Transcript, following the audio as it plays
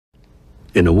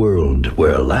In a world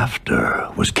where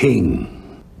laughter was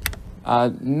king.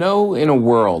 No in a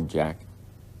world, Jack.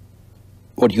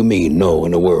 What do you mean, no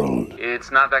in a world? It's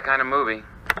not that kind of movie.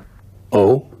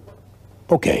 Oh?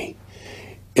 Okay.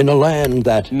 In a land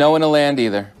that... No in a land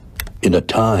either. In a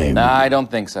time... I don't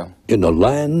think so. In a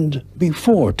land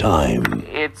before time.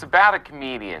 It's about a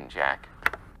comedian, Jack.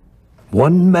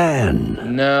 One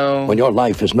man. No. When your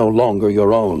life is no longer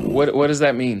your own. What does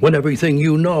that mean? When everything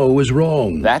you know is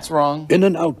wrong. That's wrong. In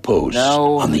an outpost.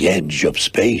 No. On the edge of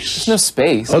space. There's no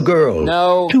space. A girl.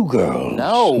 No. Two girls.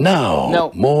 No. Now.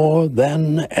 No. More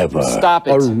than ever. Stop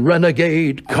it. A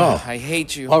renegade cop. I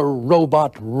hate you. A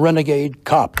robot renegade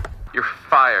cop. You're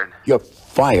fired. You're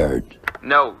fired.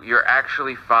 No, you're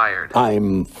actually fired.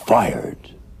 I'm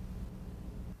fired.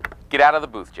 Get out of the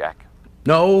booth, Jack.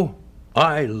 No,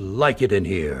 I like it in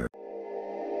here.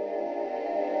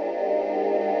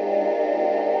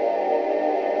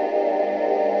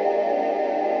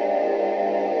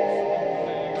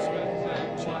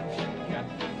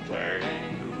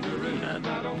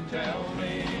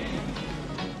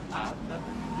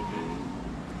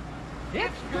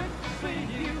 It's good to see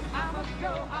you. I must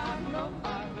go. I know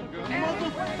I will go.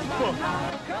 Motherfucker!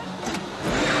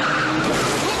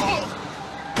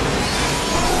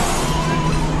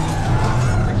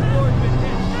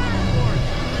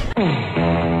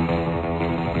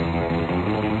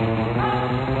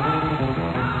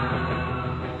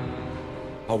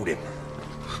 Hold him.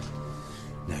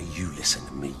 Now you listen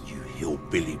to me, you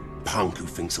hillbilly punk who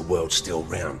thinks the world's still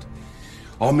round.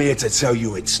 I'm here to tell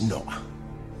you it's not.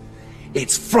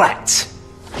 It's flat!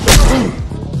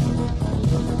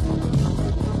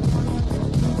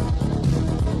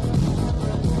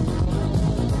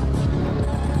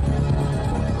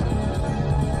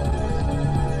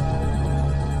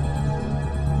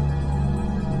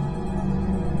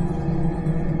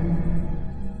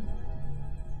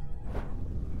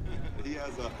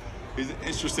 He's an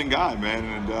interesting guy, man,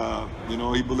 and you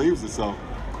know, he believes it. So,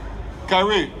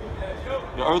 Kyrie,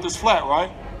 the Earth is flat, right?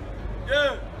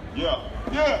 Yeah. Yeah.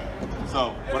 Yeah.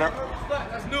 So, whatever.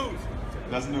 That's news.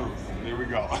 That's news. Here we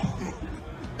go.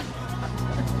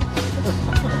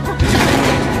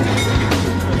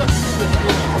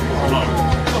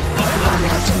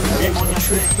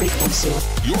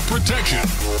 Your protection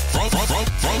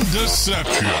from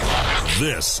deception.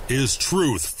 This is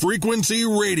Truth Frequency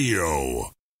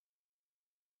Radio.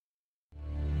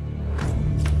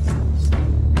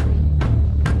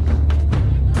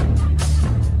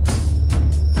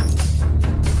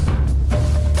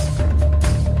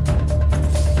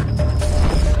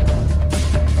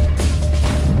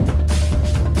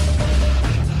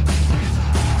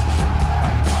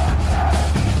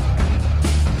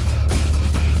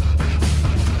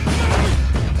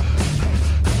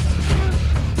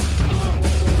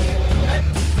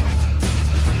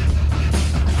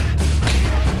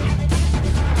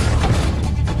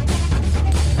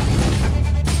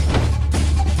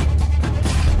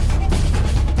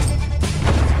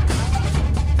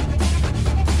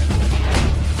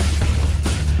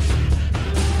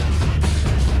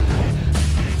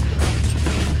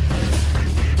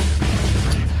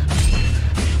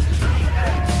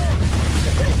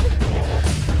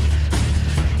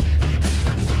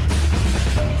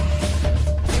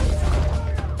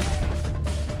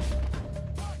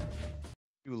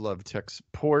 Tech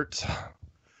support,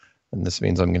 and this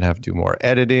means I'm going to have to do more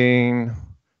editing.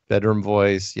 Bedroom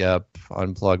voice, yep.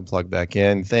 Unplug, plug back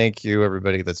in. Thank you,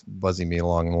 everybody that's buzzing me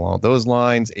along those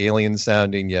lines. Alien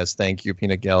sounding, yes. Thank you,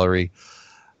 Peanut Gallery.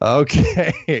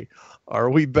 Okay, are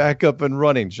we back up and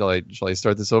running? Shall I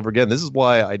start this over again? This is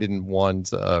why I didn't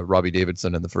want Robbie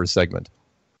Davidson in the first segment.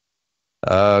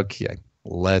 Okay.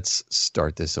 Let's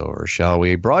start this over, shall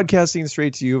we? Broadcasting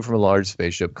straight to you from a large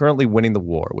spaceship, currently winning the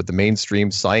war with the mainstream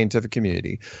scientific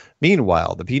community.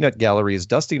 Meanwhile, the Peanut Gallery is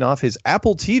dusting off his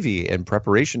Apple TV in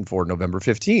preparation for November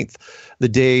 15th, the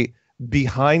day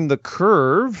Behind the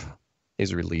Curve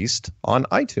is released on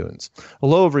iTunes.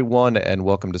 Hello, everyone, and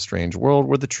welcome to Strange World,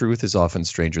 where the truth is often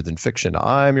stranger than fiction.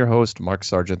 I'm your host, Mark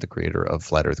Sargent, the creator of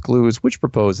Flat Earth Clues, which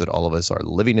propose that all of us are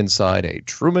living inside a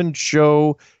Truman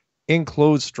Show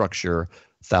enclosed structure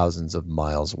thousands of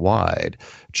miles wide.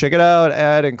 Check it out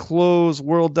at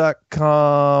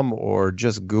enclosedworld.com or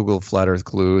just Google Flat Earth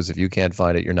Clues. If you can't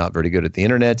find it, you're not very good at the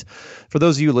internet. For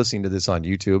those of you listening to this on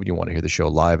YouTube and you want to hear the show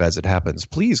live as it happens,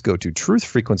 please go to Truth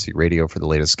Frequency Radio for the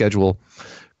latest schedule.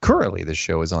 Currently, this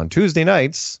show is on Tuesday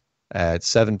nights at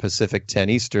 7 Pacific, 10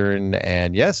 Eastern.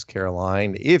 And yes,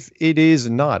 Caroline, if it is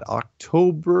not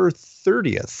October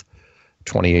 30th,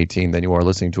 2018, then you are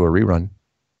listening to a rerun.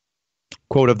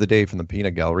 Quote of the day from the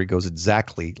Peanut Gallery goes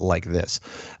exactly like this.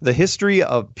 The history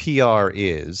of PR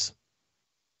is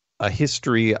a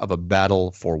history of a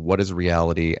battle for what is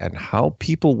reality and how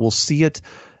people will see it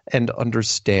and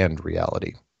understand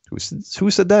reality.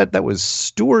 Who said that? That was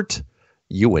Stuart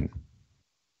Ewan.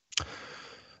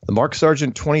 The Mark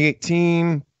Sargent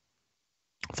 2018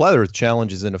 Flat Earth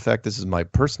Challenge is in effect. This is my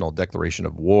personal declaration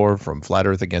of war from Flat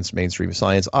Earth against mainstream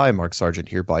science. I, Mark Sargent,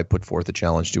 hereby put forth a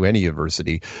challenge to any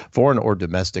university, foreign or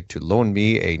domestic, to loan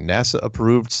me a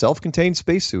NASA-approved self-contained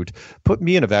spacesuit, put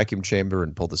me in a vacuum chamber,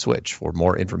 and pull the switch. For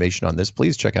more information on this,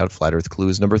 please check out Flat Earth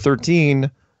Clues number 13,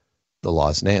 The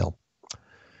Lost Nail.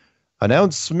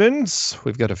 Announcements.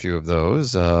 We've got a few of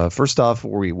those. First off,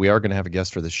 we are going to have a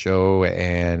guest for the show,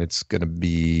 and it's going to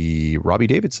be Robbie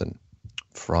Davidson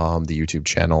from the YouTube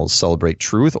channel Celebrate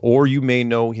Truth, or you may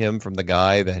know him from the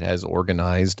guy that has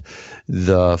organized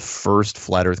the first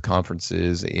Flat Earth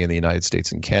conferences in the United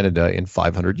States and Canada in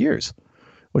 500 years,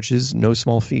 which is no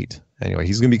small feat. Anyway,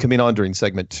 he's going to be coming on during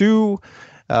segment 2.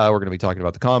 We're going to be talking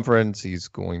about the conference. He's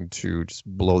going to just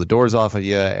blow the doors off of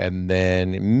you, and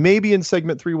then maybe in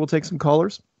segment 3 we'll take some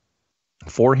callers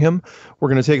for him. We're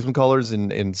going to take some callers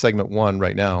in segment 1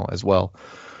 right now as well.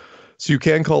 So you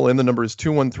can call in. The number is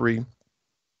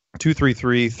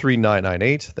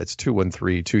 213-233-3998. That's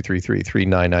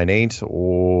 213-233-3998.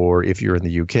 Or if you're in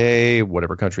the UK,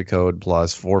 whatever country code,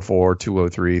 +44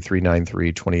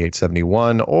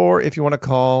 203-393-2871. Or if you want to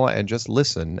call and just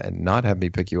listen and not have me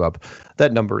pick you up,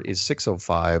 that number is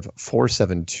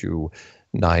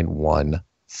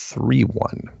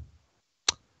 605-472-9131.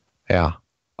 Yeah.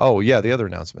 Oh, yeah, the other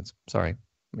announcements. Sorry.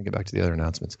 Let me get back to the other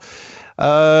announcements.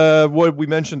 What we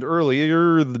mentioned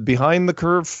earlier, the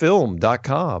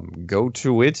BehindTheCurveFilm.com. Go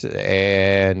to it,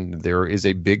 and there is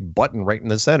a big button right in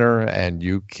the center, and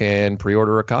you can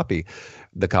pre-order a copy.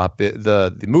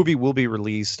 The movie will be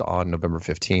released on November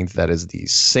 15th. That is the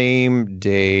same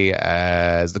day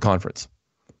as the conference.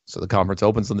 So the conference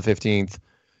opens on the 15th.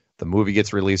 The movie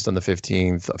gets released on the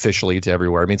 15th officially to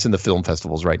everywhere. I mean, it's in the film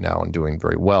festivals right now and doing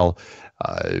very well.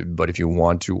 But if you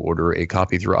want to order a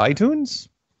copy through iTunes,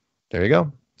 there you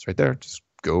go. It's right there. Just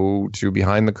go to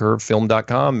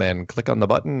BehindTheCurveFilm.com and click on the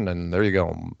button, and there you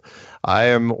go. I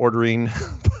am ordering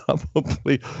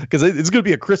probably because it's going to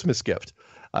be a Christmas gift.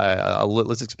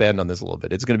 Let's expand on this a little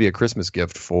bit. It's going to be a Christmas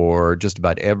gift for just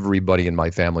about everybody in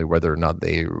my family, whether or not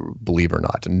they believe or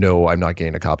not. No, I'm not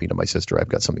getting a copy to my sister. I've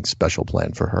got something special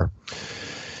planned for her.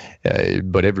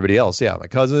 But everybody else, yeah, my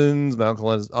cousins, my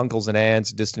uncles and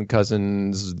aunts, distant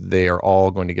cousins, they are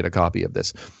all going to get a copy of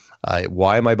this.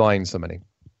 Why am I buying so many?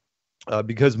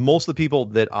 Because most of the people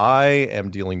that I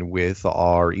am dealing with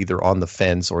are either on the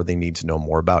fence or they need to know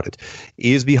more about it.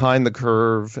 Is Behind the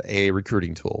Curve a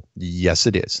recruiting tool? Yes,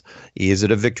 it is. Is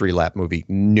it a victory lap movie?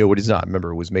 No, it is not.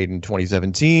 Remember, it was made in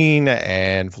 2017,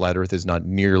 and Flat Earth is not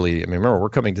nearly. I mean, remember, we're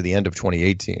coming to the end of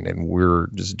 2018, and we're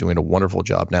just doing a wonderful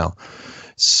job now.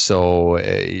 So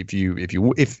if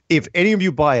any of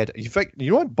you buy it, in fact,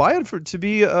 you know what, buy it to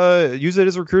be use it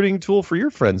as a recruiting tool for your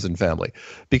friends and family,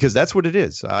 because that's what it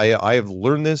is. I have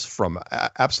learned this from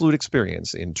absolute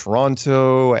experience in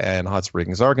Toronto and Hot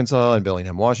Springs, Arkansas, and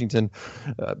Bellingham, Washington.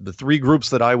 The 3 groups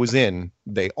that I was in,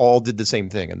 they all did the same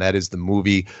thing, and that is the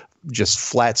movie just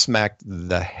flat smacked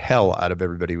the hell out of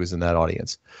everybody who was in that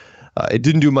audience. It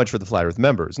didn't do much for the Flat Earth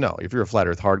members. No, if you're a Flat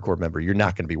Earth hardcore member, you're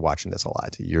not going to be watching this a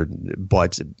lot.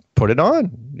 But put it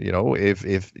on,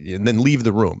 and then leave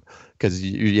the room, because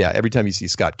every time you see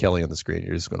Scott Kelly on the screen,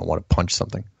 you're just going to want to punch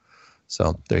something.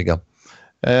 So there you go.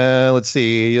 Let's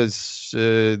see.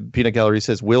 Peanut Gallery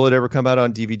says, will it ever come out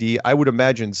on DVD? I would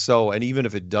imagine so. And even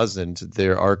if it doesn't,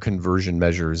 there are conversion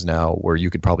measures now where you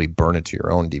could probably burn it to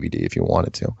your own DVD if you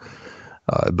wanted to.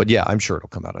 But yeah, I'm sure it'll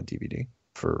come out on DVD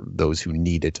for those who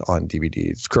need it on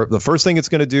DVD. The first thing it's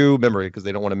going to do, remember, because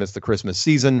they don't want to miss the Christmas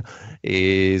season,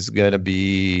 is going to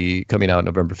be coming out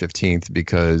November 15th,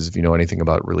 because if you know anything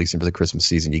about releasing for the Christmas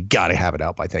season, you got to have it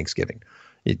out by Thanksgiving.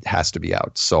 It has to be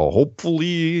out. So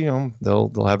hopefully,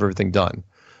 they'll have everything done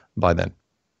by then.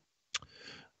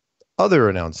 Other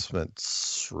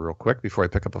announcements real quick before I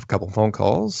pick up a couple phone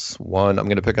calls. One, I'm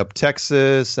going to pick up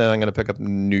Texas, and I'm going to pick up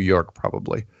New York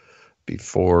probably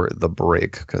before the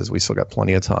break, because we still got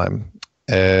plenty of time.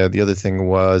 The other thing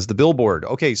was the billboard.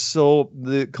 Okay, so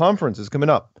the conference is coming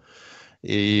up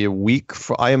a week.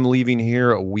 I am leaving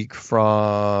here a week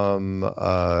from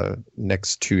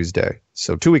next Tuesday.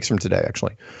 So 2 weeks from today,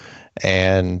 actually.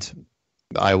 And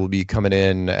I will be coming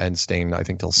in and staying, I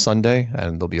think, till Sunday.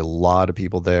 And there'll be a lot of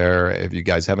people there. If you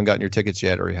guys haven't gotten your tickets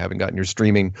yet, or you haven't gotten your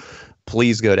streaming,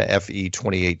 please go to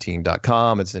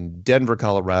fe2018.com. It's in Denver,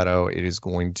 Colorado. It is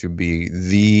going to be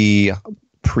the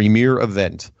premier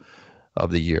event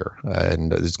of the year.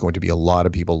 And there's going to be a lot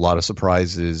of people, a lot of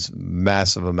surprises,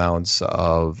 massive amounts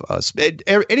of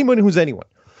anyone who's anyone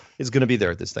is going to be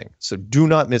there at this thing. So do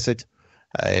not miss it.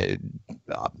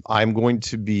 I'm going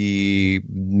to be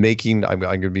I'm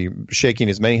going to be shaking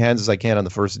as many hands as I can on the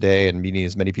first day and meeting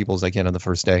as many people as I can on the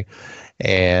first day.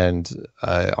 And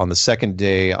on the second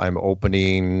day, I'm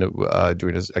opening,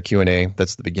 doing a Q&A.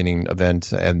 That's the beginning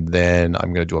event. And then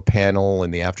I'm going to do a panel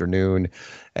in the afternoon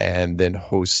and then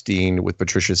hosting with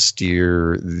Patricia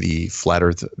Steer the Flat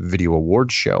Earth Video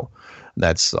Awards show.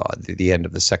 That's the end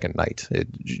of the second night.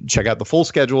 Check out the full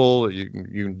schedule.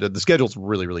 The schedule's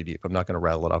really, really deep. I'm not going to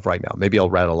rattle it off right now. Maybe I'll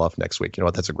rattle off next week. You know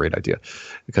what? That's a great idea.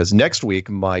 Because next week,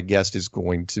 my guest is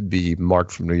going to be Mark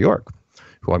from New York,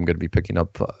 who I'm going to be picking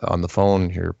up on the phone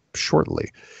here shortly.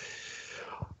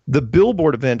 The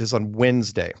Billboard event is on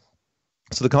Wednesday.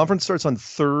 So the conference starts on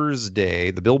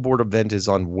Thursday. The Billboard event is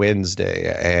on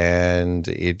Wednesday. And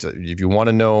if you want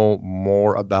to know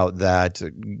more about that,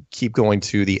 keep going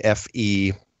to the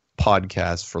FE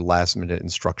podcast for last minute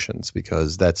instructions,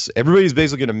 because everybody's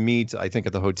basically going to meet, I think,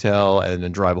 at the hotel and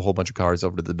then drive a whole bunch of cars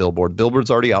over to the Billboard.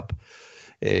 Billboard's already up.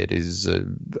 It is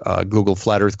Google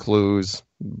Flat Earth Clues.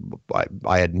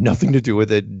 I had nothing to do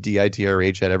with it.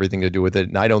 DITRH had everything to do with it.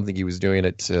 And I don't think he was doing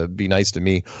it to be nice to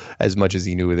me as much as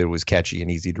he knew that it was catchy and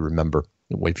easy to remember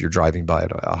if you're driving by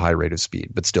at a high rate of speed.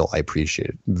 But still, I appreciate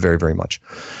it very, very much.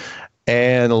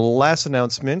 And the last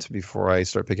announcement before I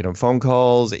start picking up phone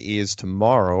calls is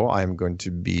tomorrow I'm going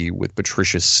to be with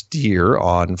Patricia Steer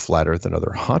on Flat Earth and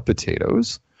Other Hot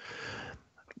Potatoes.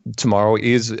 Tomorrow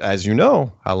is, as you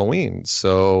know, Halloween.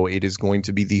 So it is going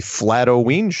to be the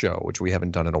Flat-O-Ween show, which we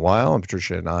haven't done in a while. And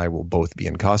Patricia and I will both be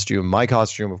in costume. My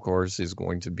costume, of course, is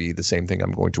going to be the same thing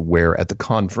I'm going to wear at the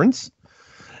conference.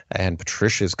 And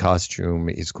Patricia's costume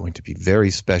is going to be very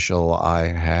special. I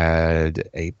had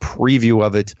a preview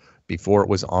of it before it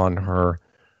was on her.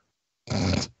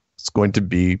 It's going to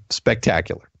be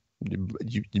spectacular.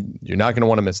 You're not going to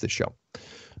want to miss this show.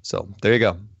 So there you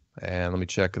go. And let me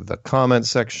check the comment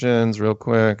sections real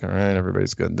quick. All right,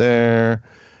 everybody's good there.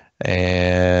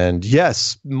 And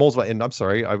yes, multiple. And I'm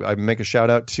sorry, I make a shout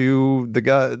out to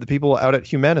the people out at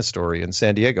Humanistory in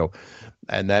San Diego,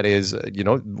 and that is,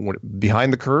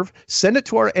 Behind the Curve. Send it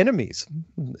to our enemies.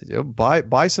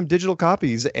 Buy some digital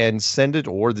copies and send it,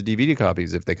 or the DVD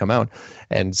copies if they come out,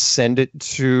 and send it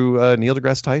to Neil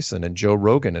deGrasse Tyson and Joe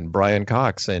Rogan and Brian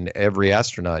Cox and every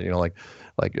astronaut.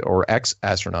 Or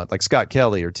ex-astronaut like Scott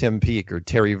Kelly or Tim Peake or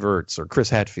Terry Virts or Chris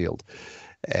Hatfield.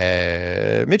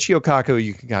 Michio Kaku,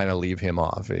 you can kind of leave him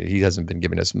off. He hasn't been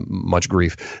giving us much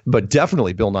grief, but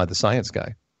definitely Bill Nye the Science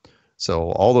Guy.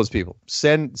 So all those people,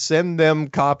 send them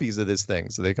copies of this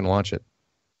thing so they can watch it.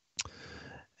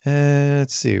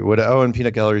 Let's see what. Oh, and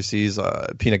Peanut Gallery says,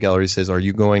 "Are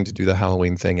you going to do the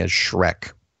Halloween thing as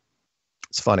Shrek?"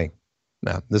 It's funny.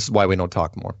 Now this is why we don't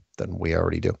talk more than we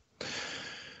already do.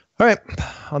 All right.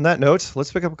 On that note,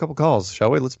 let's pick up a couple calls, shall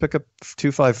we? Let's pick up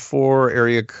 254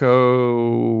 area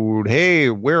code. Hey,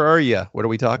 where are you? What are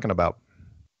we talking about?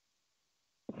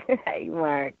 Hey,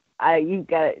 Mark. You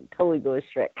got to totally go with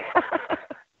Shrek.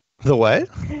 The what?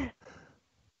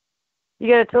 You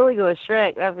got to totally go with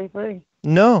Shrek. That'd be funny.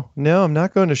 No, I'm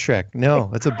not going to Shrek. No,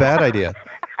 that's a bad idea.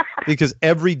 Because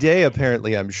every day,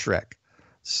 apparently, I'm Shrek.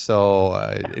 So,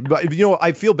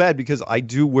 I feel bad because I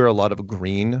do wear a lot of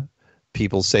green.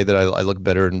 People say that I look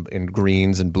better in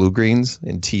greens and blue greens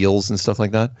and teals and stuff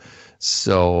like that.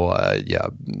 So, yeah,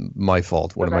 my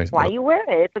fault. That's why you wear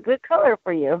it. It's a good color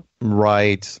for you.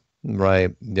 Right.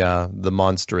 Yeah, the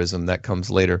monsterism that comes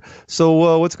later.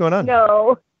 So, what's going on?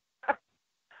 No.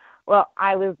 Well,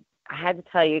 I had to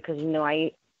tell you because,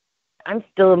 I'm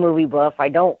still a movie buff. I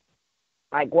don't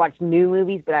watch new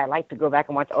movies, but I like to go back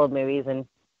and watch old movies. And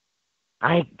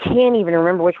I can't even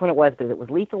remember which one it was because it was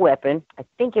Lethal Weapon. I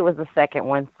think it was the second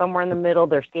one. Somewhere in the middle,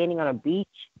 they're standing on a beach.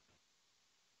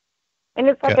 And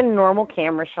it's like a normal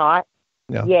camera shot.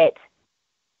 Yeah. Yet,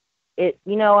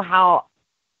 how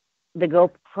the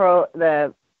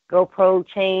GoPro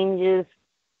changes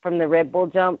from the Red Bull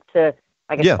jump to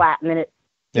like a flat and then it's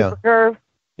super curve.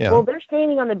 Yeah. Well, they're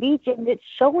standing on the beach and it's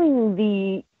showing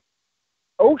the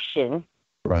ocean.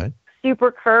 Right.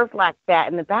 Super curved like that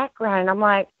in the background. And I'm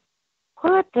like,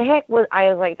 what the heck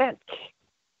I was like,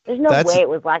 there's no way it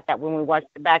was like that when we watched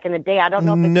it back in the day. I don't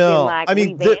know if it's been like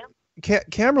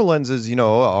revamped. Camera lenses,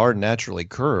 are naturally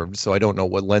curved, so I don't know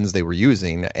what lens they were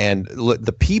using. And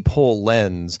the peephole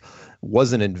lens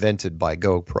wasn't invented by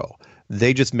GoPro.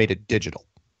 They just made it digital.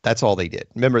 That's all they did.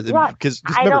 Remember, because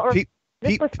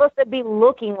this was supposed to be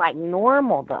looking like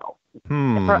normal, though.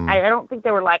 I don't think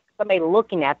they were like somebody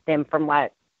looking at them from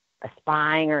like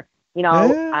spying or, you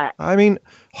know. I mean,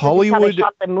 Hollywood. That's how they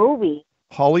shot the movie.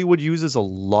 Hollywood uses a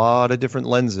lot of different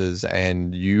lenses,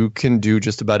 and you can do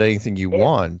just about anything you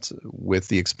want with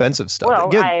the expensive stuff. Well,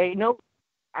 Again, I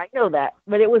know that,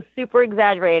 but it was super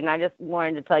exaggerated, and I just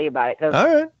wanted to tell you about it because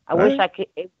I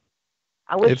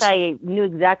wish I knew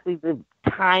exactly the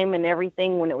time and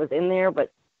everything when it was in there,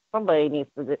 but somebody needs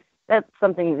to. That's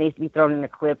something that needs to be thrown in a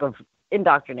clip of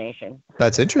indoctrination.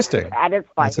 That's interesting.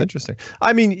 That's interesting.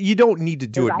 I mean, you don't need to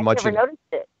do it much. I never noticed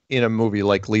it. In a movie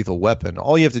like Lethal Weapon,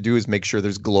 all you have to do is make sure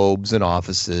there's globes in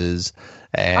offices.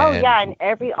 And, in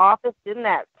every office in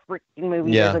that freaking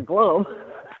movie there's a globe.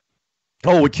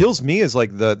 Oh, what kills me is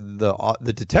like the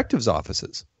detectives'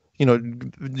 offices. You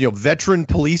know, veteran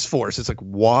police force. It's like,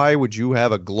 why would you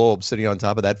have a globe sitting on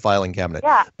top of that filing cabinet?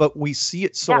 Yeah. But we see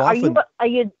it so often.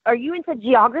 Are you into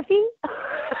geography?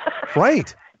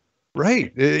 Right.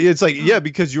 Right. It's like,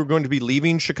 because you're going to be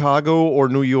leaving Chicago or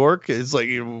New York. It's like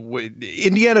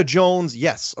Indiana Jones.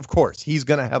 Yes, of course. He's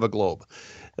going to have a globe.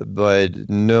 But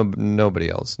nobody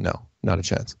else. No, not a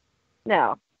chance.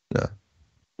 No.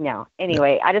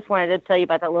 Anyway, I just wanted to tell you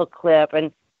about that little clip.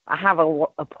 And I have a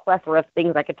plethora of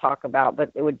things I could talk about, but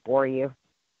it would bore you.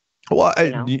 Well,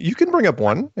 you can bring up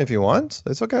one if you want.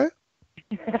 It's okay.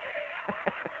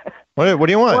 What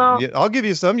do you want? Well, I'll give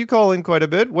you some. You call in quite a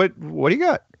bit. What do you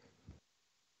got?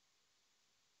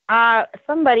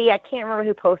 Somebody, I can't remember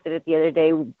who posted it the other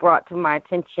day, brought to my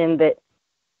attention that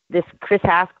this Chris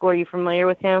Haskell, are you familiar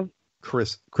with him?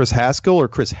 Chris Haskell or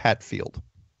Chris Hatfield?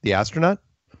 The astronaut?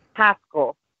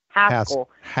 Haskell. Haskell.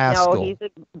 No, he's a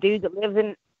dude that lives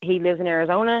in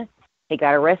Arizona. He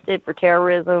got arrested for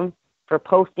terrorism for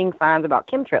posting signs about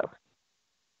chemtrails.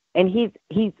 And he's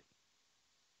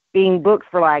being booked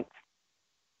for like,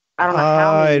 I don't know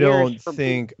how many years for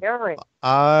being terrorist.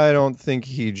 I don't think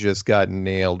he just got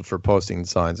nailed for posting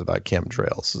signs about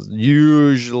chemtrails.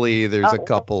 Usually there's a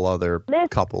couple other things.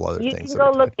 You can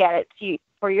go look at it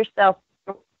for yourself.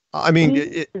 I mean,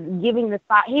 he was giving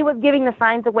the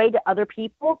signs away to other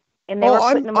people, and they were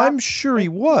putting them up. I'm sure he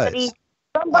was.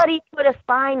 Somebody put a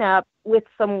sign up with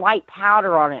some white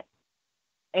powder on it,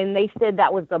 and they said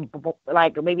that was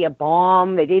maybe a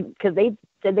bomb. They did because they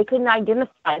said they couldn't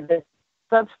identify the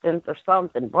substance or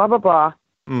something. Blah blah blah.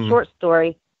 Short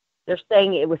story. They're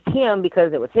saying it was him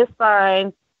because it was his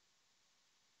sign.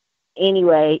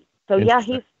 Anyway, so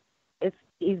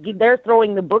they're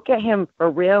throwing the book at him for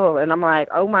real, and I'm like,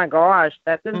 oh my gosh,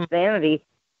 that's insanity.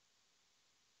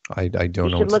 I don't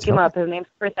know. You should look him up. His name's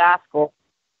Chris Haskell.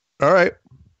 All right.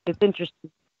 It's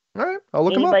interesting. All right, I'll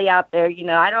look him up. Anybody out there,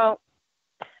 I don't.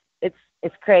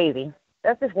 It's crazy.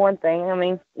 That's just one thing. I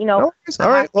mean, all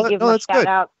right. Well, give a shout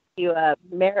out to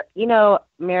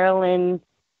Marilyn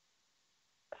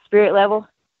Spirit Level.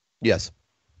 Yes.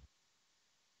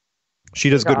 She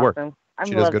does good work.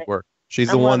 She does good work. She's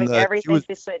the one that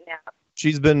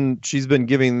she's been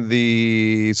giving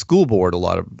the school board a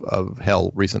lot of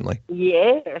hell recently.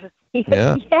 Yes.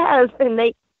 Yeah. Yes,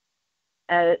 and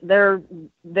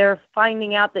they're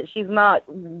finding out that she's not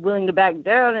willing to back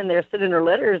down, and they're sending her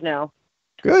letters now.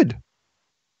 Good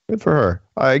for her.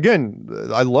 I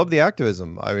love the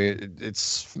activism. I mean,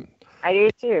 I do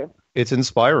too. It's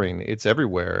inspiring. It's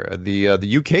everywhere.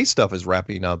 The UK stuff is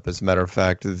wrapping up. As a matter of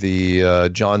fact, the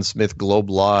John Smith Globe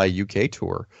Lie UK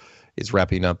tour is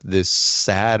wrapping up this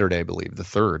Saturday, I believe, the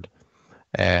 3rd.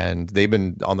 And they've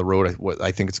been on the road.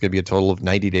 I think it's going to be a total of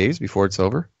 90 days before it's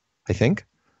over. I think.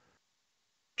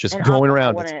 Just going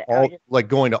around,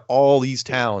 going to all these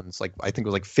towns. Like I think it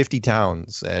was like 50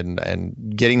 towns, and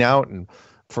getting out and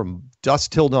from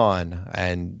dusk till dawn,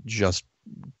 and just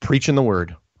preaching the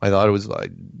word. I thought it was.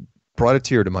 Brought a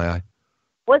tear to my eye.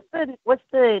 What's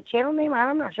the channel name?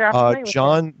 I'm not sure.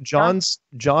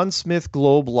 John Smith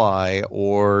Globe Lie,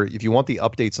 or if you want the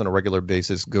updates on a regular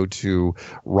basis, go to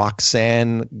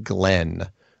Roxanne Glenn,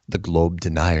 the Globe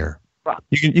Denier.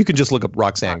 You can just look up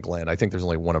Roxanne Glenn. I think there's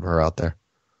only one of her out there.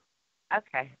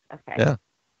 Okay. Yeah.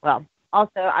 Well,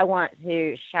 also I want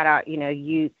to shout out.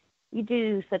 You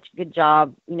do such a good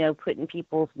job. Putting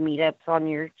people's meetups on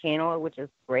your channel, which is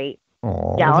great.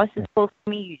 Aww. Dallas is close to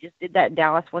me. You just did that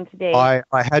Dallas one today. I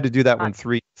had to do that one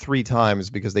three times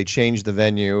because they changed the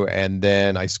venue, and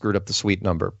then I screwed up the suite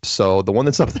number. So the one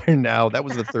that's up there now, that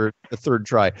was the third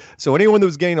try. So anyone that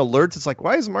was getting alerts, it's like,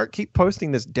 why does Mark keep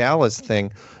posting this Dallas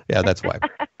thing? Yeah, that's why.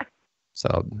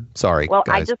 So sorry. Well,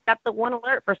 guys. I just got the one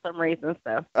alert for some reason.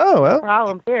 So well, no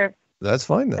problems here. That's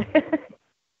fine then.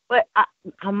 But I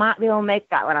might be able to make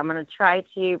that one. I'm going to try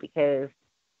to because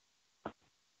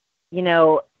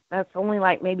that's only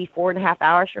like maybe 4.5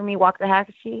 hours for me, walk the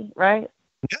Hakashi, right?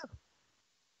 Yeah.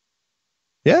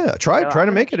 Yeah, try So to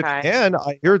I'm make it gonna if you can.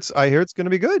 I hear it's going to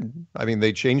be good. I mean,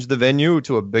 they changed the venue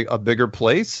to a bigger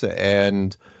place,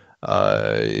 and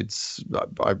I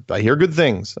hear good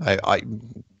things. I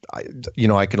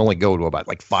I can only go to about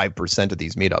like 5% of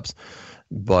these meetups,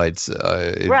 but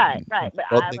Right. But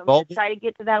I'm just trying to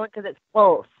get to that one because it's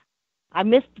close. I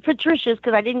missed Patricia's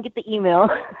because I didn't get the email.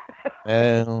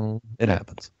 Well, it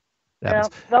happens.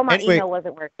 Well, my Anyway, email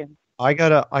wasn't working. I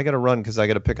gotta run because I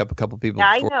gotta pick up a couple people. Yeah,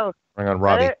 I before know. I bring on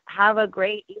Robbie. Brother, have a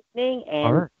great evening, and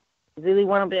All right. really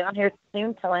want to be on here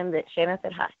soon. Tell him that Shannon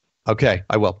said hi. Okay,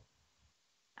 I will.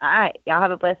 All right, y'all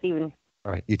have a blessed evening.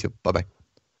 All right, you too. Bye-bye.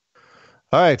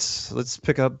 All right, let's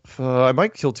pick up. I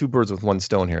might kill two birds with one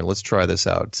stone here. Let's try this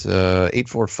out.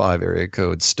 845 area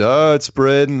code. Start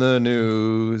spreading the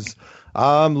news.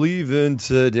 I'm leaving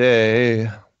today.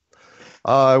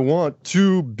 I want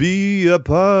to be a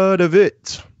part of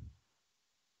it.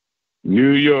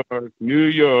 New York, New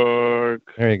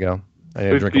York. There you go. I need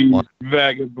to drink a water.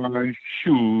 Vagabond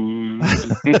shoes.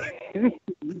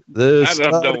 The I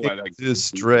don't know why that to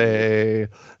stray.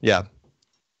 Yeah.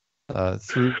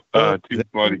 Too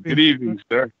funny. Good evening,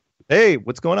 sir. Hey,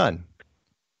 what's going on?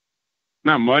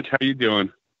 Not much. How you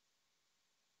doing?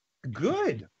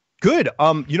 Good.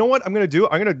 You know what I'm gonna do?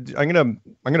 I'm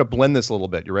gonna blend this a little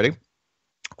bit. You ready?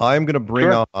 I'm gonna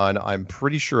bring on. I'm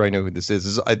pretty sure I know who this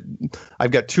is.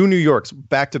 I've got two New Yorks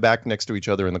back to back next to each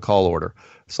other in the call order.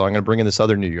 So I'm gonna bring in this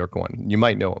other New York one. You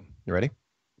might know him. You ready?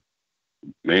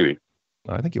 Maybe.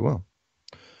 I think you will.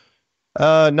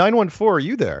 914. Are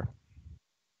you there?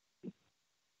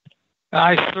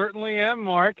 I certainly am,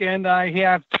 Mark, and I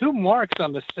have two Marks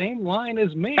on the same line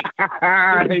as me.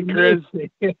 Hey, Chris.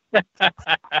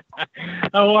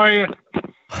 How are you?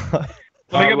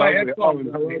 Let me get my headphones.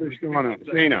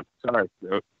 Shana. Sorry.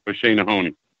 For Shana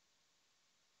Honey.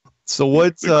 So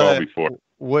what's going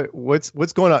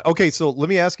on? Okay, so let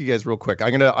me ask you guys real quick.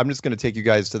 I'm just gonna take you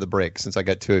guys to the break since I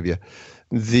got two of you.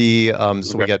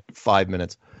 So we got 5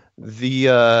 minutes.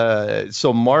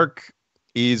 So Mark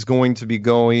is going to be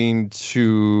going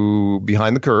to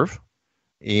Behind the Curve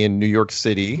in New York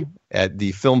City at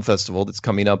the film festival that's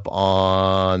coming up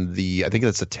on I think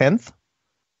that's the 10th.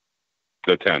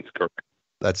 The 10th, correct.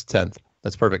 That's 10th.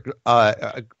 That's perfect.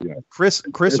 Chris,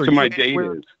 guess who my date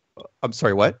is? I'm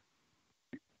sorry, what?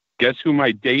 Guess who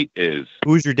my date is?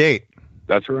 Who's your date?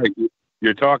 That's right.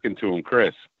 You're talking to him,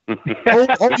 Chris.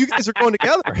 oh, you guys are going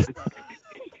together.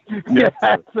 Yes,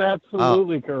 that's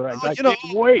absolutely correct. I can't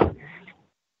wait.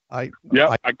 I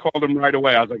called him right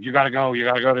away. I was like, you gotta go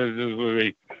to this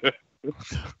movie.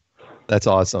 That's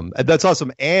awesome.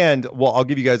 And well, I'll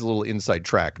give you guys a little inside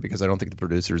track because I don't think the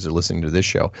producers are listening to this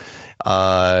show.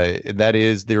 That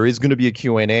is, there is going to be a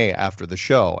Q&A after the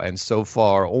show. And so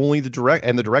far only the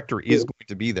director is going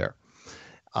to be there.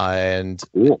 And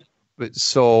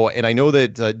I know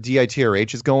that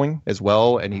DITRH is going as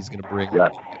well. And he's going to bring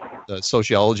the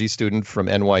sociology student from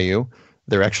NYU.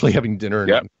 They're actually having dinner.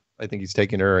 Yep. I think he's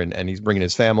taking her and he's bringing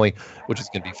his family, which is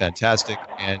going to be fantastic.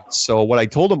 And so what I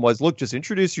told him was, look, just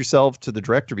introduce yourself to the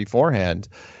director beforehand.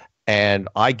 And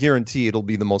I guarantee it'll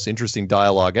be the most interesting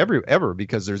dialogue ever,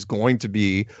 because there's going to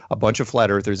be a bunch of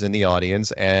flat earthers in the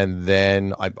audience. And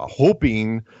then I'm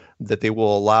hoping that they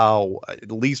will allow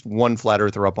at least one flat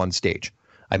earther up on stage.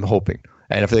 I'm hoping.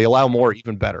 And if they allow more,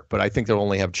 even better. But I think they'll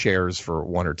only have chairs for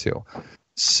one or two.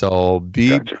 So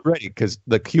be ready, because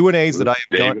the Q&As that I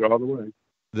have done all the way.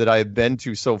 That I've been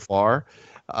to so far,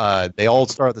 they all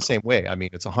start the same way. I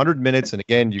mean, it's 100 minutes. And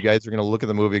again, you guys are going to look at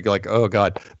the movie and go like, oh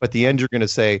God. But at the end, you're going to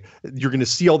see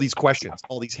all these questions,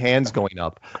 all these hands going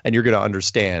up, and you're going to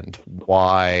understand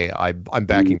why I'm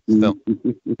backing the film.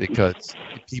 Because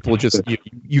people just,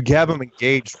 you have them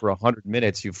engaged for 100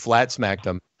 minutes, you flat smacked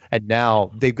them, and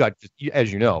now they've got,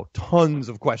 as you know, tons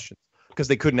of questions because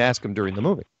they couldn't ask them during the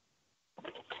movie.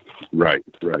 Right.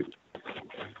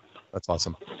 That's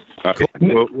awesome.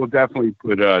 Cool. We'll definitely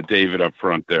put David up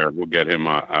front there. We'll get him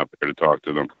out there to talk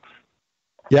to them.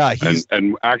 Yeah,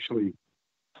 and actually,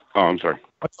 I'm sorry.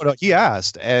 He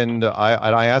asked, and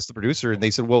I asked the producer, and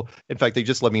they said, well, in fact, they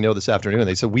just let me know this afternoon.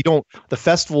 They said, the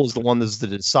festival is the one that's to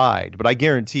decide, but I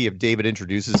guarantee if David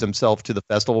introduces himself to the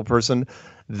festival person,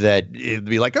 that it'd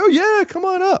be like, oh yeah, come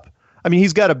on up. I mean,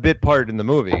 he's got a bit part in the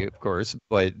movie, of course,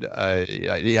 but I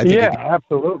think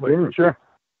absolutely, sure.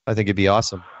 I think it'd be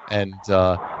awesome. And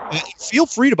feel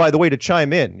free to, by the way, to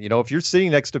chime in. If you're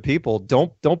sitting next to people,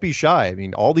 don't be shy. I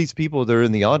mean, all these people that are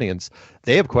in the audience,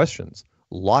 they have questions.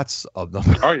 Lots of them.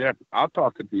 Oh yeah, I'll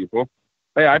talk to people.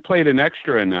 Hey, I played an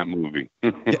extra in that movie.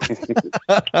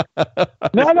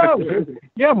 No.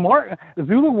 Yeah, Mark,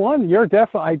 Zulu 1, you're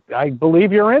definitely, I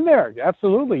believe you're in there.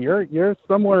 Absolutely. You're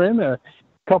somewhere in there.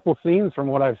 couple scenes from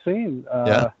what I've seen.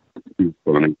 Yeah.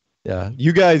 Funny. Yeah.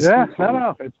 You guys. Yeah,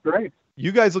 no, it's great.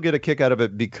 You guys will get a kick out of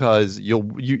it because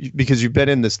because you've been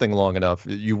in this thing long enough.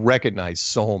 You recognize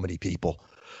so many people.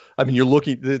 I mean, you're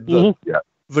looking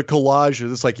the collage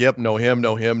is like, yep, know him,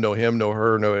 know him, know him, know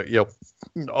her, know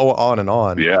on and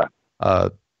on. Yeah.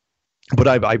 But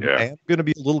I am going to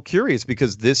be a little curious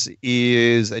because this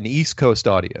is an East Coast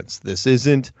audience. This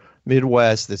isn't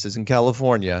Midwest. This isn't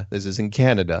California. This isn't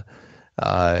Canada.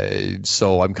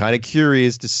 So I'm kind of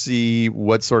curious to see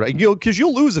what sort of, because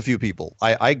you'll lose a few people.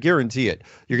 I guarantee it.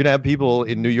 You're going to have people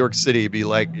in New York City be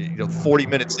like, 40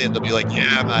 minutes in, they'll be like,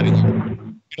 yeah, I'm out of here.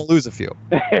 You're going to lose a few.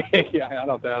 Yeah, I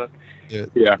don't doubt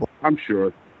it. Yeah, I'm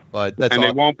sure. But that's and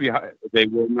they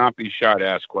will not be shot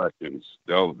ass questions.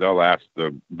 They'll ask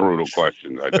the brutal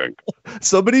questions, I think.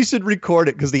 Somebody should record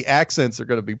it because the accents are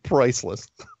going to be priceless.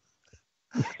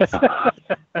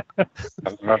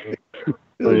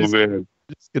 Man.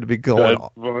 It's going to be going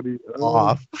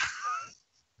off.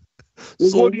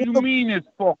 So what do you mean it's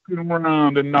fucking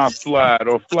round and not flat,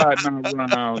 or flat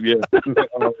not round? Yeah.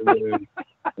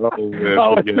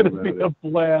 Oh, it's going to be a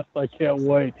blast. I can't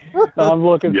wait. I'm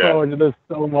looking forward to this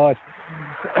so much.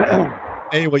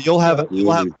 Anyway, you'll have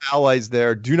allies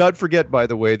there. Do not forget, by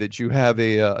the way, that you have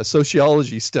a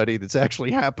sociology study that's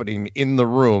actually happening in the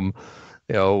room.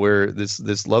 Where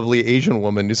this lovely Asian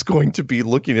woman is going to be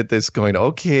looking at this going,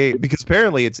 okay, because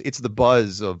apparently it's the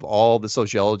buzz of all the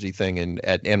sociology thing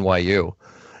at NYU.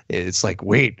 It's like,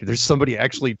 wait, there's somebody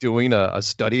actually doing a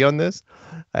study on this,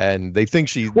 and they think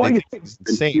she's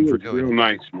insane for doing it. Real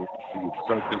nice, man.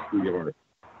 Such a sweetheart.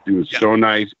 She was so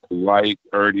nice, polite,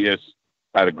 courteous.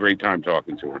 I had a great time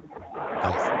talking to her.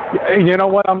 You know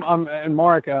what? I'm and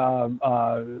Mark,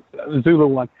 Zulu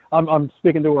one. I'm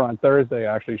speaking to her on Thursday.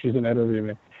 Actually, she's in interviewing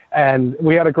me, and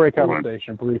we had a great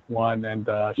conversation, brief one. And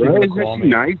she's gonna call me.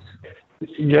 Nice.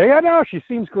 Yeah, no, she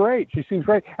seems great.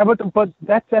 But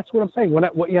that's what I'm saying.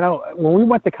 When we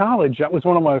went to college, that was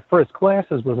one of my first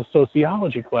classes was a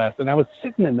sociology class, and I was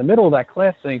sitting in the middle of that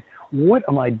class saying, "What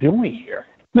am I doing here?"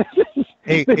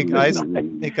 Hey guys,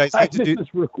 this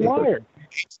is required.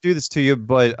 I hate to do this to you,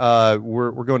 but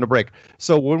we're going to break.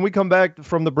 So when we come back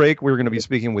from the break, we're going to be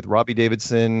speaking with Robbie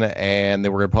Davidson, and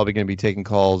then we're probably going to be taking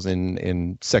calls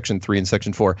in Section 3 and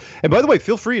Section 4. And by the way,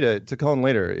 feel free to call in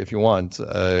later if you want,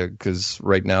 because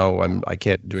right now I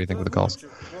can't do anything with the calls.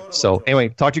 So anyway,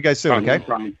 talk to you guys soon, okay?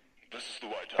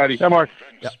 Howdy. Yeah, Mark.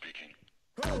 Yeah.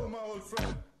 Hello, my old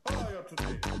friend. How are you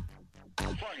today?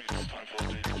 Finally, it's time for a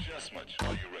daily chess match.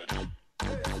 Are you ready?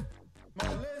 Yes. My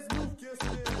last move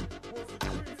yesterday was a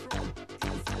 3 from 2-6.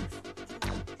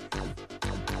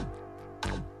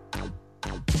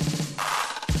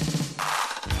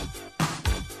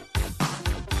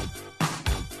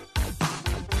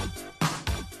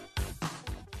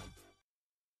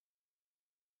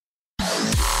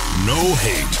 No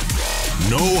hate,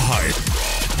 no hype,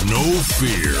 no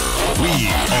fear. We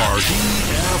are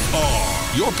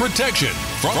EFR, your protection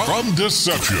from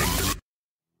deception.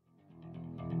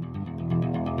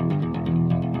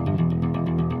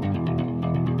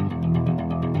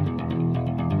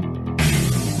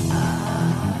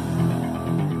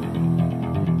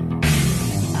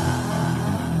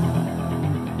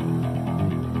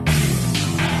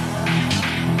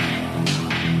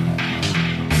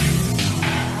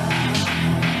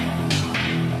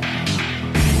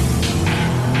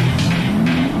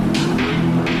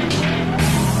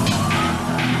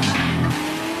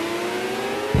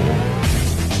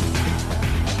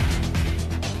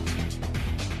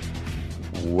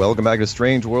 Welcome back to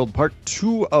Strange World, part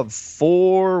 2 of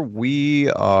 4. We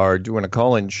are doing a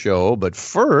call-in show, but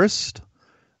first,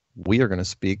 we are going to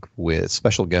speak with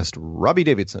special guest Robbie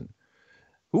Davidson.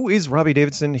 Who is Robbie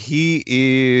Davidson? He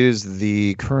is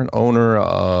the current owner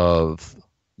of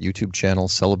YouTube channel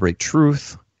Celebrate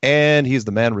Truth, and he's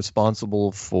the man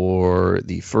responsible for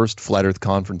the first Flat Earth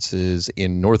conferences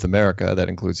in North America. That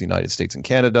includes the United States and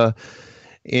Canada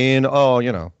in,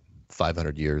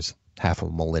 500 years, half a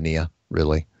millennia,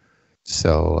 really.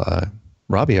 So,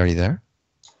 Robbie, are you there?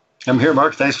 I'm here,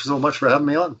 Mark. Thanks so much for having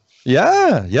me on.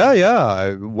 Yeah.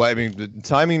 I mean, the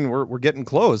timing, we're getting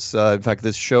close. In fact,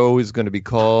 this show is going to be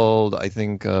called, I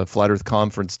think, Flat Earth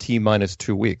Conference T-minus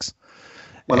 2 weeks.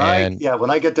 When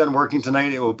I get done working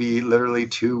tonight, it will be literally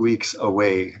 2 weeks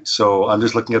away. So I'm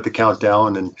just looking at the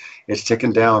countdown, and it's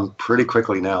ticking down pretty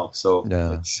quickly now. So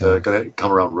it's going to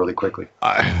come around really quickly.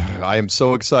 I am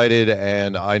so excited,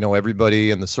 and I know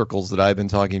everybody in the circles that I've been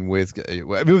talking with.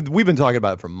 I mean, we've been talking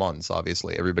about it for months.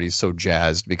 Obviously, everybody's so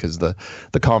jazzed because the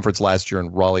conference last year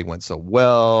in Raleigh went so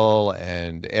well,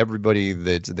 and everybody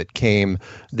that came,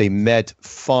 they met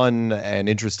fun and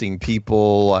interesting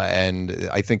people, and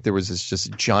I think there was this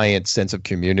just giant sense of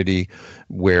community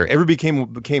where everybody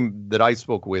became that I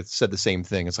spoke with said the same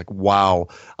thing. It's like, wow,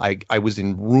 I was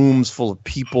in rooms full of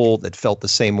people that felt the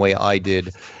same way I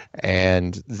did.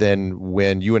 And then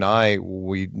when you and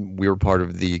we were part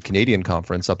of the Canadian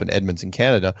conference up in Edmonton,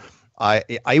 Canada,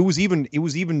 it was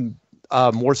even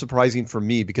more surprising for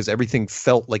me because everything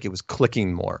felt like it was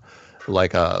clicking more,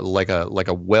 like a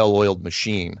well-oiled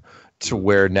machine. To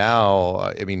where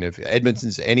now, I mean, if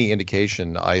Edmonton's any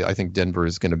indication, I think Denver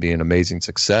is going to be an amazing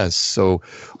success. So,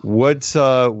 what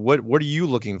are you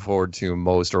looking forward to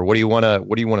most, or what do you want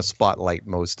to spotlight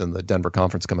most in the Denver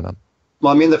conference coming up?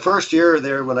 Well, I mean, the first year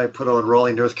there when I put on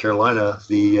Raleigh, North Carolina,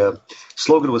 the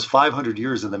slogan was 500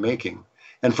 years in the making,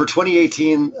 and for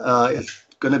 2018, it's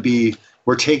going to be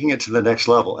we're taking it to the next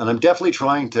level, and I'm definitely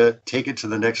trying to take it to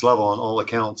the next level on all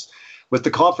accounts. With the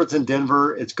conference in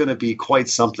Denver, it's going to be quite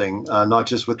something, not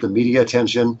just with the media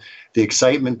attention, the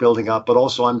excitement building up, but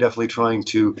also I'm definitely trying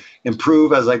to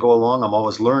improve as I go along. I'm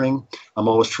always learning. I'm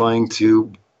always trying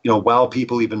to, wow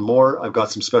people even more. I've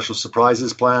got some special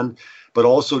surprises planned. But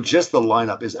also just the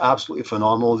lineup is absolutely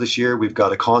phenomenal this year. We've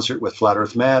got a concert with Flat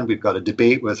Earth Man. We've got a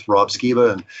debate with Rob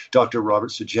Skiba and Dr. Robert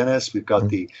Sugenis. We've got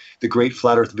the Great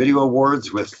Flat Earth Video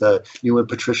Awards with you and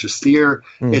Patricia Steer.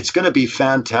 It's going to be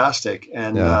fantastic.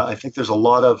 And I think there's a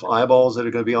lot of eyeballs that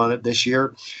are going to be on it this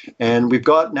year. And we've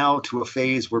got now to a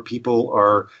phase where people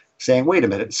are saying, wait a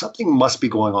minute, something must be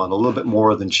going on a little bit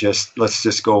more than just let's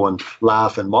just go and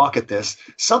laugh and mock at this.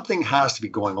 Something has to be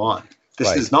going on.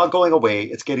 This is not going away.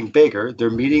 It's getting bigger. They're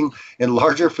meeting in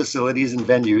larger facilities and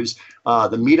venues.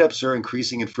 The meetups are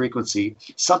increasing in frequency.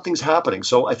 Something's happening.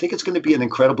 So I think it's going to be an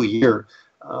incredible year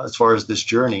as far as this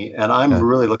journey. And I'm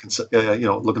really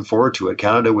looking forward to it.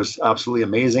 Canada was absolutely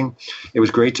amazing. It was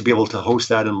great to be able to host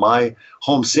that in my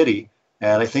home city.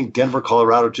 And I think Denver,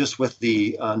 Colorado, just with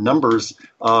the numbers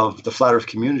of the Flat Earth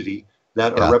community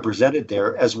that are represented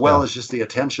there, as well as just the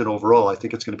attention overall, I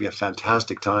think it's going to be a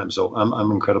fantastic time. So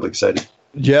I'm incredibly excited.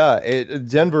 Yeah,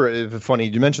 Denver. Funny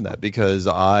you mentioned that because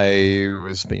I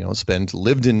was,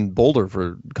 lived in Boulder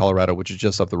for Colorado, which is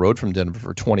just up the road from Denver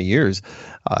for 20 years,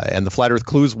 and the Flat Earth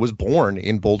Clues was born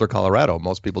in Boulder, Colorado.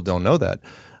 Most people don't know that.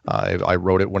 I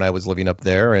wrote it when I was living up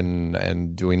there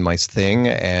and doing my thing.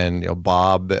 And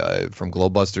Bob from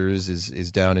Globebusters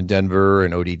is down in Denver,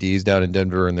 and ODD is down in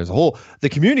Denver. And there's the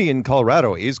community in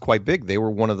Colorado is quite big. They were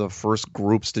one of the first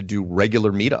groups to do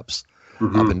regular meetups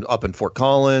up in Fort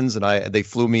Collins, and they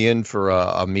flew me in for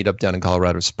a meetup down in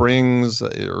Colorado Springs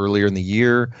earlier in the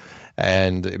year.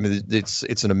 And I mean,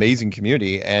 it's an amazing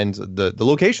community, and the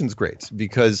location's great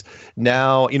because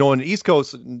now, on the East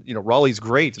Coast, Raleigh's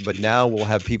great, but now we'll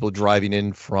have people driving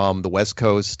in from the West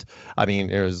Coast. I mean,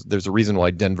 there's a reason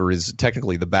why Denver is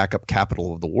technically the backup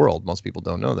capital of the world. Most people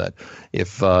don't know that.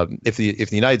 If the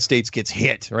United States gets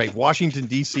hit, right, Washington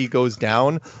D.C. goes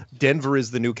down, Denver is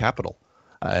the new capital.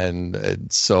 And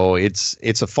so it's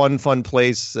a fun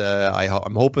place.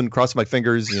 I'm hoping, cross my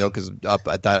fingers, because up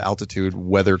at that altitude,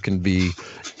 weather can be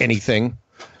anything.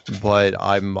 But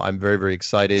I'm very, very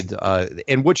excited.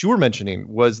 And what you were mentioning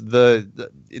was there's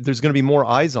going to be more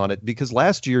eyes on it because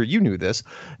last year, you knew this,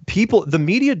 the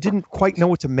media didn't quite know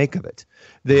what to make of it.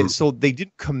 So they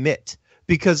didn't commit.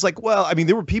 Because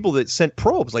there were people that sent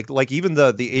probes, like even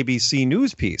the ABC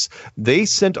News piece. They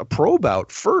sent a probe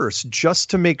out first just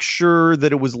to make sure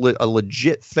that it was a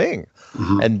legit thing.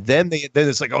 And then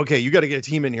it's like, okay, you got to get a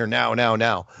team in here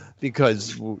now,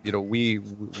 because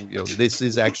this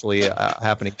is actually a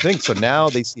happening thing. So now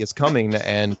they see us coming,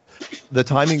 and the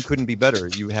timing couldn't be better.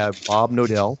 You have Bob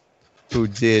Nodell, who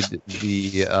did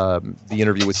the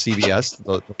interview with CBS,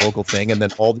 the local thing, and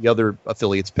then all the other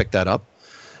affiliates picked that up.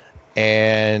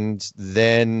 And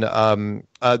then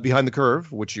Behind the Curve,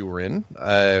 which you were in,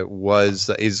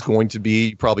 is going to be,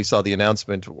 you probably saw the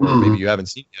announcement, or maybe you haven't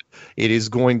seen it. It is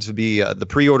going to be the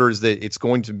pre-orders that it's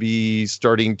going to be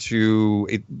starting to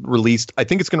released. I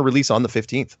think it's going to release on the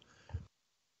 15th.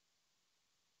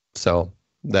 So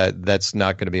that's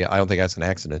not going to be. I don't think that's an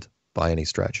accident by any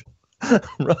stretch.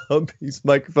 Robbie's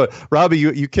microphone. Robbie,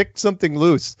 you kicked something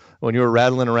loose when you were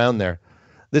rattling around there.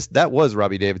 That was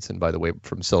Robbie Davidson, by the way,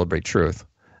 from Celebrate Truth,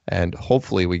 and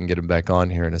hopefully we can get him back on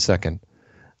here in a second.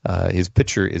 His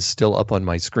picture is still up on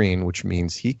my screen, which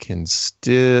means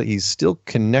he's still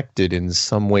connected in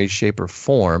some way, shape, or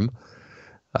form.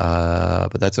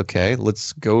 But that's okay.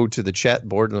 Let's go to the chat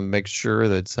board and make sure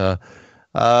that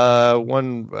let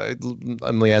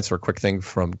me answer a quick thing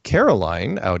from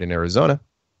Caroline out in Arizona.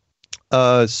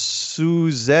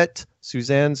 Suzette.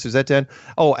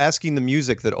 Oh, asking the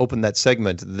music that opened that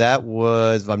segment. That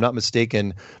was, if I'm not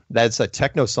mistaken, that's a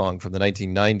techno song from the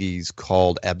 1990s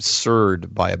called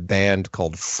Absurd by a band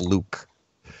called Fluke.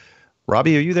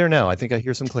 Robbie, are you there now? I think I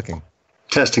hear some clicking.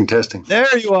 Testing.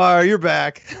 There you are. You're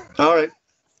back. All right.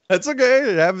 That's okay.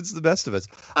 It happens to the best of us.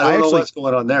 I don't know what's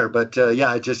going on there, but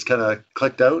I just kind of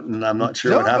clicked out, and I'm not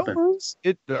sure what happened.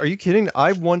 Are you kidding?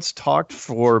 I once talked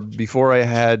before I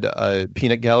had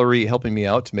Peanut Gallery helping me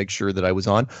out to make sure that I was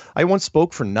on. I once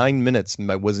spoke for 9 minutes, and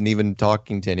I wasn't even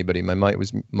talking to anybody. My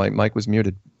mic was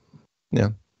muted.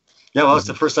 Yeah. Yeah, well, it's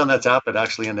the first time that's happened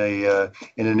actually in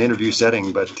an interview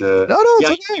setting. But it's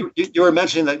okay. You were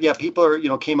mentioning that people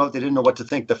are came out, they didn't know what to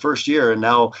think the first year, and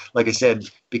now, like I said,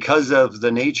 because of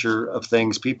the nature of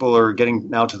things, people are getting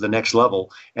now to the next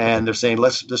level, and they're saying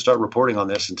let's just start reporting on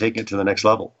this and taking it to the next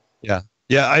level. Yeah.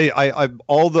 I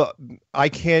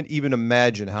can't even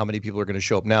imagine how many people are going to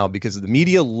show up now, because the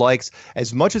media likes,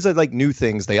 as much as I like new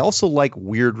things, they also like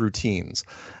weird routines.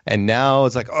 And now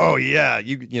it's like, oh yeah,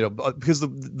 you know, because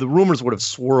the rumors would have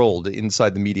swirled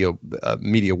inside the media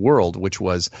world, which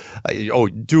was, oh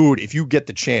dude, if you get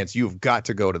the chance, you've got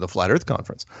to go to the Flat Earth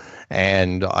Conference.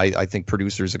 And I think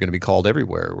producers are going to be called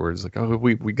everywhere, where it's like, oh,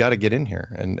 we got to get in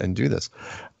here and do this.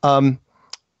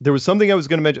 There was something I was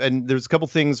going to mention, and there's a couple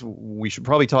things we should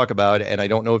probably talk about, and I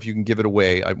don't know if you can give it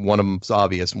away. One of them's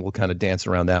obvious, and we'll kind of dance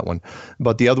around that one.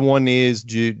 But the other one is,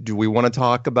 do we want to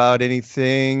talk about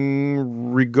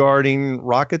anything regarding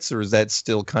rockets, or is that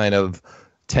still kind of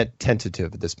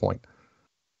tentative at this point?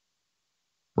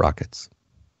 Rockets.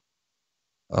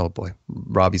 Oh, boy.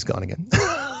 Robbie's gone again.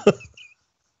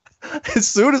 As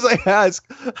soon as I ask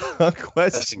a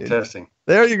question. Testing.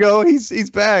 There you go. He's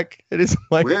back. It is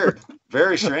weird.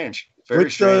 Very strange.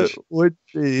 Very strange. What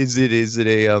is it? Is it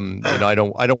a I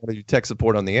don't want to do tech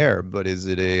support on the air, but is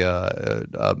it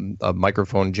a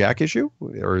microphone jack issue,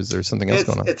 or is there something else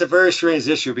going on? It's a very strange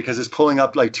issue because it's pulling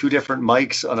up like two different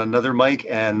mics on another mic,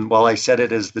 and while I set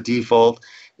it as the default,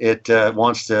 it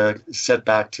wants to set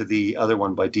back to the other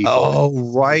one by default.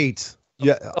 Oh, right.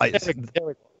 Yeah. I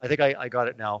think I got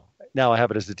it now. Now I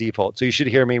have it as the default. So you should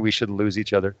hear me. We shouldn't lose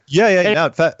each other. Yeah. Now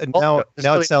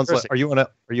it sounds like. Are you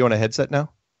on a headset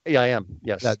now? Yeah, I am.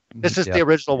 Yes. This is the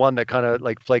original one that kind of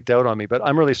like flaked out on me. But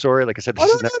I'm really sorry. Like I said,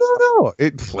 no.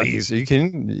 Please, you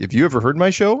can. If you ever heard my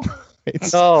show,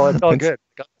 it's all good.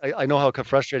 I know how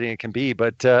frustrating it can be.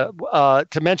 But to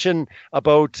mention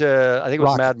about, I think it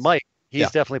was Mad Mike.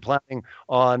 He's definitely planning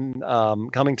on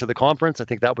coming to the conference. I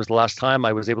think that was the last time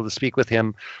I was able to speak with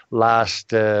him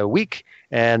last week.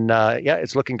 And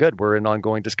it's looking good. We're in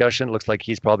ongoing discussion. It looks like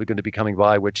he's probably going to be coming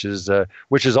by, which is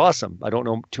awesome. I don't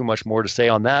know too much more to say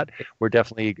on that. We're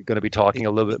definitely going to be talking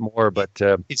a little bit more. But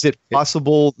is it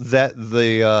possible that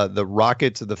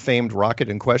the famed rocket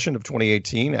in question of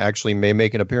 2018 actually may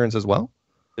make an appearance as well?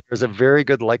 There's a very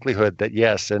good likelihood that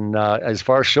yes. And as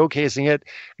far as showcasing it,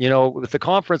 with the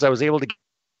conference, I was able to get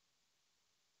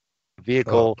the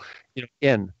vehicle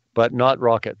in, but not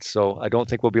rockets. So I don't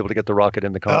think we'll be able to get the rocket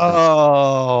in the conference.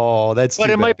 Oh, but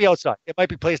it might be outside. It might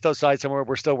be placed outside somewhere.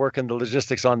 We're still working the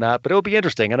logistics on that, but it'll be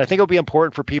interesting. And I think it'll be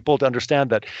important for people to understand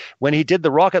that when he did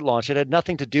the rocket launch, it had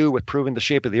nothing to do with proving the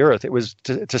shape of the Earth. It was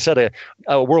to set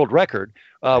a world record.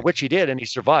 Which he did, and he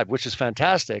survived, which is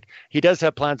fantastic. He does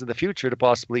have plans in the future to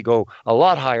possibly go a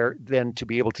lot higher than to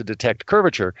be able to detect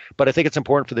curvature. But I think it's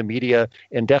important for the media,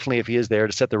 and definitely if he is there,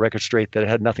 to set the record straight that it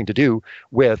had nothing to do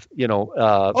with,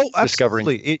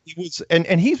 discovering. It was,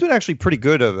 and he's been actually pretty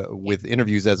good with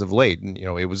interviews as of late. And,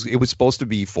 it was supposed to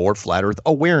be for Flat Earth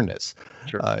awareness.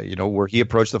 Sure. Where he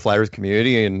approached the Flat Earth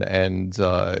community, and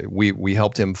we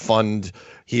helped him fund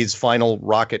his final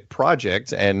rocket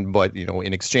project, but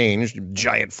in exchange,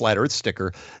 giant Flat Earth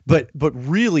sticker. But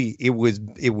really, it was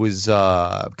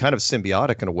kind of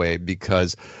symbiotic in a way,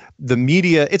 because the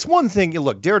media, it's one thing.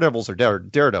 Look, daredevils are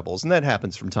daredevils, and that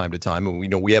happens from time to time.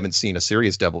 And we haven't seen a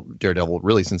serious daredevil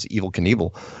really since Evel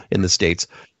Knievel in the States.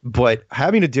 But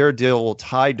having a daredevil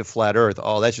tied to Flat Earth,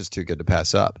 that's just too good to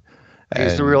pass up.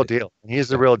 He's the And real deal. He's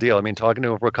the real deal. I mean, talking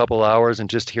to him for a couple of hours and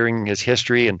just hearing his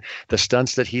history and the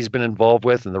stunts that he's been involved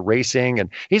with and the racing. And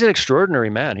he's an extraordinary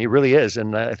man. He really is.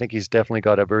 And I think he's definitely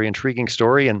got a very intriguing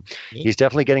story, and he's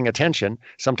definitely getting attention.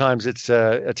 Sometimes it's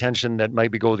attention that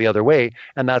might be go the other way.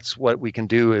 And that's what we can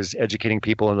do, is educating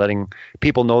people and letting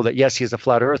people know that, yes, he's a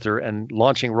flat earther, and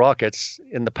launching rockets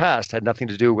in the past had nothing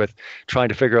to do with trying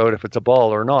to figure out if it's a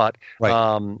ball or not.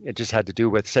 Right. It just had to do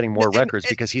with setting more records,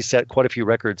 because he set quite a few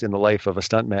records in the life of a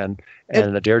stuntman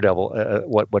and a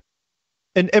daredevil.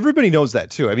 And everybody knows that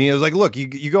too. I mean, it was like, look,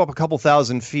 you go up a couple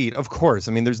thousand feet. Of course.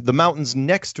 I mean, there's the mountains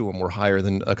next to him were higher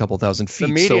than a couple thousand feet.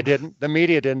 The media didn't. The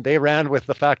media didn't. They ran with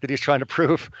the fact that he's trying to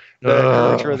prove the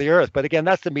curvature of the earth. But again,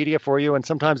 that's the media for you. And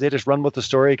sometimes they just run with the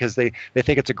story because they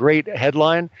think it's a great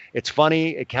headline. It's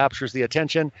funny. It captures the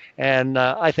attention. And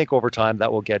I think over time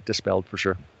that will get dispelled for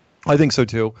sure. I think so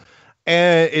too.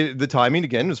 And the timing,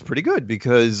 again, was pretty good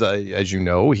because, as you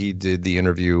know, he did the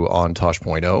interview on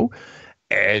Tosh.0.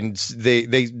 And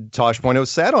Tosh.0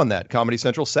 sat on that. Comedy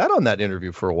Central sat on that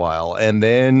interview for a while. And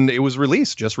then it was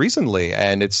released just recently.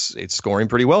 And it's scoring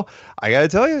pretty well. I got to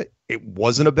tell you, it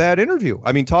wasn't a bad interview.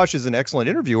 I mean, Tosh is an excellent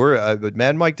interviewer, but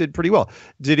Mad Mike did pretty well.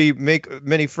 Did he make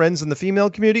many friends in the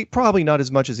female community? Probably not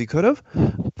as much as he could have.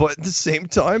 But at the same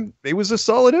time, it was a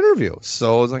solid interview.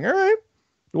 So I was like, all right.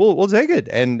 We'll take it,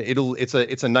 and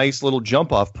it's a nice little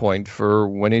jump off point for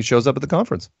when he shows up at the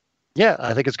conference. Yeah,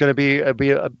 I think it's going to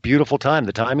be a beautiful time.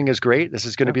 The timing is great. This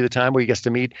is going to be the time where he gets to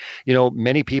meet,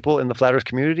 many people in the flat earth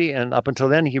community, and up until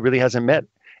then, he really hasn't met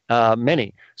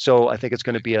many. So I think it's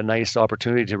going to be a nice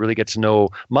opportunity to really get to know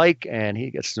Mike, and he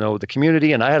gets to know the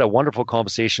community. And I had a wonderful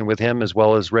conversation with him as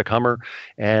well as Rick Hummer,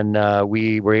 and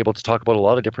we were able to talk about a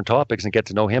lot of different topics and get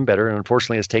to know him better. And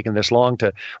unfortunately, it's taken this long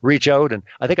to reach out. And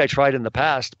I think I tried in the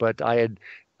past, but I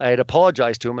had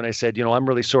apologized to him, and I said, I'm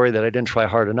really sorry that I didn't try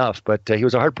hard enough. But he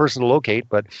was a hard person to locate.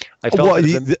 But I felt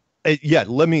yeah,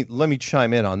 let me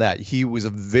chime in on that. He was a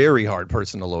very hard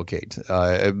person to locate.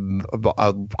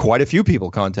 Quite a few people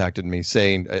contacted me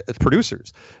saying,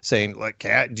 producers saying, like,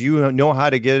 do you know how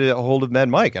to get a hold of Mad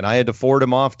Mike? And I had to forward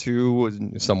him off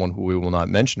to someone who we will not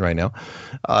mention right now.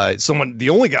 The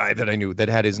only guy that I knew that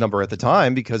had his number at the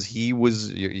time, because he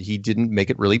didn't make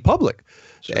it really public.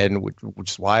 Sure. And which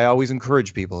is why I always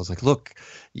encourage people. It's like, look,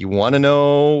 you want to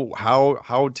know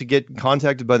how to get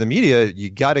contacted by the media, you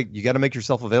gotta make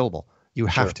yourself available. You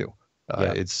have to.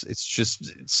 It's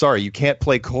just, sorry, you can't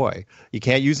play coy. You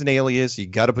can't use an alias. You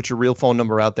got to put your real phone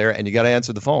number out there, and you got to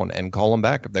answer the phone and call them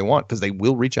back if they want, because they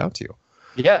will reach out to you.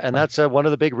 Yeah, and that's one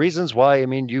of the big reasons why, I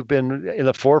mean, you've been in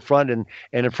the forefront and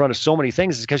in front of so many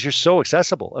things, is because you're so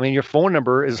accessible. I mean, your phone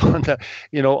number is on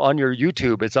on your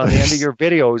YouTube. It's on the end of your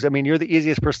videos. I mean, you're the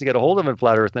easiest person to get a hold of in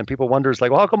Flat Earth. And then people wonder, it's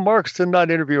like, well, how come Mark's in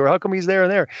that interview, or how come he's there and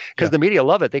there? Because the media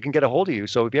love it. They can get a hold of you.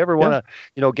 So if you ever want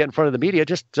to, get in front of the media,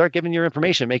 just start giving your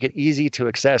information, make it easy to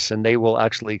access, and they will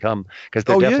actually come, because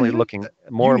they're definitely looking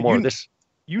more and more.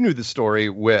 You knew the story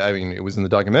where, I mean, it was in the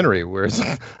documentary where it's,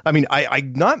 I mean,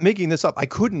 I'm not making this up. I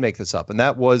couldn't make this up. And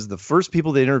that was the first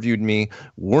people that interviewed me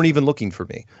weren't even looking for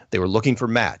me. They were looking for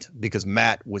Matt, because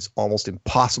Matt was almost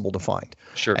impossible to find.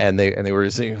 Sure. And they were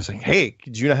saying, hey,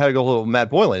 did you know how to go hold Matt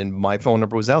Boylan? And my phone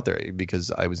number was out there, because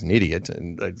I was an idiot.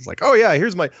 And I was like, oh yeah,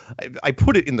 here's I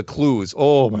put it in the clues.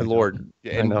 Oh my Lord.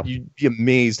 And you'd be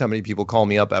amazed how many people call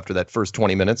me up after that first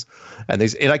 20 minutes. And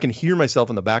I can hear myself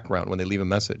in the background when they leave a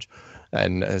message.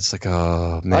 And it's like,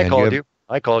 oh man! I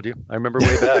called you. I remember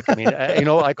way back. I mean,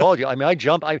 I called you. I mean, I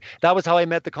jumped. That was how I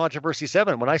met the Controversy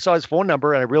 7. When I saw his phone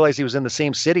number and I realized he was in the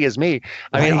same city as me.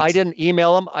 I mean, I didn't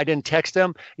email him. I didn't text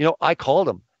him. I called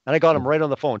him. And I got him right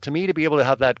on the phone. To me, to be able to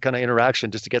have that kind of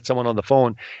interaction, just to get someone on the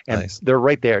phone, and they're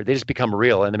right there. They just become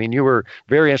real. And I mean, you were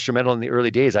very instrumental in the early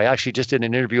days. I actually just did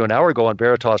an interview an hour ago on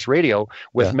Veritas Radio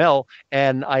with Mel,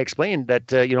 and I explained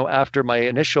that, after my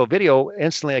initial video,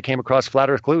 instantly I came across Flat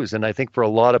Earth Clues. And I think for a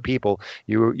lot of people,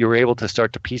 you were able to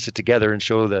start to piece it together and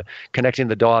show connecting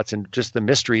the dots and just the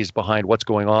mysteries behind what's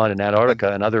going on in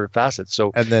Antarctica and other facets.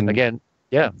 So, and then again,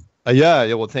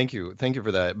 well, thank you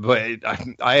for that. But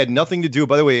I had nothing to do.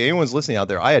 By the way, anyone's listening out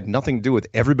there, I had nothing to do with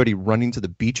everybody running to the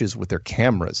beaches with their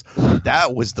cameras.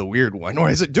 That was the weird one. Where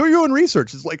I said, do your own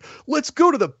research. It's like, let's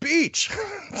go to the beach.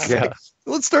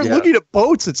 Let's start looking at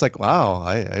boats. It's like, wow,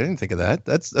 I didn't think of that.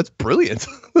 That's brilliant.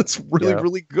 That's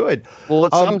really good. Well,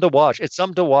 it's something to watch. It's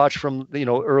something to watch from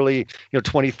early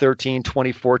 2013,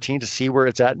 2014 to see where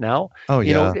it's at now. Oh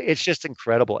yeah, it's just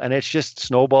incredible, and it's just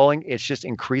snowballing. It's just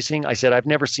increasing. I said I've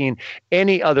never seen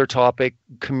any other topic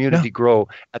community grow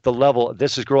at the level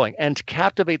this is growing, and to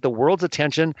captivate the world's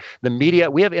attention. The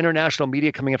media, we have international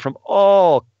media coming in from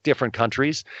all different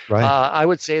countries. Right. I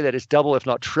would say that it's double, if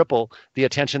not triple, the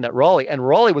attention that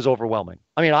Raleigh was overwhelming.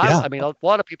 I mean, I mean, a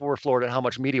lot of people were floored at how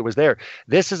much media was there.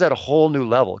 This is at a whole new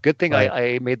level. Good thing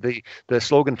I made the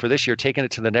slogan for this year, taking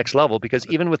it to the next level, because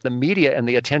even with the media and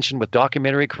the attention with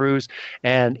documentary crews,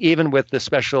 and even with the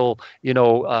special,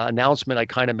 announcement I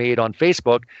kind of made on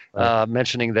Facebook,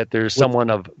 mentioning that there's someone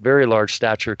of very large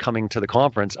stature coming to the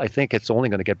conference, I think it's only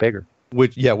going to get bigger.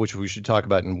 Which we should talk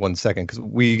about in 1 second, because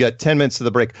we got 10 minutes to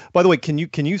the break. By the way, can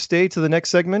you stay to the next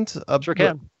segment? Sure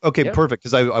can. Okay, perfect.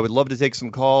 Because I would love to take some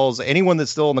calls. Anyone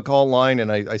that's still on the call line, and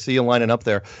I see you lining up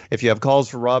there. If you have calls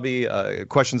for Robbie,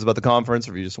 questions about the conference,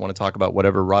 or if you just want to talk about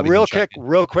whatever Robbie.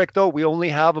 Real quick though, we only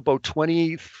have about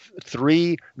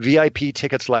 23 VIP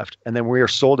tickets left, and then we are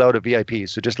sold out of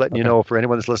VIPs. So just letting you know, for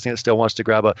anyone that's listening that still wants to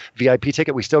grab a VIP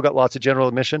ticket, we still got lots of general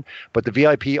admission, but the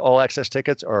VIP all access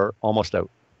tickets are almost out.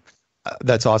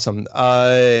 That's awesome.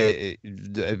 Very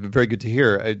good to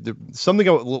hear.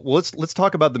 Let's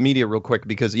talk about the media real quick,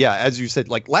 because as you said,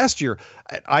 like last year,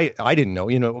 I didn't know.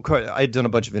 I had done a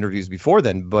bunch of interviews before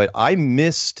then, but I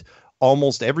missed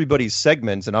almost everybody's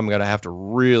segments, and I'm going to have to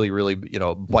really, really,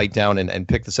 bite down and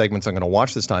pick the segments I'm going to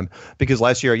watch this time, because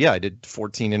last year, I did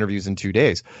 14 interviews in 2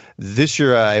 days. This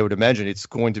year, I would imagine it's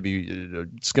going to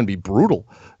be brutal,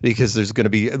 because there's going to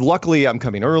be. Luckily, I'm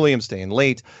coming early. I'm staying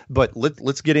late. But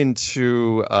let's get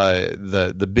into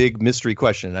the big mystery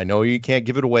question. I know you can't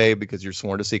give it away because you're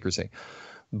sworn to secrecy.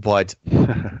 But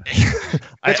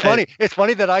it's funny. It's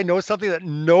funny that I know something that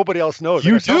nobody else knows.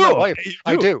 You do.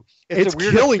 I do. It's a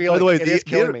weird killing. feeling. By the way, it is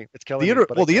killing me. It's killing me.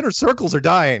 The inner circles are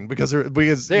dying because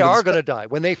they are going to die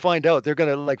when they find out. They're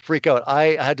going to freak out.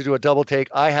 I had to do a double take.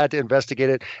 I had to investigate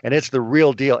it, and it's the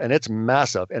real deal, and it's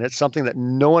massive, and it's something that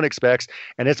no one expects,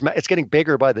 and it's getting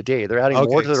bigger by the day. They're adding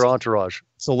more to their entourage.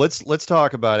 So let's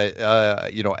talk about it.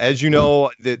 As you know,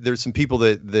 there's some people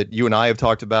that you and I have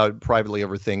talked about privately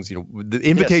over things. The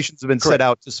invitations have been set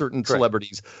out to certain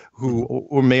celebrities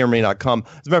who may or may not come.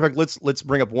 As a matter of fact, let's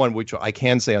bring up one which I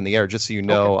can say on the air, just so you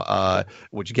know.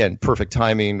 Which again, perfect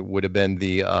timing would have been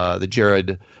the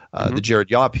Jared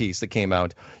Yaw piece that came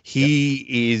out.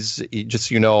 He is, just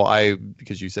so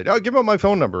because you said, give out my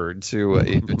phone number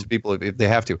to people if they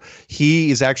have to. He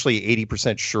is actually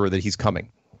 80% sure that he's coming.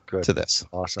 To this.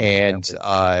 Awesome. And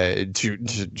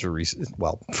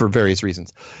for various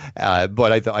reasons.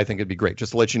 But I think it'd be great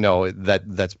just to let you know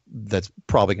that's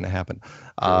probably going to happen.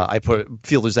 I put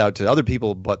feelers out to other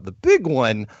people, but the big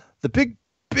one, the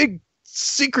big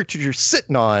secret you're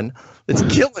sitting on that's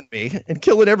killing me and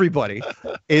killing everybody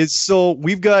is, so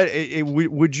we've got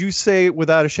would you say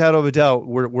without a shadow of a doubt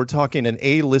we're talking an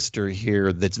A-lister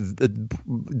here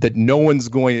that no one's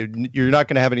you're not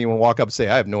going to have anyone walk up and say,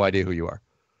 I have no idea who you are.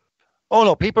 Oh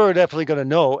no, people are definitely going to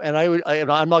know, and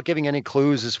I'm not giving any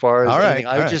clues as far as anything.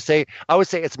 I would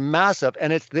say it's massive,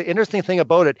 and it's the interesting thing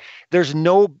about it. There's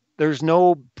no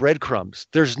breadcrumbs.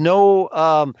 There's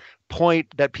no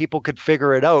point that people could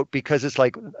figure it out, because it's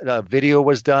like a video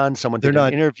was done, someone did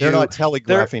an interview. They're not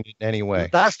telegraphing it in any way.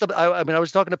 I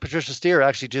was talking to Patricia Steer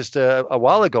actually just a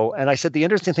while ago, and I said the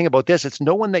interesting thing about this, it's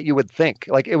no one that you would think.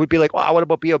 Like, it would be like, what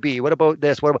about B.O.B.? What about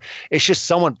this? It's just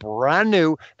someone brand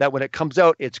new that when it comes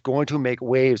out, it's going to make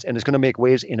waves, and it's going to make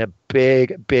waves in a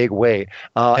big, big way.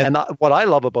 And what I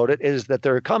love about it is that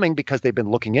they're coming because they've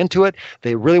been looking into it.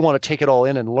 They really want to take it all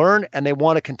in and learn, and they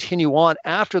want to continue on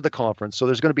after the conference. So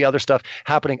there's going to be other stuff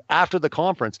happening after the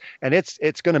conference, and it's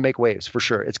going to make waves for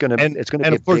sure. It's going to be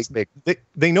a course, big.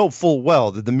 They know full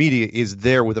well that the media is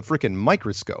there with a freaking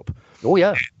microscope. Oh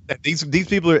yeah, and these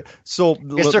people are so.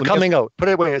 It's their coming out. Put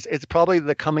it away. It's probably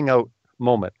the coming out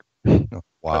moment.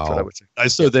 Wow. That's what I would say.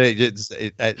 So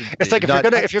it's like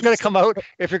if you're gonna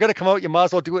come out, you might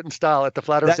as well do it in style at the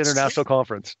Flat Earth International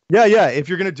Conference. Yeah. If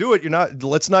you're gonna do it,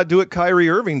 let's not do it Kyrie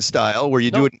Irving style, where you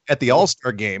do it at the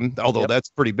All-Star game, although that's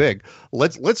pretty big.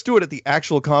 Let's do it at the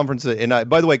actual conference. And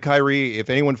by the way, Kyrie, if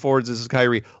anyone forwards this is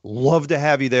Kyrie, love to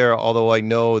have you there. Although I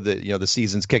know that the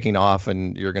season's kicking off,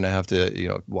 and you're gonna have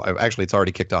to actually it's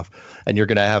already kicked off, and you're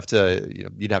gonna have to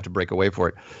you'd have to break away for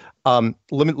it.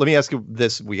 Let me ask you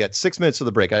this. We got 6 minutes of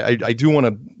the break. I do want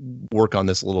to work on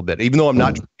this a little bit, even though I'm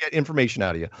not trying to get information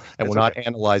out of you, and we're not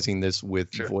analyzing this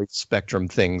with voice spectrum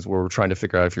things where we're trying to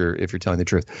figure out if you're telling the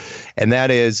truth. And that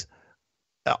is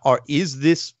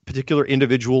this particular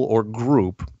individual or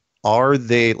group,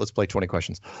 let's play 20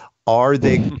 questions. Are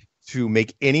they to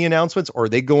make any announcements, or are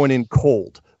they going in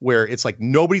cold, where it's like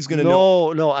nobody's going to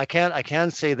know? No, I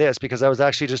can't say this, because I was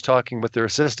actually just talking with their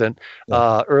assistant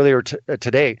earlier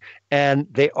today, and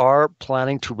they are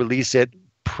planning to release it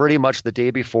pretty much the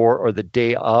day before or the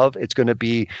day of. It's going to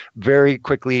be very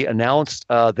quickly announced.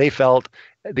 They felt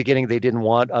the beginning, they didn't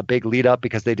want a big lead up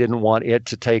because they didn't want it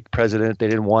to take precedent. They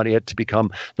didn't want it to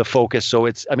become the focus. So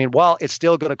while it's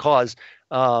still going to cause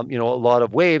a lot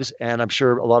of waves, and I'm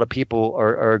sure a lot of people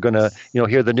are going to,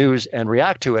 hear the news and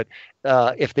react to it.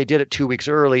 If they did it 2 weeks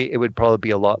early, it would probably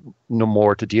be a lot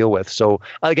more to deal with. So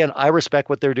again, I respect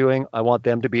what they're doing. I want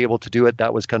them to be able to do it.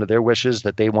 That was kind of their wishes,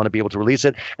 that they want to be able to release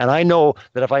it. And I know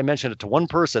that if I mention it to one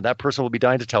person, that person will be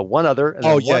dying to tell one other, and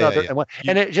then one other,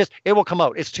 and it will come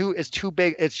out. It's too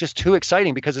big. It's just too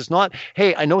exciting because it's not,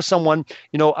 hey, I know someone,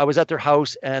 I was at their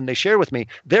house and they shared with me.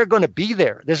 They're going to be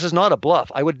there. This is not a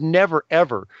bluff. I would never,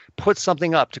 ever put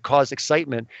something up to cause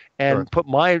excitement and put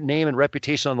my name and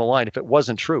reputation on the line if it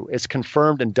wasn't true. It's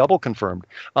confirmed and double confirmed.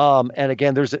 And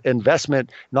again, there's an investment,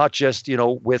 not just,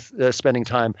 with spending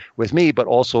time with me, but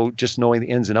also just knowing the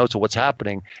ins and outs of what's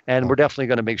happening. And we're definitely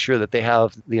going to make sure that they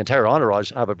have, the entire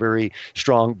entourage have a very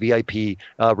strong VIP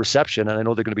reception. And I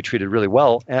know they're going to be treated really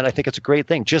well. And I think it's a great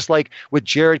thing. Just like with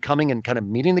Jared coming and kind of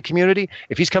meeting the community,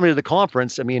 if he's coming to the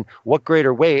conference, I mean, what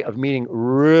greater way of meeting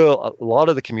a lot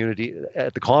of the community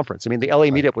at the conference? I mean, the LA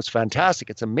meetup was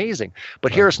fantastic. It's amazing.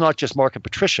 But here it's not just Mark and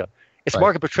Patricia. It's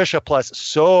Mark and Patricia plus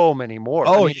so many more.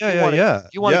 If you want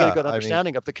to get a good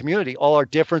understanding of the community, all our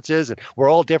differences, and we're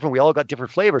all different. We all got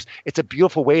different flavors. It's a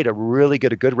beautiful way to really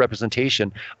get a good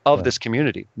representation of this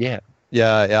community. Yeah.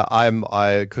 Yeah.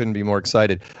 I couldn't be more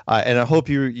excited. And I hope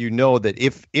you know that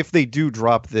if they do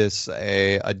drop this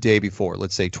a day before,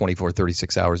 let's say 24,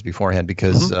 36 hours beforehand,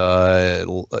 because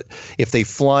if they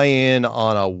fly in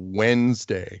on a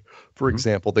Wednesday, for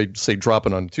example, they say drop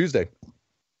it on Tuesday,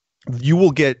 you will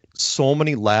get so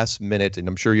many last minute, and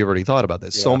I'm sure you've already thought about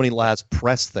this, so many last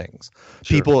press things.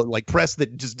 Sure. People like press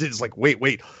that just did, it's like,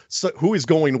 wait, so who is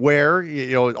going where?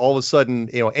 All of a sudden,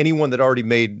 anyone that already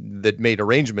made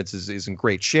arrangements is in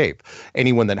great shape.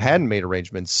 Anyone that hadn't made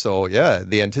arrangements, so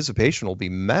the anticipation will be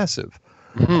massive.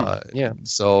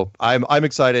 So I'm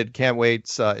excited. Can't wait.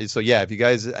 So if you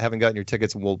guys haven't gotten your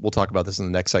tickets, and we'll talk about this in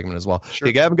the next segment as well. Sure.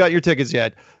 If you haven't got your tickets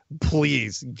yet,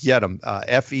 please get them.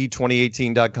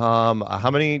 FE2018.com.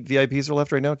 How many VIPs are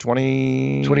left right now?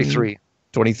 23.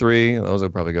 23. Those will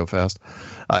probably go fast.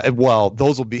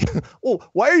 Those will be.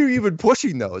 Why are you even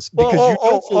pushing those? Because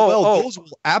those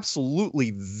will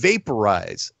absolutely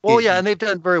vaporize. And they've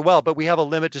done very well, but we have a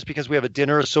limit just because we have a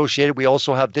dinner associated. We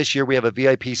also have this year, we have a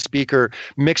VIP speaker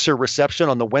mixer reception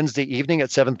on the Wednesday evening at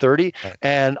 7:30.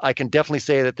 And I can definitely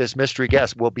say that this mystery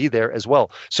guest will be there as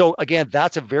well. So again,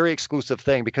 that's a very exclusive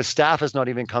thing because staff is not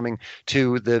even coming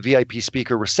to the VIP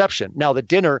speaker reception. Now the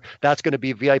dinner, that's going to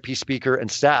be VIP speaker and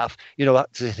staff,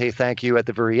 to say thank you at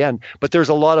the very end. But there's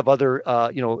a lot of other,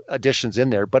 additions in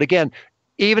there. But again,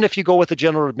 even if you go with the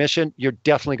general admission, you're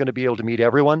definitely going to be able to meet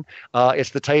everyone.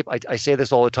 It's the type, I say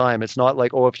this all the time. It's not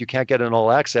like, if you can't get an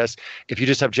all access, if you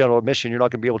just have general admission, you're not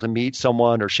going to be able to meet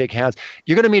someone or shake hands.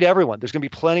 You're going to meet everyone. There's going to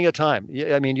be plenty of time.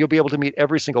 I mean, you'll be able to meet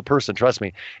every single person. Trust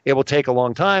me. It will take a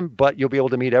long time, but you'll be able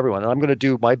to meet everyone. And I'm going to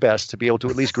do my best to be able to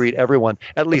at least greet everyone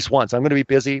at least once. I'm going to be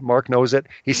busy. Mark knows it.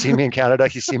 He's seen me in Canada.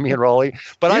 He's seen me in Raleigh.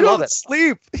 But I love it.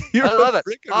 Sleep. You're I love it.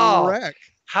 Wreck.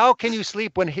 How can you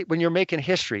sleep when you're making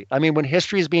history? I mean, when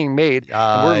history is being made,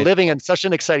 and we're living in such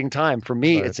an exciting time. For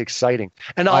me, it's exciting.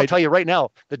 And I'll tell you right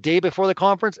now, the day before the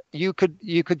conference, you could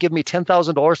give me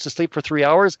 $10,000 to sleep for 3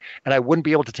 hours, and I wouldn't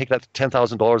be able to take that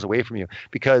 $10,000 away from you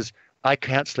because I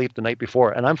can't sleep the night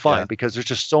before, and I'm fine because there's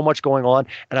just so much going on,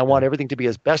 and I want everything to be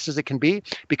as best as it can be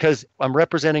because I'm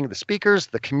representing the speakers,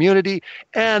 the community,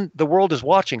 and the world is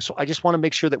watching. So I just want to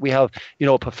make sure that we have,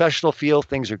 a professional feel.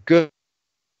 Things are good.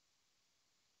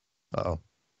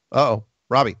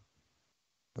 Robbie.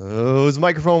 His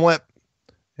microphone went.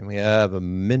 And we have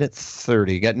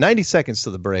 1:30. Got 90 seconds to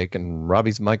the break, and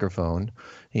Robbie's microphone,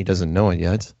 he doesn't know it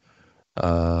yet.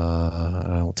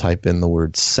 I'll type in the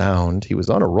word sound. He was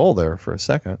on a roll there for a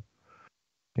second.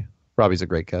 Robbie's a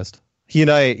great guest. He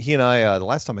and I, the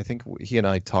last time I think he and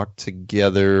I talked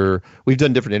together, we've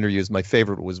done different interviews. My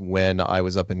favorite was when I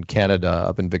was up in Canada,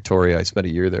 up in Victoria. I spent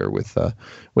a year there with a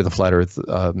flat earth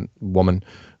woman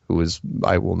who was,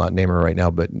 I will not name her right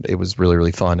now, but it was really,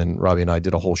 really fun. And Robbie and I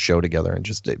did a whole show together and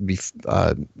just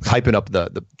hyping up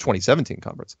the 2017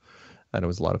 conference. And it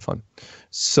was a lot of fun.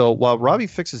 So while Robbie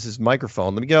fixes his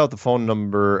microphone, let me get out the phone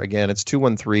number again. It's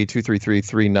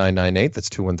 213-233-3998. That's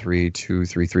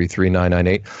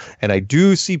 213-233-3998. And I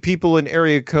do see people in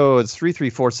area codes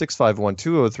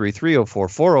 334-651-203,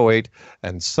 304-408,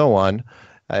 and so on.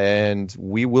 And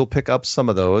we will pick up some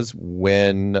of those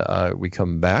when we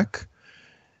come back.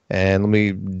 And let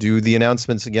me do the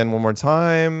announcements again one more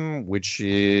time, which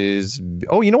is,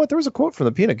 you know what? There was a quote from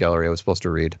the Peanut Gallery I was supposed to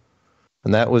read.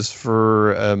 And that was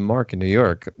for Mark in New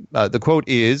York. The quote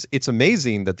is, "It's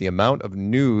amazing that the amount of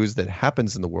news that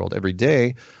happens in the world every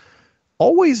day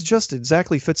always just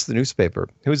exactly fits the newspaper."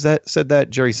 Who's that said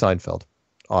that? Jerry Seinfeld.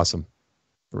 Awesome.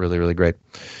 Really, really great.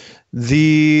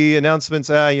 The announcements,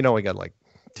 we got like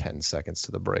 10 seconds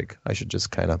to the break. I should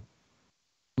just kind of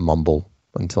mumble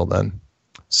until then.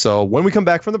 So when we come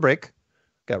back from the break,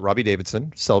 got Robbie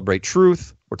Davidson, Celebrate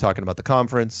Truth. We're talking about the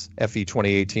conference,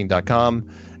 fe2018.com,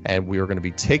 and we are going to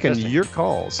be taking your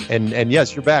calls. And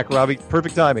yes, you're back, Robbie.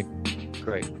 Perfect timing.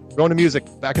 Great. Going to music.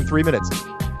 Back in 3 minutes.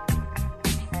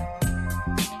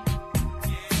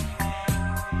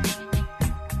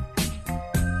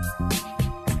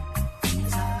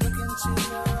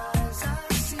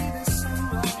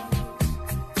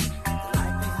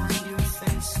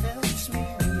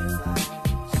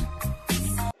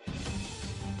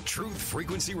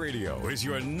 Frequency Radio is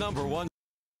your number one.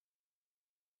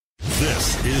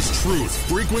 This is Truth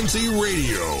Frequency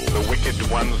Radio. The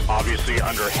wicked ones obviously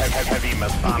under heavy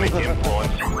Masonic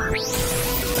influence.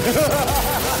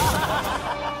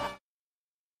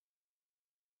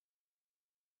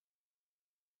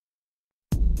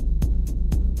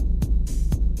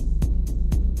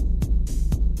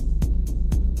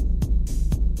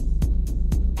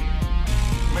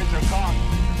 Major Kong.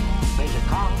 Major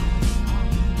Kong.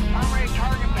 Primary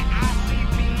target the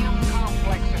ICBM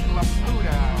complex at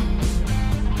Laputa.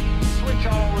 Switch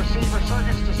all receiver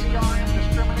circuits to CRM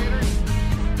discriminators.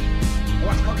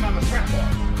 What's cooking on the threat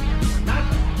board?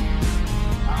 Nothing.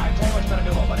 Alright, tell you what you're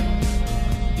gonna do, old buddy.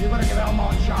 You're gonna give Elmo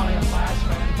and Charlie a flash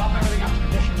and bump everything up to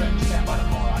condition ready to stand by the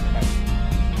core on your base.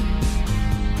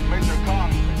 Major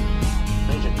Kong.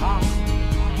 Major Kong.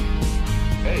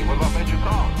 Hey, what about Major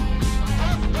Kong?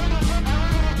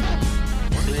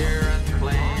 Clear and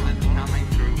plain and coming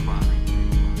through fine.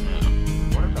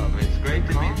 What about It's great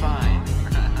to be fine.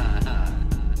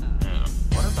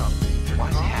 What about Major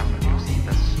Kong? Haven't you seen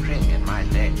the string in my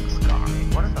leg,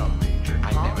 Scarry? What about Major Kong?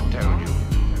 I never told you.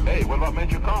 Hey, what about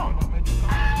Major Kong?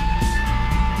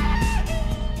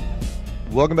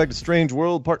 Welcome back to Strange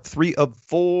World, part 3 of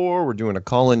 4. We're doing a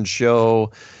call-in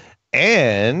show,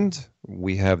 and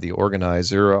we have the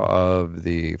organizer of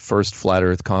the first Flat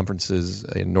Earth conferences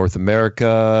in North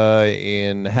America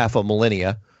in half a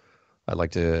millennia. I'd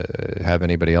like to have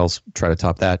anybody else try to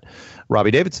top that.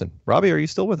 Robbie Davidson. Robbie, are you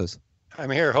still with us? I'm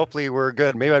here. Hopefully we're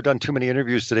good. Maybe I've done too many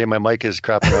interviews today. My mic is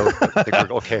crapping out. I think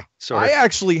we're okay. Sorry. I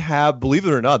actually have, believe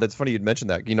it or not, that's funny you'd mention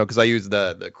that, because I use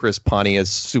the Chris Pontius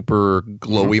super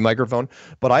glowy microphone,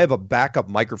 but I have a backup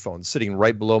microphone sitting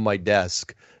right below my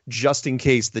desk just in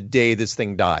case the day this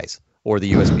thing dies, or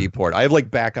the USB port. I have like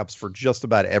backups for just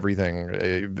about everything.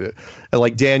 And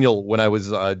like Daniel, when I was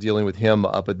dealing with him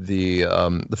up at the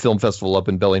film festival up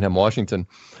in Bellingham, Washington,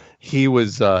 he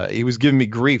was giving me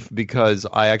grief because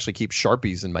I actually keep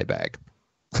Sharpies in my bag.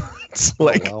 It's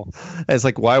like, it's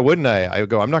like, why wouldn't I? I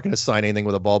go, I'm not going to sign anything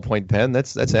with a ballpoint pen.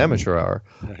 That's amateur hour.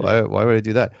 Why would I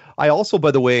do that? I also,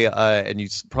 by the way, and you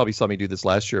probably saw me do this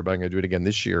last year, but I'm going to do it again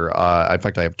this year. In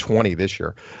fact, I have 20 this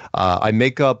year. I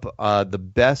make up the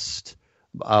best,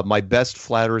 my best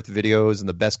Flat Earth videos and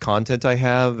the best content I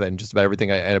have, and just about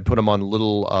everything. I put them on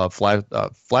little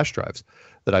flash drives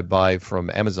that I buy from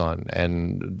Amazon.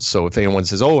 And so if anyone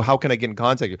says, oh, how can I get in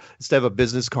contact? Instead of a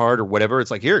business card or whatever,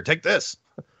 it's like, here, take this.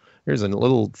 Here's a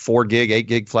little 4 gig, 8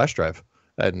 gig flash drive.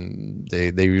 And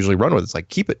they usually run with it. It's like,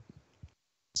 keep it.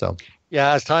 So,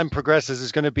 yeah, as time progresses,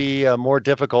 it's going to be more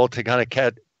difficult to kind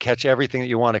of catch everything that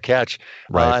you want to catch.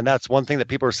 Right. And that's one thing that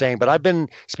people are saying. But I've been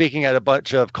speaking at a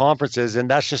bunch of conferences, and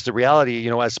that's just the reality.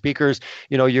 As speakers,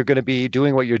 you're going to be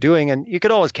doing what you're doing, and you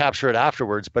could always capture it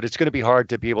afterwards, but it's going to be hard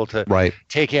to be able to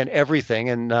take in everything.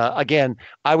 And again,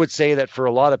 I would say that for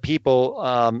a lot of people,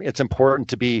 it's important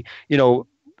to be,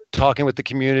 talking with the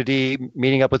community,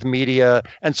 meeting up with media.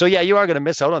 And so, yeah, you are going to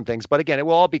miss out on things. But again, it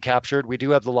will all be captured. We do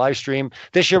have the live stream.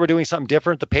 This year, we're doing something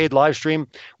different, the paid live stream.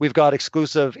 We've got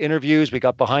exclusive interviews. We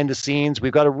got behind the scenes.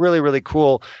 We've got a really, really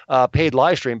cool paid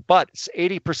live stream. But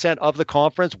 80% of the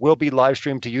conference will be live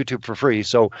streamed to YouTube for free.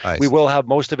 So we will have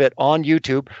most of it on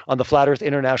YouTube, on the Flat Earth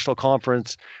International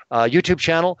Conference YouTube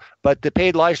channel. But the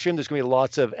paid live stream, there's going to be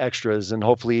lots of extras. And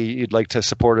hopefully you'd like to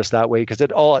support us that way, because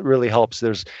it really helps.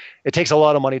 It takes a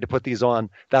lot of money to put these on,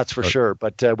 that's for sure.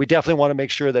 But we definitely want to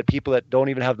make sure that people that don't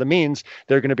even have the means,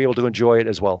 they're going to be able to enjoy it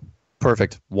as well.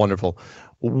 Perfect. Wonderful.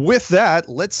 With that,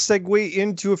 let's segue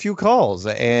into a few calls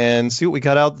and see what we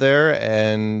got out there.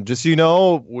 And just so you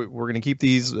know, we're going to keep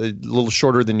these a little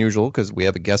shorter than usual because we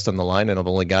have a guest on the line, and I've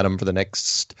only got him for the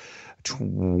next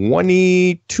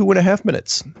 22 and a half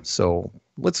minutes. So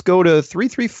Let's go to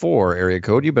 334 area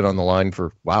code. You've been on the line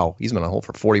for, wow, he's been on hold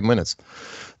for 40 minutes.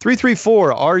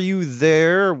 334, are you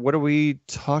there? What are we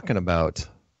talking about?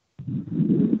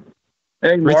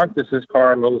 Hey, Mark, this is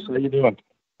Carlos. How you doing?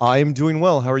 I'm doing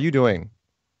well. How are you doing?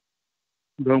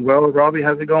 Doing well. Robbie,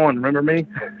 how's it going? Remember me?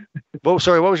 Oh,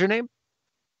 sorry, what was your name?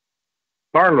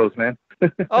 Carlos, man.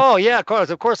 Oh, yeah, Carlos.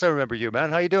 Of course I remember you,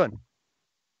 man. How you doing?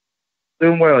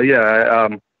 Doing well, yeah.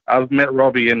 I've met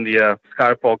Robbie in the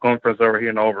Skyfall conference over here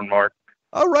in Auburn, Mark.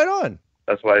 Oh, right on.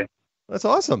 That's why. That's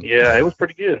awesome. Yeah, it was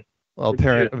pretty good. Well,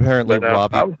 apparently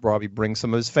But, Robbie brings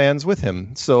some of his fans with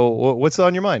him. So what's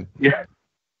on your mind? Yeah.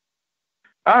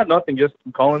 Nothing. Just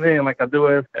calling in like I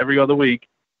do every other week.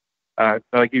 I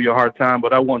give you a hard time,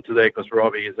 but I won today because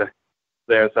Robbie is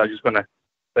there, so I'm just gonna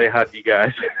say hi to you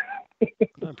guys. I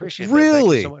appreciate that.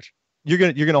 Really? Thank you so much.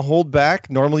 You're gonna hold back?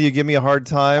 Normally you give me a hard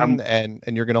time, and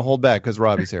you're gonna hold back because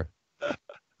Robbie's here.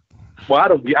 Well, I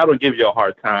don't give you a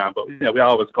hard time, but we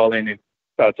always call in and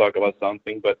try to talk about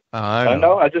something. But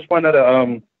no, I just wanted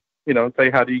to say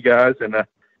hi to you guys, and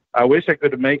I wish I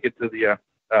could make it to the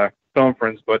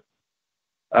conference, but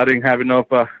I didn't have enough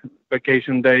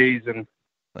vacation days and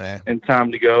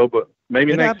time to go. But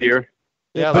maybe next year.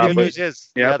 Yeah, the good news is,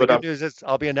 the good news is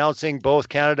I'll be announcing both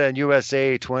Canada and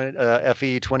USA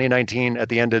FE 2019 at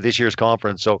the end of this year's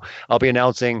conference. So I'll be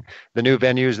announcing the new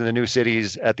venues and the new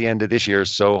cities at the end of this year.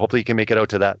 So hopefully you can make it out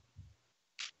to that.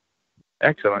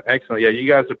 Excellent. Yeah, you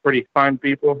guys are pretty fine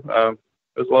people. It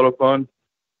was a lot of fun.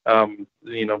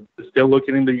 Still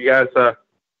looking into you guys'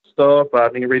 stuff.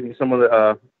 I've been reading some of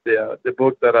the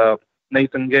book that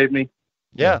Nathan gave me.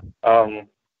 Yeah.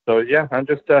 So yeah, I'm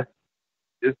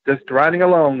just riding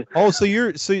along. Oh, so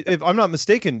if I'm not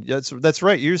mistaken, that's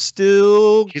right. He's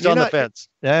on the fence.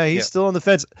 Yeah, he's still on the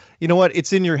fence. You know what?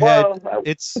 It's in your head.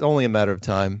 It's only a matter of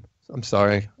time. I'm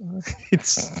sorry.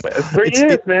 It's 3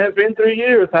 years, man. It's been 3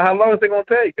 years. How long is it going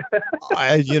to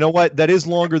take? You know what? That is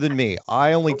longer than me.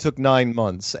 I only took 9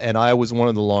 months, and I was one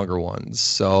of the longer ones.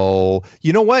 So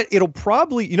you know what? It'll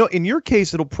probably, in your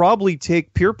case, it'll probably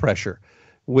take peer pressure,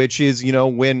 which is,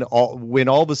 when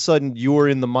all of a sudden you're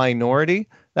in the minority,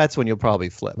 that's when you'll probably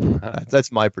flip.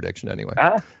 That's my prediction anyway.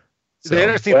 The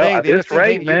interesting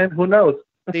thing, man. Who knows?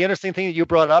 The interesting thing that you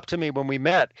brought up to me when we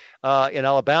met in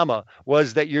Alabama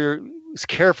was that you're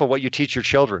careful what you teach your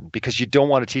children because you don't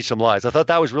want to teach them lies. I thought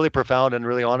that was really profound and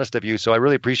really honest of you. So I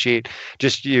really appreciate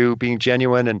just you being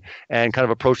genuine and kind of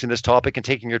approaching this topic and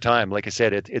taking your time. Like I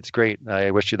said, it's great.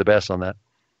 I wish you the best on that.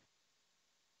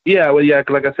 Yeah, well, yeah,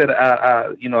 like I said,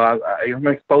 I'm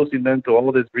exposing them to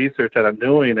all this research that I'm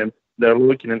doing, and they're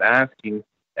looking and asking.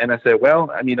 And I said,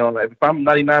 well, if I'm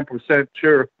 99%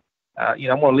 sure, I'm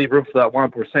going to leave room for that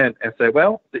 1% and say,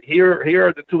 well, here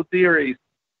are the two theories,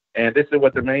 and this is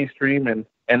what the mainstream, and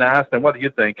I asked them, what do you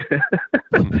think?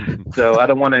 So I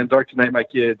don't want to indoctrinate my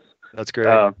kids. That's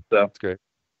great. That's great.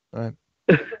 All right.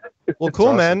 Well, cool,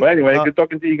 awesome. man. But anyway, good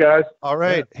talking to you guys. All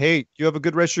right. Yeah. Hey, you have a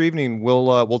good rest of your evening.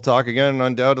 We'll talk again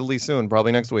undoubtedly soon,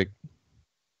 probably next week.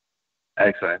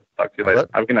 Excellent. Talk to you later.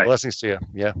 Have a good night. Blessings to you.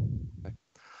 Yeah.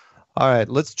 All right,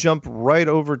 let's jump right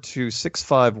over to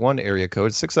 651 area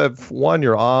code. 651,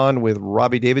 you're on with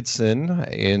Robbie Davidson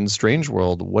in Strange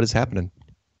World. What is happening?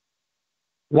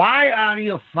 Why are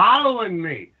you following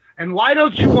me? And why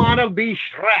don't you want to be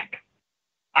Shrek?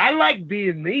 I like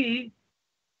being me.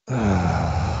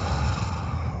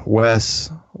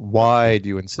 Wes, why do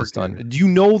you insist on it? Do you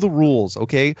know the rules?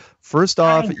 Okay. First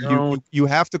off, you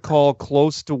have to call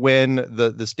close to when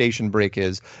the station break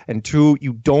is, and 2,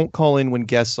 you don't call in when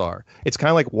guests are. It's kind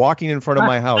of like walking in front of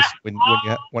my house when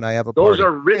I have a party. Those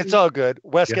are written. It's all good.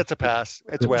 Wes gets a pass.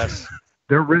 It's Wes.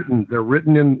 They're written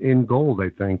in gold, I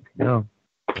think. Yeah.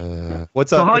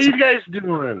 What's up? So how you guys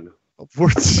doing?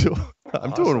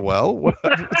 I'm doing well.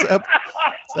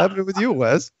 What's happening with you,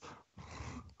 Wes?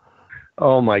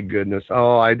 Oh my goodness!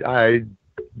 Oh, I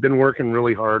been working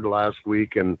really hard last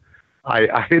week, and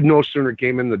I had no sooner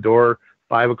came in the door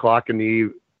 5:00 in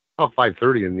the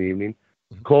 5:30 in the evening,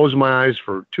 closed my eyes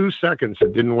for 2 seconds,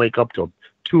 and didn't wake up till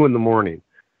 2 in the morning.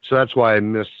 So that's why I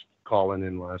missed calling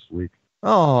in last week.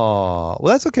 Oh,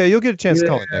 well, that's okay. You'll get a chance to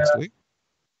call in next week.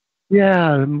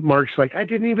 Yeah, Mark's like, I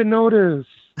didn't even notice.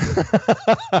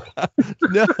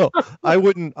 No, I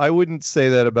wouldn't say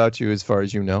that about you as far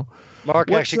as you know.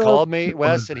 Mark actually called me,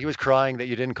 Wes, and he was crying that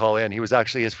you didn't call in. He was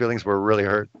actually, his feelings were really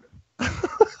hurt.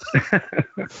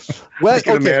 Wes, I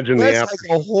can imagine Wes the has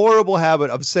a horrible habit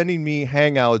of sending me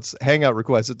hangout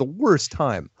requests at the worst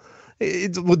time.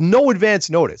 It's with no advance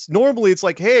notice. Normally it's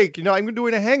like, hey, I'm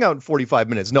doing a hangout in 45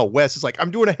 minutes. No, Wes is like,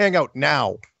 I'm doing a hangout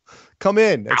now. Come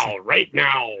in. Right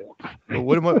now.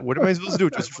 What am I supposed to do?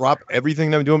 Just drop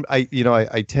everything that I'm doing?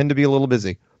 I tend to be a little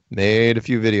busy. Made a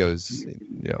few videos,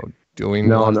 doing.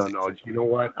 No. You know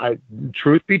what?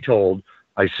 Truth be told,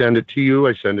 I send it to you.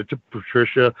 I send it to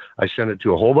Patricia. I send it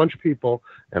to a whole bunch of people,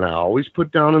 and I always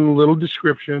put down in the little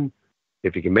description,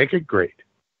 if you can make it, great.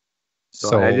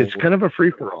 So it's kind of a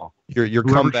free for all. Your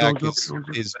comeback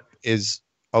is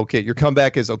okay. Your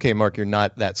comeback is okay, Mark. You're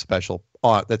not that special.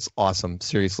 Oh, that's awesome.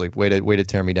 Seriously, way to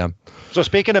tear me down. So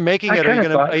speaking of making it,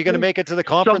 are you gonna make it to the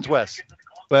conference, Wes?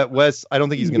 But Wes, I don't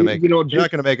think he's gonna make it. You're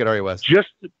not gonna make it, are you, Wes?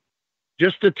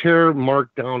 Just to tear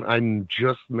Mark down, I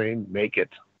just may make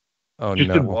it. Oh, just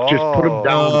no. Just put him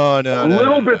down a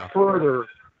little bit further.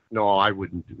 No, I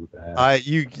wouldn't do that.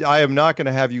 I am not going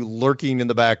to have you lurking in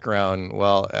the background.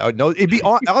 Well, no, it'd be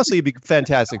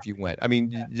fantastic if you went. I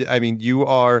mean, you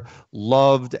are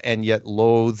loved and yet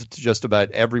loathed just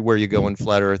about everywhere you go in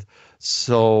flat Earth.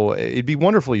 So it'd be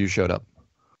wonderful you showed up.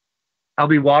 I'll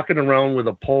be walking around with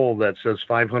a pole that says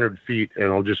 500 feet,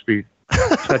 and I'll just be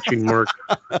touching Mark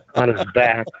on his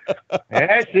back.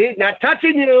 That's it, not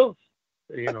touching you.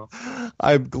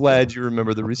 I'm glad you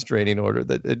remember the restraining order.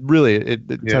 That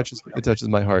it touches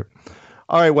my heart.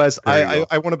 All right, Wes. I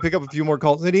want to pick up a few more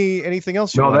calls. Anything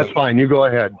else? No, that's fine. You go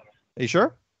ahead. Are you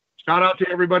sure? Shout out to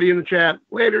everybody in the chat.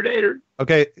 Later.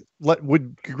 Okay.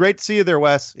 Would great to see you there,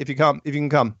 Wes. If you can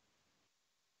come.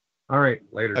 All right.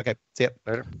 Later. Okay. See ya.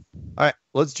 Later. All right.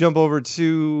 Let's jump over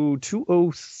to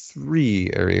 203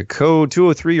 area code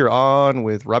 203. You're on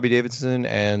with Robbie Davidson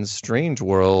and Strange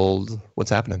World. What's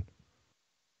happening?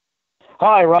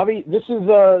 Hi, Robbie. This is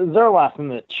Zerlaf in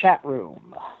the chat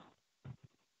room.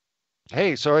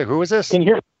 Hey, sorry, who is this? Can you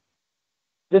hear me?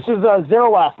 This is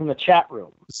Zerlaf in the chat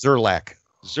room. Zerlak.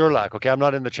 Okay, I'm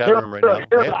not in the chat room right now.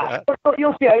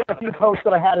 You'll see I got a few posts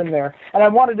that I had in there, and I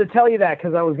wanted to tell you that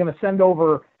because I was going to send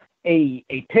over a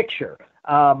picture.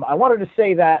 I wanted to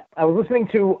say that I was listening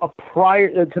to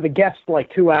to the guest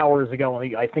like 2 hours ago.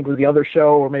 I think it was the other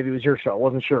show, or maybe it was your show. I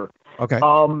wasn't sure. Okay.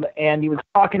 And he was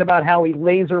talking about how he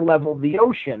laser leveled the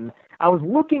ocean. I was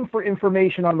looking for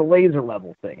information on the laser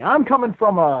level thing. I'm coming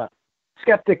from a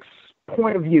skeptic's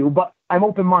point of view, but I'm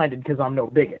open-minded because I'm no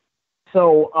bigot.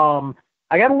 So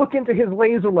I got to look into his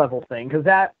laser level thing because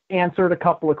that answered a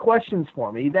couple of questions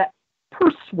for me that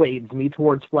persuades me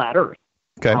towards flat Earth.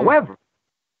 Okay. However,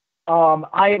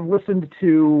 I have listened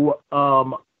to a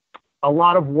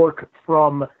lot of work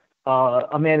from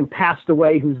a man who passed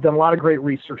away who's done a lot of great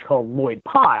research called Lloyd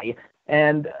Pye,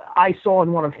 and I saw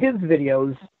in one of his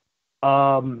videos,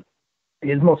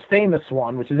 his most famous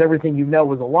one, which is Everything You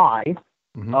Know Is a Lie,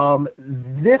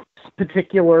 this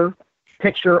particular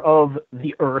picture of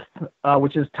the Earth,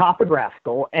 which is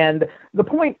topographical, and the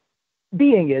point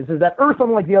being is that Earth,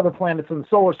 unlike the other planets in the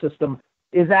solar system,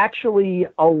 is actually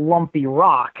a lumpy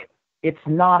rock. It's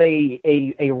not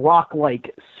a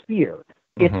rock-like sphere.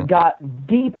 It's got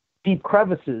deep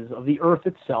crevices of the Earth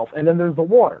itself, and then there's the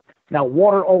water. Now,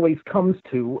 water always comes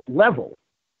to level.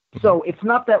 So it's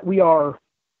not that we are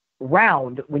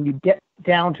round when you get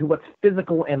down to what's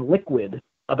physical and liquid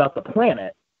about the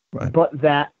planet, but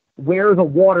that where the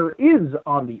water is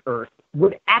on the Earth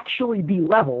would actually be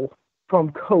level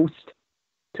from coast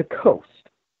to coast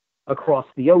across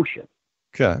the ocean.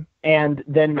 Okay. And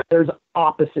then there's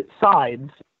opposite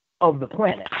sides of the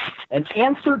planet. An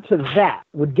answer to that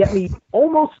would get me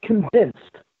almost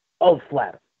convinced of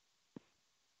flat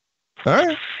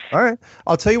Earth. All right.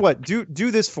 I'll tell you what. Do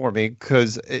this for me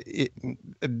because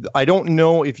I don't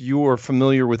know if you are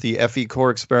familiar with the FE core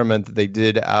experiment that they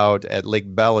did out at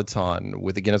Lake Balaton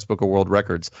with the Guinness Book of World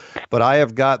Records, but I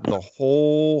have got the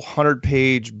whole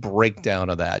 100-page breakdown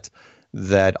of that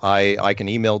I can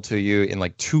email to you in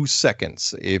like 2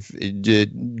 seconds. Do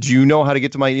you know how to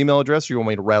get to my email address, or you want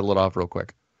me to rattle it off real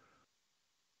quick?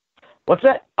 What's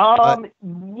that? Rattle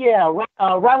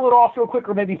it off real quick,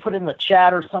 or maybe put it in the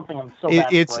chat or something. I'm so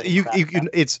bad. It's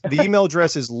the email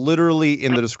address is literally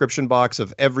in the description box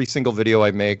of every single video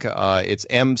I make. It's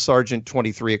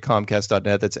msargent23 at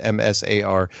comcast.net. That's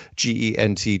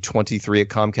MSARGENT 23 at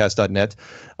comcast.net.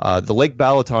 The Lake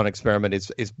Balaton experiment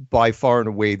is by far and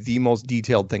away the most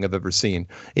detailed thing I've ever seen.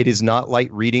 It is not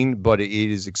light reading, but it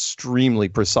is extremely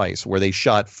precise. Where they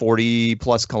shot 40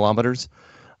 plus kilometers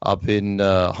up in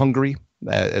Hungary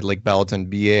at Lake Balaton,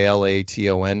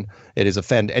 Balaton. It is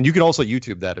and you can also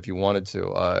YouTube that if you wanted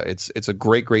to. It's a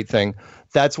great thing.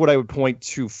 That's what I would point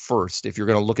to first if you're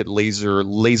going to look at laser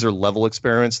level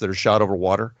experiments that are shot over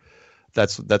water.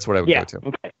 That's what I would go to.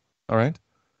 Okay. All right.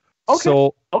 Okay.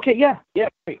 So yeah.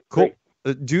 Great, cool.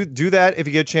 Great. Do that if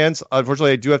you get a chance.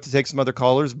 Unfortunately, I do have to take some other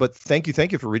callers, but thank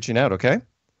you for reaching out. Okay.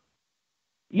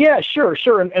 Yeah, sure.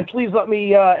 And please let me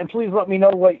know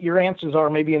what your answers are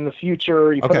maybe in the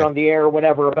future. You put it on the air or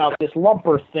whatever about this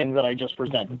lumper thing that I just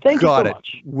presented. Thank you so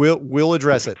much. We'll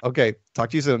address it. Okay. Talk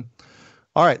to you soon.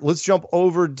 All right, let's jump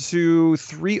over to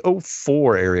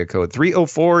 304 area code.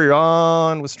 304, you're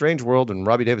on with Strange World and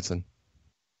Robbie Davidson.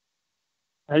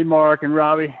 Hey, Mark and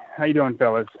Robbie. How you doing,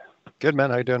 fellas? Good,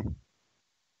 man. How you doing?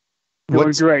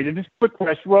 Doing great. And just a quick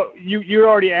question. Well, you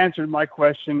already answered my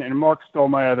question, and Mark stole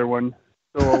my other one.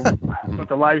 So about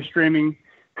the live streaming.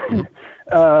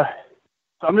 So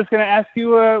I'm just going to ask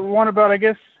you one about, I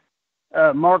guess,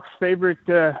 Mark's favorite,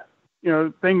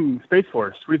 thing, Space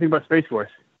Force. What do you think about Space Force?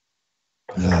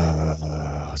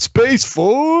 Space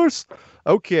Force.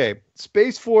 Okay,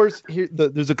 Space Force. Here,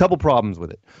 there's a couple problems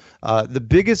with it. The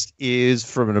biggest is,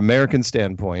 from an American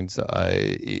standpoint,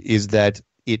 is that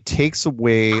it takes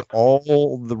away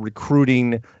all the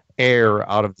recruiting air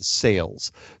out of the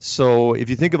sales. So if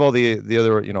you think of all the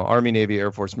other, Army, Navy,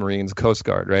 Air Force, Marines, Coast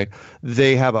Guard, right?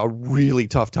 They have a really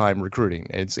tough time recruiting.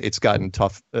 It's gotten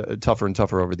tougher and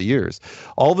tougher over the years.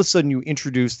 All of a sudden, you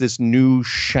introduce this new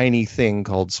shiny thing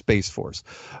called Space Force,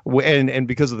 and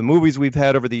because of the movies we've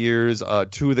had over the years,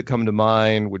 two that come to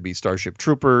mind would be Starship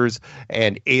Troopers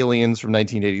and Aliens from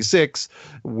 1986,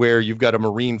 where you've got a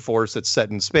Marine force that's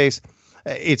set in space.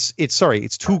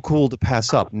 It's too cool to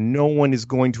pass up. No one is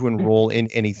going to enroll in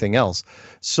anything else.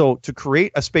 So to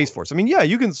create a Space Force, I mean, yeah,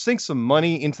 you can sink some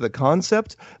money into the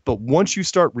concept, but once you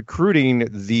start recruiting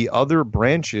the other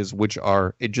branches, which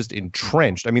are just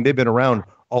entrenched, I mean, they've been around,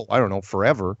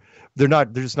 forever. They're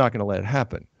just not going to let it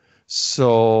happen.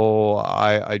 So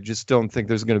I just don't think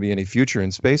there's going to be any future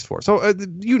in Space Force. So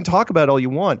you can talk about it all you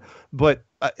want, but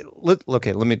let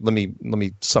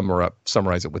me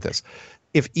summarize it with this.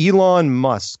 If Elon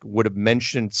Musk would have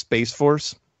mentioned Space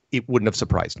Force, it wouldn't have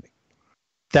surprised me.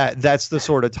 That's the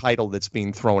sort of title that's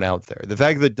being thrown out there. The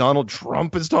fact that Donald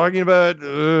Trump is talking about,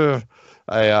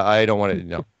 I don't want to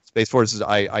know. Space Force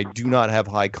I do not have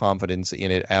high confidence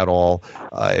in it at all.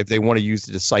 If they want to use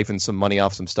it to siphon some money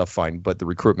off some stuff, fine. But the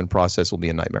recruitment process will be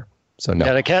a nightmare. So no.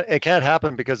 And it can't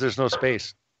happen because there's no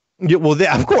space. Yeah, well,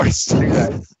 of course.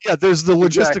 Yeah, there's the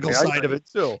logistical side of it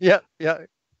too. Yeah.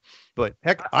 But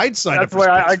heck, I'd sign up. That's why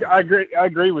I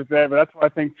agree with that. But that's why I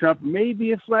think Trump may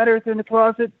be a flat earth in the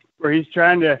closet, where he's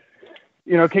trying to,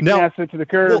 kick NASA to the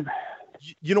curb. Well,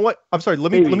 you know what? I'm sorry.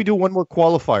 Let me do one more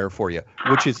qualifier for you,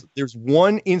 which is there's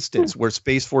one instance where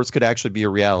Space Force could actually be a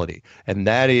reality, and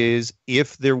that is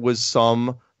if there was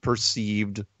some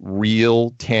perceived, real,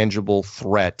 tangible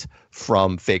threat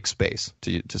from fake space,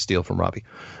 to steal from Robbie.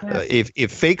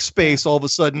 If fake space all of a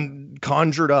sudden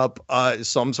conjured up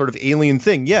some sort of alien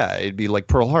thing, yeah, it'd be like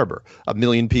Pearl Harbor. 1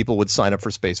 million people would sign up for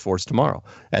Space Force tomorrow,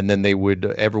 and then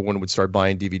everyone would start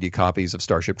buying DVD copies of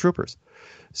Starship Troopers.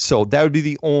 So that would be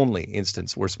the only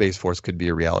instance where Space Force could be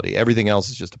a reality. Everything else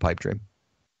is just a pipe dream.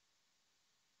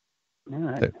 All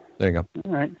right. There you go.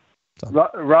 All right. So.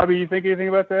 Robbie, you think anything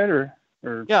about that, or?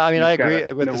 Yeah, I mean, I agree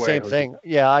with the same thing.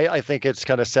 Yeah, I think it's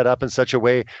kind of set up in such a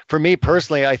way. For me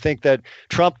personally, I think that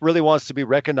Trump really wants to be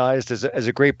recognized as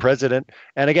a great president.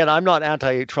 And again, I'm not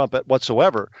anti-Trump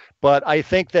whatsoever, but I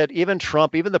think that even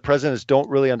Trump, even the presidents don't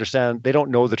really understand. They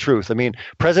don't know the truth. I mean,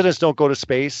 presidents don't go to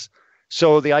space.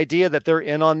 So the idea that they're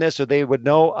in on this or they would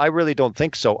know, I really don't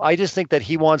think so. I just think that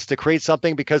he wants to create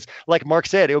something because, like Mark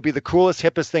said, it would be the coolest,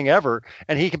 hippest thing ever,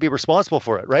 and he can be responsible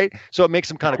for it, right? So it makes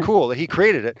him kind of cool that he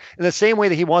created it. In the same way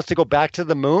that he wants to go back to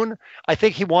the moon, I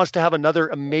think he wants to have another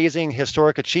amazing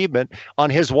historic achievement on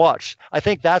his watch. I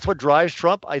think that's what drives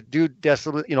Trump. I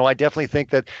definitely think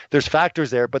that there's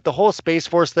factors there, but the whole Space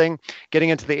Force thing, getting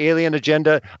into the alien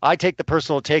agenda, I take the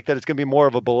personal take that it's going to be more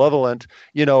of a benevolent,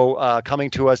 coming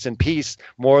to us in peace,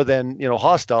 more than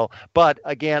hostile. But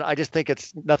again, I just think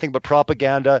it's nothing but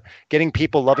propaganda, getting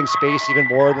people loving space even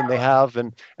more than they have.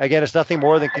 And again, it's nothing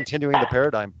more than continuing the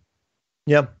paradigm.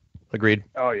 Yeah, agreed.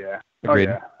 Oh yeah, agreed.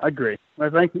 Oh, yeah. I agree. Well,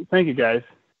 thank you guys.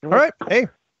 All right, hey,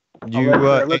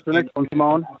 let the next one come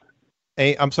on.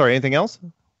 Hey, I'm sorry. Anything else?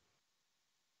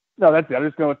 No, that's it. I'm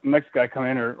just going to let the next guy come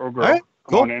in or girl. All right,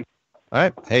 come on in. All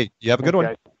right. Hey, you have a good one.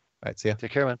 Guys. All right, see ya.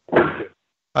 Take care, man.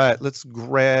 All right, let's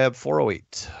grab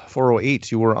 408.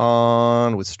 408, you were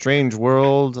on with Strange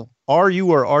World. Are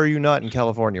you or are you not in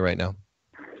California right now?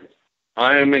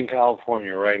 I am in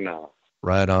California right now.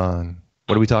 Right on.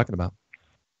 What are we talking about?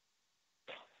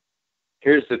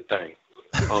 Here's the thing.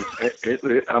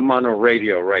 I'm on a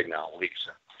radio right now,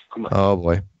 Lisa. Come on. Oh,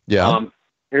 boy. Yeah.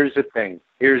 Here's the thing.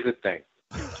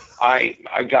 I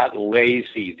got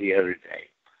lazy the other day.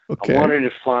 Okay. I wanted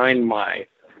to find my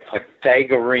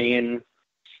Pythagorean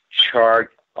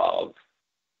chart of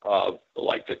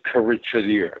like the curvature of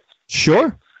the earth.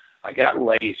 Sure. I got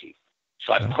lazy.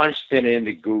 So I punched it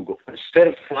into Google. Instead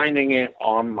of finding it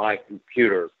on my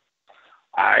computer,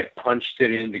 I punched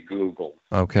it into Google.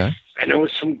 Okay. And there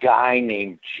was some guy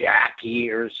named Jackie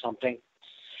or something.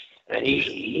 And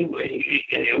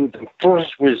the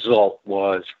first result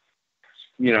was,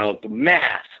 the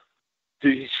math.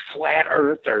 These flat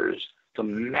earthers, the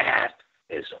math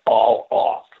is all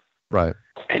off. Right.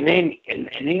 And then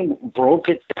he broke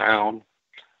it down,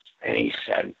 and he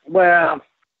said, well,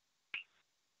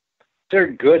 they're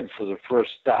good for the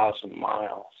first 1,000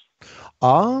 miles.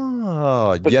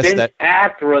 Ah, But yes. then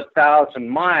after 1,000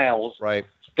 miles, right.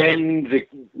 Then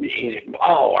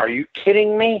are you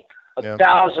kidding me?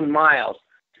 1,000 miles.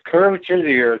 The curvature of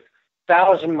the earth,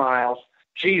 1,000 miles.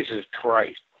 Jesus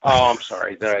Christ. Oh, I'm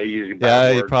sorry that I used a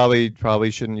bad You word.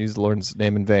 probably shouldn't use the Lord's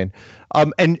name in vain.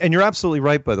 And you're absolutely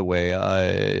right, by the way.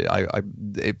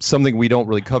 It's something we don't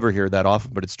really cover here that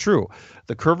often, but it's true.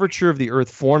 The curvature of the Earth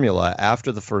formula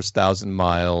after the first 1,000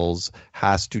 miles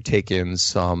has to take in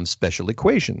some special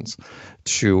equations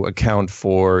to account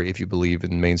for, if you believe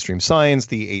in mainstream science,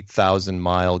 the 8,000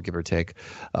 mile, give or take,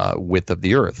 width of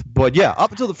the Earth. But yeah,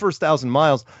 up until the first 1,000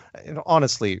 miles,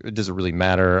 honestly, it doesn't really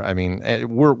matter. I mean,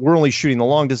 we're only shooting the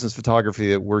long distance photography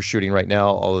that we're shooting right now,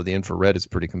 although the infrared is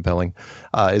pretty compelling.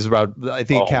 Is about, I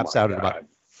think it caps out at about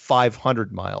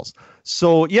 500 miles.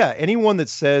 So yeah, anyone that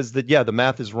says that the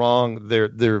math is wrong,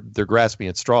 they're grasping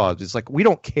at straws. It's like, we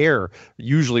don't care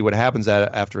usually what happens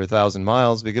after 1,000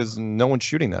 miles because no one's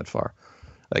shooting that far.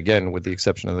 Again, with the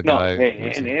exception of the guy.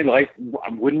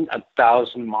 And wouldn't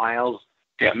 1,000 miles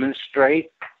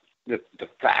demonstrate the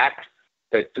fact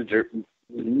that they're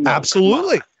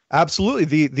Absolutely.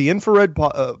 The infrared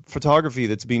photography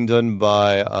that's being done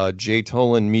by Jay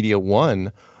Tolan Media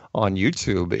One on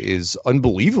YouTube is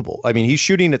unbelievable. I mean, he's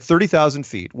shooting at 30,000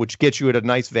 feet, which gets you at a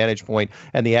nice vantage point,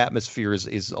 and the atmosphere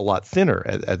is a lot thinner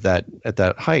at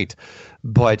that height.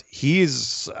 But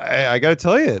I got to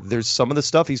tell you, there's some of the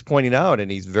stuff he's pointing out,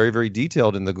 and he's very, very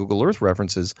detailed in the Google Earth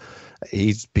references.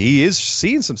 He is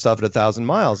seeing some stuff at 1,000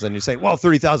 miles, and you're saying, well,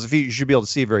 30,000 feet, you should be able to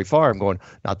see very far. I'm going,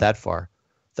 not that far.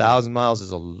 1,000 miles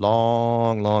is a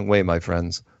long, long way, my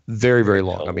friends. Very, very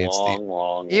long. I mean,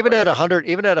 even at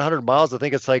 100 miles, I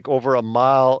think it's like over a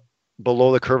mile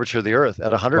below the curvature of the Earth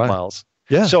at 100 miles.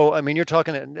 Yeah. So, I mean, you're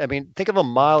talking, think of a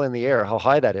mile in the air, how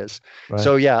high that is. Right.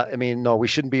 So, yeah, I mean, no, we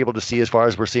shouldn't be able to see as far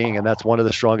as we're seeing. And that's one of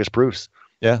the strongest proofs.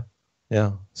 Yeah.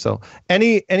 Yeah. So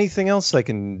anything else I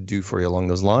can do for you along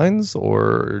those lines,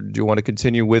 or do you want to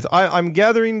continue with, I'm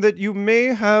gathering that you may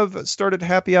have started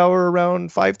happy hour around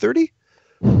 5:30.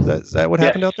 Is that what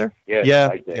happened out there? Yes, Yeah.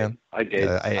 I did. Yeah. I did.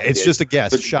 It's just a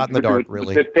guess, shot in the dark,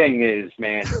 really. The thing is,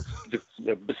 man,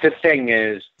 the thing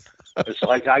is, it's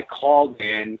like I called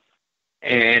in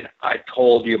and I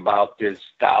told you about this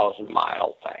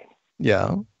 1,000-mile thing.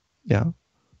 Yeah. Yeah.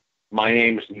 My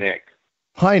name's Nick.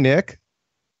 Hi, Nick.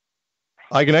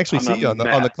 I can actually I'm see you on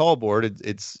the call board.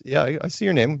 I see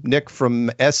your name, Nick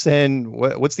from SN.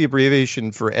 What's the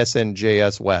abbreviation for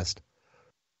SNJS West?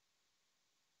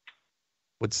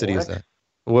 What city is that?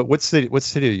 What city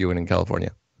are you in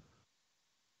California?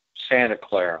 Santa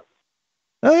Clara.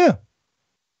 Oh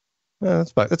yeah.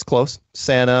 That's close.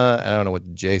 Santa. I don't know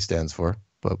what J stands for,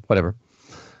 but whatever.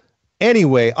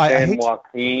 Anyway, San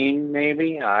Joaquin,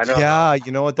 maybe. I don't know. Yeah,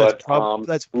 you know what? That's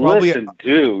probably. Listen,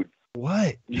 dude.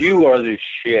 What? You are the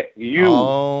shit. Man.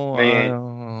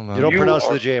 You don't pronounce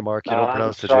the J, Mark. You don't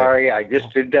pronounce the J. Sorry, I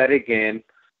just did that again.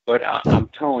 But I'm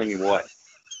telling you what.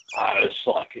 It's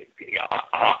like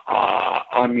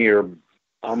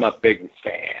I'm a big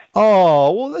fan.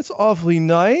 Oh, well, that's awfully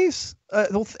nice.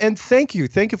 And thank you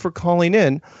for calling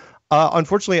in.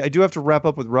 Unfortunately, I do have to wrap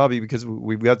up with Robbie because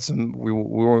we've got some. We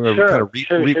want to kind of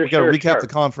recap the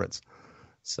conference.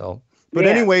 So, but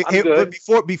anyway,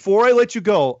 but before I let you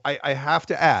go, I have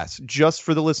to ask, just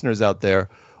for the listeners out there,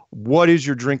 what is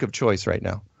your drink of choice right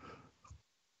now?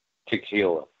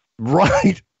 Tequila.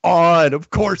 Right on.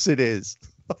 Of course it is.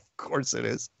 Of course it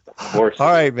is. All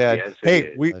right, man. Yes,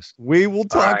 hey, we will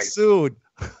talk soon.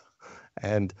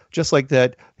 And just like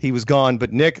that, he was gone.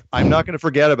 But Nick, I'm not going to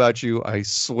forget about you. I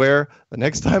swear, the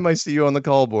next time I see you on the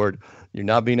call board, you're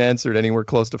not being answered anywhere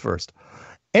close to first.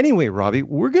 Anyway, Robbie,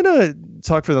 we're going to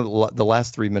talk for the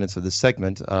last 3 minutes of this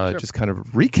segment, just kind of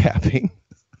recapping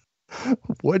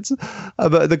what's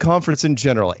about the conference in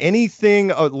general.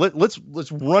 Anything? Let's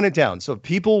run it down. So if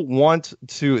people want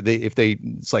to,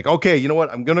 it's like, okay, you know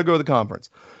what? I'm going to go to the conference.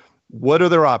 What are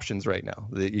their options right now?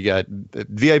 You got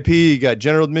VIP, you got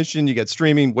general admission, you got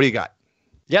streaming. What do you got?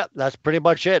 Yeah, that's pretty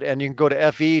much it. And you can go to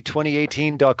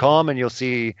fe2018.com and you'll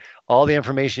see all the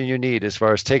information you need as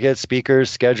far as tickets, speakers,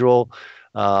 schedule,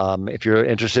 If you're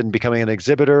interested in becoming an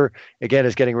exhibitor, again,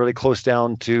 it's getting really close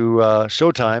down to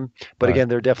showtime. But again,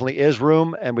 there definitely is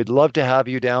room, and we'd love to have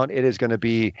you down. It is going to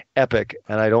be epic,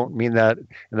 and I don't mean that,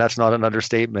 and that's not an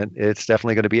understatement. It's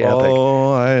definitely going to be epic.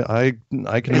 Oh, I can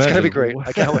It's imagine. going to be great.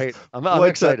 I can't wait. I'm What's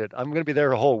excited. I'm going to be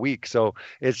there a whole week, so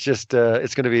it's just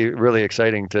it's going to be really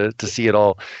exciting to see it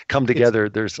all come together.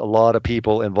 There's a lot of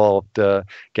people involved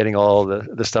getting all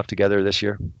the stuff together this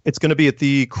year. It's going to be at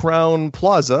the Crown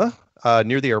Plaza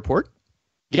near the airport.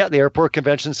 Yeah, the Airport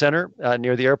Convention Center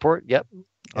near the airport. Yep.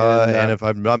 And if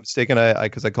I'm not mistaken,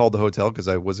 because I called the hotel because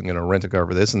I wasn't going to rent a car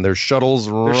for this, and there's shuttles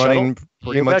running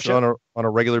pretty much on a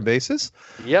regular basis.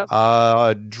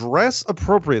 Yeah. Dress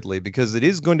appropriately, because it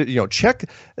is going to, check.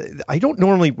 I don't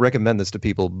normally recommend this to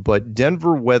people, but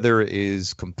Denver weather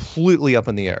is completely up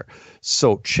in the air.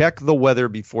 So check the weather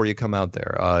before you come out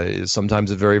there.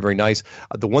 Sometimes it's very, very nice.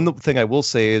 The one thing I will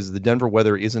say is the Denver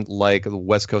weather isn't like the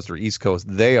West Coast or East Coast.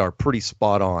 They are pretty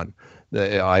spot on.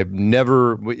 I've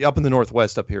never, up in the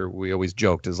Northwest up here, we always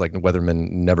joked, is like the weathermen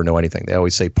never know anything. They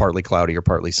always say partly cloudy or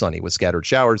partly sunny with scattered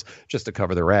showers just to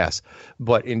cover their ass.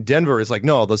 But in Denver, it's like,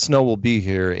 no, the snow will be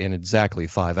here in exactly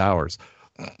 5 hours.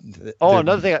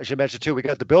 Another thing I should mention too, we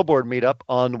got the Billboard meetup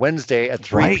on Wednesday at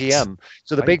 3 p.m.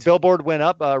 So the big billboard went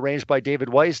up, arranged by David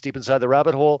Weiss, Deep Inside the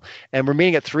Rabbit Hole, and we're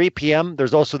meeting at 3 p.m.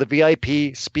 There's also the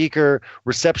VIP speaker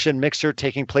reception mixer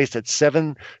taking place at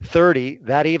 7:30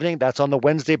 that evening. That's on the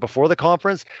Wednesday before the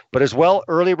conference, but as well,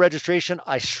 early registration.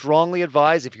 I strongly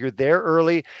advise, if you're there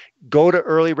early, go to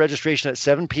early registration at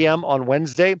 7 p.m. on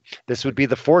Wednesday. This would be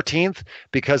the 14th,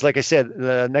 because like I said,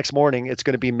 the next morning it's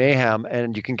going to be mayhem,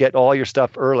 and you can get all your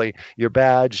stuff early, your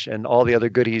badge and all the other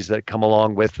goodies that come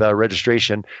along with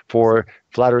registration for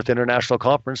Flat Earth International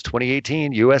Conference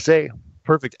 2018 USA.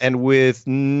 Perfect. And with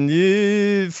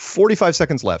 45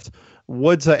 seconds left,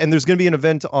 and there's going to be an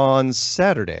event on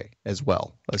Saturday as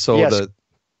well. So yes.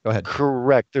 Go ahead.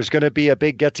 Correct. There's going to be a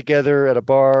big get-together at a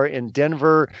bar in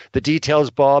Denver. The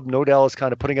details, Bob Nodell is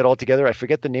kind of putting it all together. I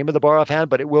forget the name of the bar offhand,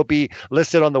 but it will be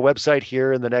listed on the website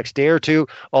here in the next day or two.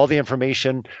 All the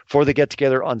information for the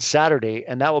get-together on Saturday,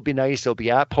 and that will be nice. It'll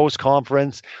be at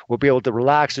post-conference. We'll be able to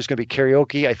relax. There's going to be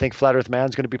karaoke. I think Flat Earth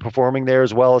Man's going to be performing there,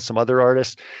 as well as some other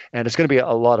artists, and it's going to be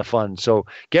a lot of fun. So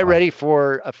get ready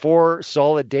for 4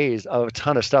 solid days of a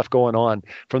ton of stuff going on,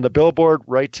 from the billboard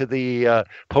right to the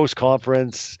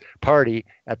post-conference party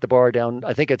at the bar down.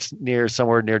 I think it's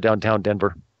somewhere near downtown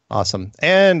Denver. Awesome.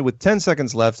 And with 10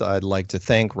 seconds left, I'd like to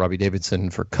thank Robbie Davidson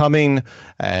for coming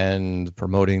and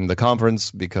promoting the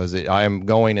conference, because I am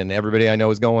going and everybody I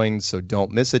know is going, so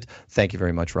don't miss it. Thank you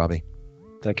very much, Robbie.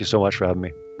 Thank you so much for having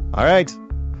me. All right.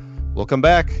 We'll come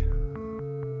back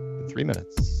in 3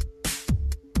 minutes.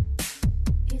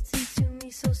 It seems to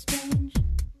me so strange.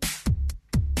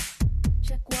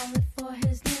 Check wallet for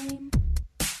his name.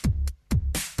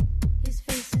 His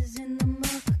face is in the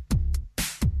muck.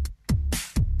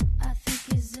 I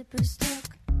think his zipper's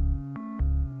stuck.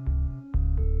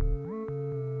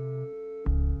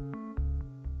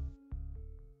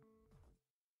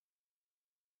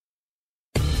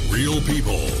 Real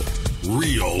people,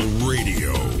 real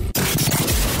radio.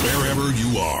 Wherever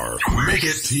you are, make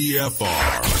it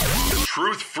TFR.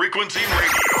 Truth Frequency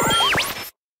Radio.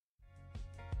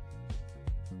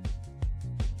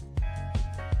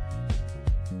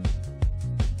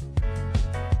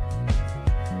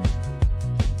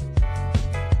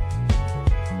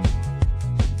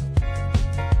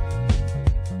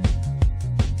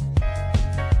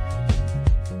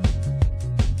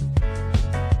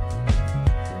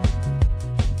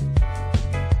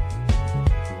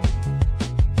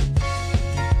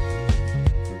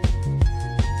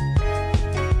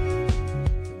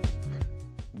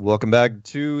 Welcome back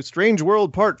to Strange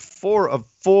World Part 4 of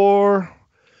 4.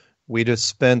 We just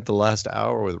spent the last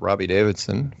hour with Robbie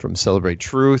Davidson from Celebrate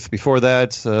Truth. Before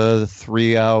that, the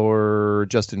 3-hour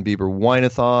Justin Bieber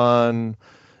Wine-a-thon.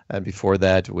 And before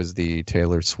that was the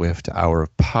Taylor Swift Hour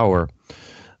of Power.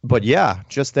 But yeah,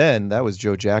 just then, that was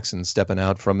Joe Jackson stepping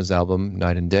out from his album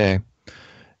Night and Day.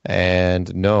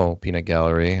 And no, Peanut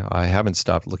Gallery, I haven't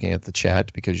stopped looking at the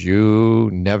chat because you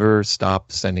never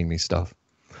stop sending me stuff.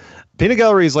 Peanut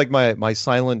Gallery is like my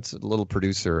silent little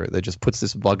producer that just puts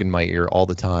this bug in my ear all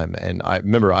the time. And I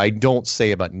remember, I don't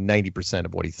say about 90%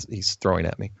 of what he's throwing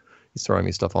at me. He's throwing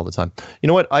me stuff all the time. You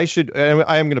know what? I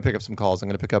am going to pick up some calls. I'm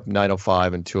going to pick up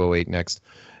 905 and 208 next.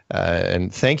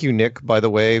 And thank you, Nick, by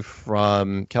the way,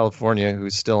 from California,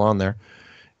 who's still on there.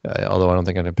 Although I don't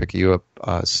think I'm going to pick you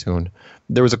up soon.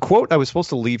 There was a quote I was supposed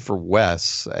to leave for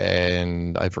Wes,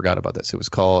 and I forgot about this.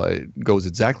 It goes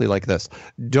exactly like this.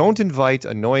 Don't invite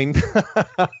annoying...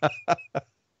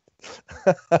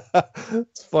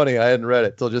 It's funny. I hadn't read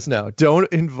it till just now.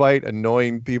 Don't invite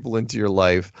annoying people into your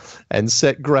life and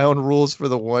set ground rules for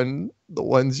the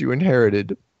ones you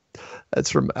inherited. That's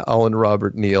from Alan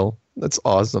Robert Neal. That's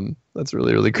awesome. That's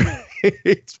really, really great.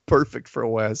 It's perfect for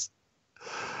Wes.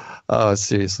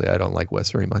 Seriously, I don't like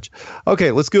Wes very much.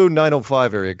 Okay, let's go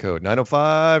 905 area code.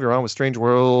 905, you're on with Strange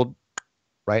World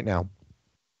right now.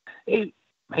 Hey,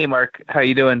 Mark. How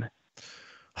you doing?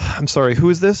 I'm sorry, who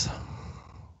is this?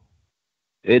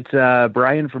 It's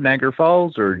Brian from Niagara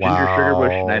Falls or Ginger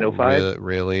Sugarbush 905.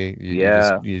 Really?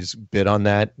 Yeah. You just bid on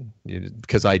that?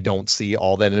 Because I don't see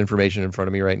all that information in front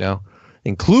of me right now,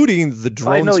 including the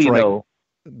drone strike.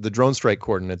 The drone strike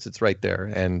coordinates. It's right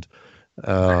there, and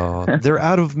they're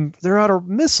out of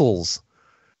missiles.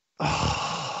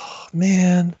 Oh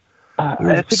man!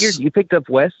 I figured you picked up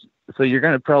Wes, so you're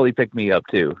gonna probably pick me up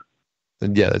too.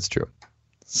 Yeah, that's true.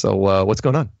 So what's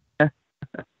going on?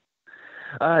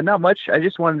 Not much. I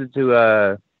just wanted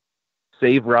to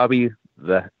save Robbie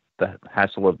the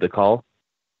hassle of the call.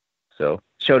 So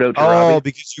shout out to Robbie. Oh,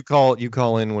 because you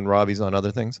call in when Robbie's on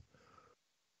other things.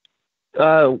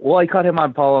 Well, I caught him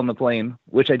on Paul on the plane,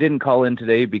 which I didn't call in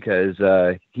today because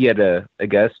he had a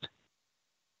guest.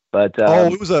 But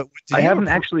it was a. I haven't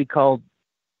actually called.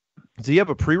 Do you have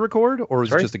a pre-record or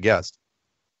is it just a guest?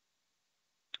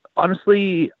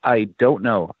 Honestly, I don't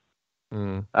know.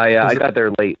 I got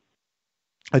there late.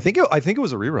 I think it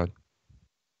was a rerun,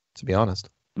 to be honest.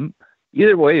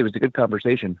 Either way, it was a good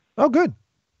conversation. Oh, good.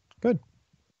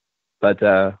 But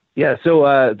yeah,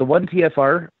 so the one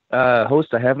TFR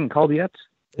host I haven't called yet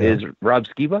is Rob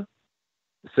Skiba.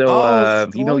 So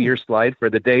you know your slide for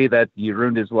the day that you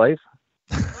ruined his life.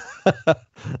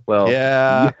 Well,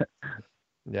 yeah.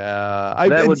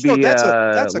 That would be that's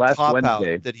a last cop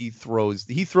Wednesday. out that he throws.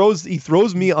 He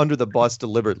throws me under the bus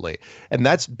deliberately, and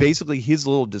that's basically his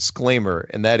little disclaimer.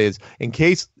 And that is, in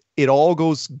case it all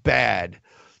goes bad,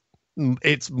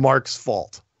 it's Mark's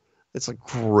fault. It's like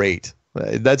great.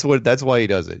 That's why he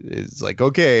does it. It's like,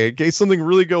 okay, in case something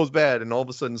really goes bad, and all of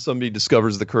a sudden somebody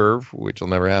discovers the curve, which will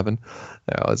never happen.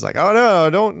 It's like, oh no,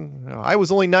 don't. I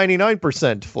was only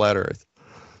 99% flat Earth.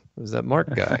 It was that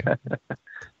Mark guy?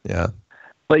 Yeah.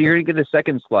 But you're going to get a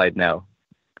second slide now.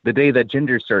 The day that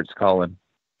Ginger starts calling.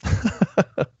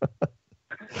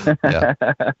 Yeah,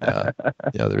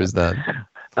 there is that.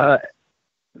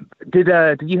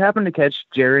 Did you happen to catch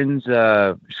Jaren's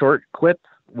short clip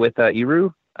with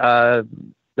Iru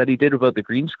that he did about the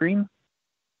green screen?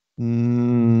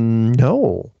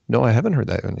 No, I haven't heard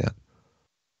that one yet.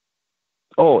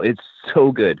 Oh, it's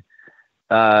so good.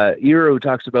 Iru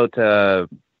talks about the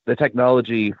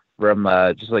technology from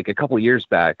just like a couple years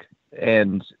back,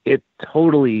 and it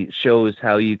totally shows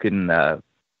how you can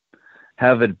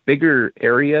have a bigger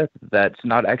area that's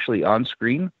not actually on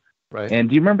screen. Right. And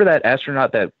do you remember that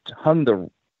astronaut that hung the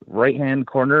right-hand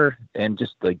corner and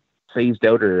just like phased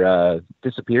out or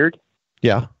disappeared?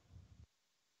 Yeah.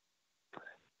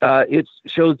 It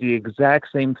shows the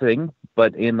exact same thing,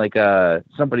 but in like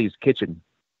somebody's kitchen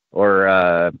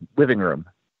or living room.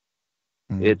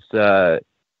 It's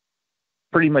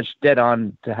pretty much dead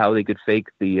on to how they could fake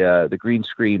the green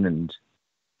screen, and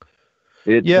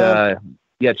it's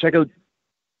check out.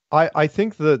 I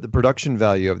think the production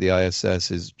value of the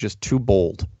ISS is just too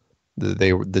bold.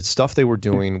 The stuff they were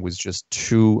doing was just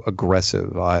too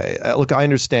aggressive. I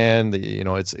understand that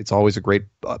it's always a great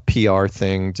PR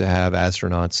thing to have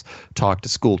astronauts talk to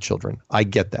school children. I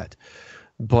get that,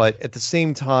 but at the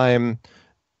same time,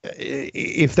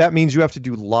 if that means you have to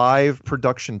do live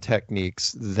production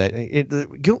techniques,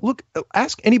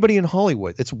 ask anybody in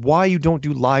Hollywood. It's why you don't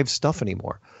do live stuff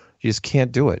anymore. You just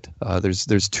can't do it.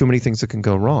 There's too many things that can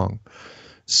go wrong.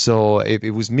 So if it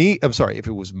was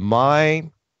my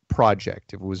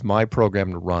project, if it was my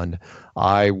program to run,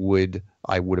 I would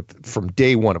have, from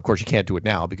day one. Of course, you can't do it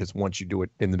now because once you do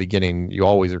it in the beginning, you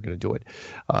always are going to do it.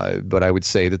 But I would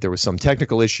say that there was some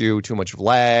technical issue, too much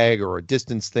lag, or a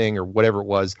distance thing, or whatever it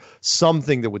was,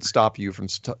 something that would stop you from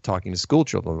talking to school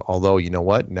children. Although, you know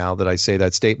what? Now that I say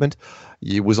that statement,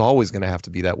 it was always going to have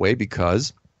to be that way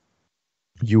because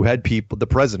you had the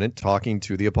president talking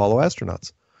to the Apollo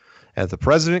astronauts. And if the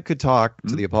president could talk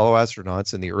to the Apollo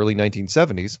astronauts in the early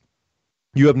 1970s,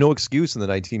 you have no excuse in the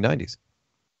 1990s.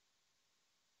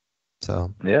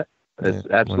 So yeah, that's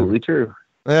absolutely true.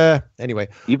 Anyway,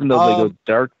 even though they go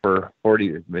dark for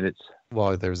 40 minutes.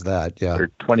 Well, there's that. Yeah, or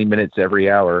 20 minutes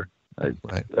every hour.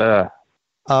 Right.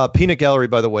 Peanut Gallery,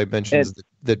 by the way, mentions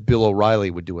that Bill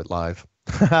O'Reilly would do it live.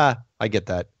 I get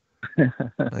that.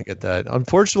 I get that.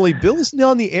 Unfortunately, Bill isn't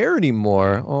on the air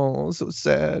anymore. Oh, so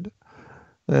sad.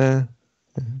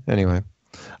 Anyway,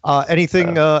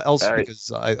 Anything else? all right.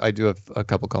 Because I do have a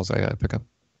couple calls I got to pick up.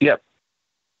 Yep.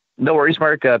 No worries,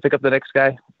 Mark. Pick up the next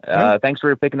guy. Thanks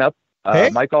for picking up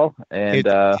my call, and it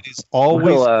is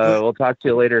always we'll talk to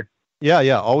you later.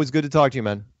 Yeah. Always good to talk to you,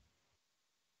 man.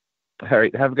 All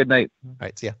right. Have a good night. All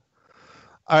right. See ya.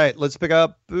 All right. Let's pick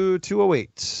up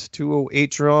 208.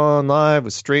 208, you're on live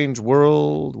with Strange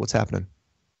World. What's happening?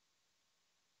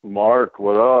 Mark,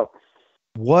 what up?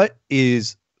 What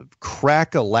is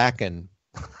crack-a-lackin'?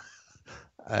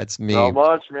 That's me. Not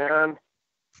much, man.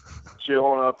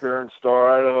 Chilling up here in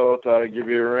Star, Idaho. Thought I'd give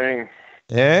you a ring.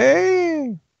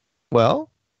 Hey. Well,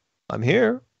 I'm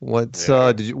here. Were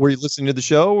you listening to the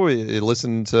show? Were you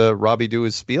listening to Robbie do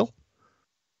his spiel?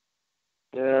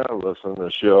 Yeah, listen to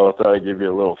the show. I thought I'd give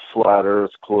you a little flat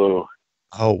Earth clue.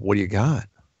 Oh, what do you got?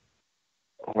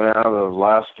 Well, the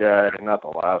last guy, not the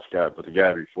last guy, but the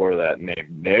guy before that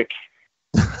named Nick.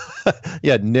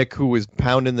 Yeah, Nick, who was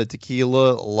pounding the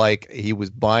tequila like he was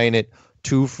buying it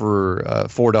 2 for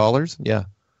 $4. Yeah.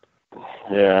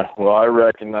 Yeah, well, I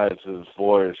recognize his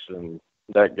voice, and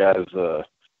that guy's the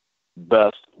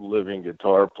best living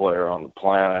guitar player on the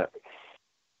planet.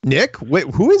 Nick? Wait,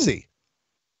 who is he?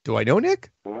 Do I know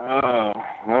Nick? I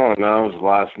don't know. His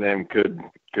last name could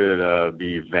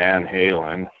be Van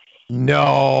Halen.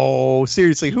 No,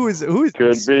 seriously, who is?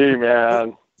 Could be,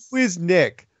 man. Who is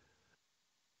Nick?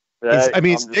 Hey,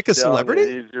 is Nick a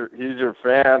celebrity? He's your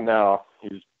fan now.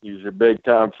 He's your big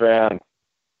time fan.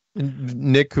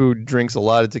 Nick, who drinks a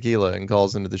lot of tequila and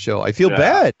calls into the show. I feel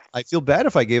bad. I feel bad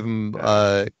if I gave him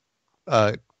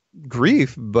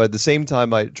grief, but at the same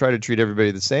time, I try to treat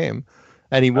everybody the same.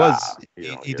 And he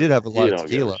did have a lot of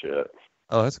tequila.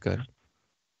 Oh, that's good.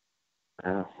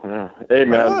 Yeah. Hey,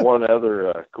 man, one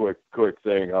other quick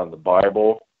thing on the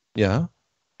Bible. Yeah.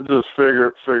 I just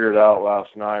figured out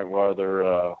last night why they're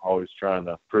always trying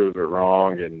to prove it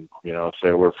wrong and,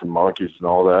 say we're from monkeys and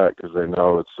all that, because they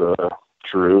know it's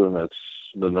true and it's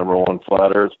the #1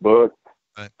 flat Earth book.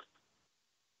 Right.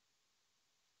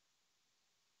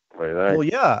 What do you think? Well,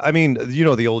 yeah. I mean,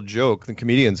 the old joke, the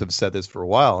comedians have said this for a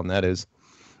while, and that is,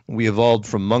 we evolved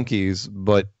from monkeys,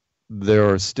 but there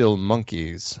are still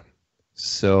monkeys.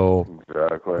 So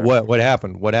exactly. What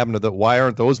happened? What happened to why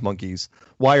aren't those monkeys?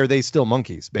 Why are they still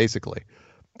monkeys, basically?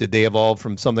 Did they evolve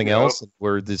from something else?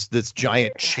 Where this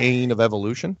giant chain of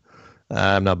evolution?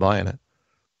 I'm not buying it.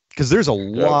 Because there's a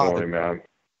lot of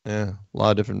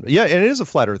different. Yeah, and it is a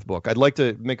flat Earth book. I'd like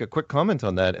to make a quick comment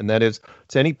on that, and that is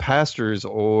to any pastors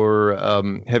or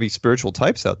heavy spiritual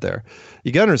types out there,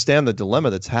 you got to understand the dilemma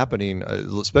that's happening,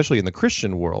 especially in the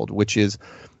Christian world, which is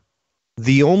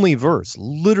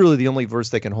literally the only verse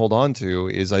they can hold on to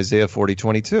is Isaiah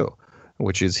 40:22,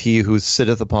 which is he who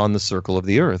sitteth upon the circle of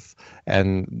the earth.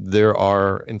 And there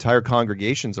are entire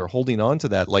congregations are holding on to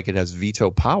that like it has veto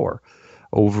power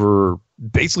over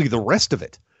basically the rest of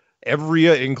it.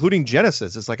 Including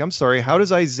Genesis. It's like, I'm sorry, how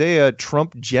does Isaiah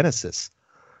trump Genesis?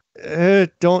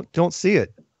 Don't see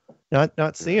it.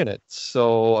 Not seeing it.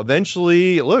 So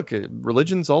eventually, look,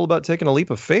 religion's all about taking a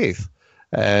leap of faith.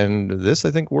 And this,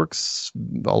 I think, works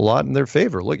a lot in their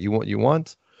favor. Look, you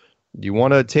want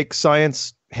to take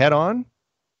science head on?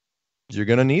 You're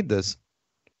going to need this.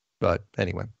 But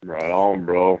anyway. Right on,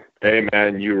 bro. Hey,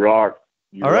 man, you rock.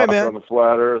 You all right, rock man. On the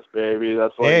flat Earth, baby.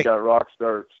 That's why you got rock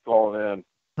stars calling in.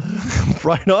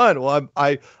 Right on. Well,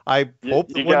 I hope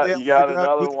you got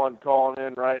another one calling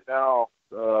in right now,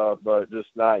 but just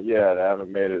not yet. I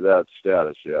haven't made it that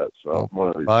status yet. So one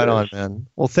of these right days. on, man.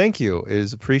 Well, thank you. It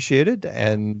is appreciated.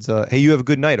 And hey, you have a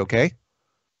good night. Okay.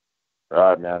 All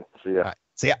right, man. See ya. All right,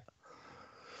 see ya.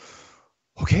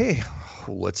 Okay,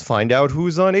 let's find out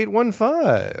who's on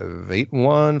 815.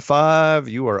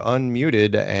 815, you are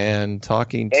unmuted and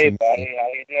talking to Hey, me. buddy, how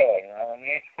you doing? You know what I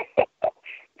mean?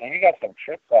 Man, you got some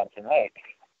trips on tonight.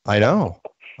 I know.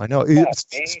 Yeah, baby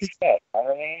shit. You know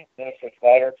what I mean? There's a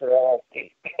slider for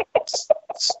LSD.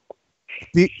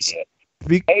 Hey,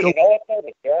 you know what, though?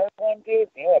 The Durham one, dude,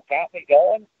 you know what got me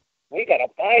going? We got to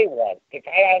buy one. The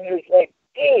guy on there's like,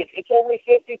 dude, it's only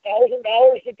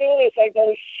 $50,000 to do this. I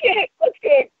go, shit, let's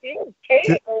get you pay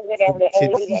it or whatever the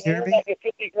hell it is. I'm like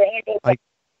 $50,000.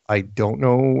 I don't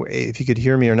know if you could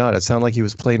hear me or not. It sounded like he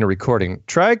was playing a recording.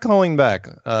 Try calling back.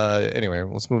 Anyway,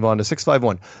 let's move on to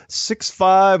 651.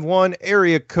 651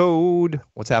 area code.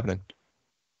 What's happening?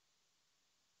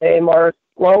 Hey, Mark.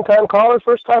 Long-time caller,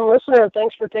 first-time listener.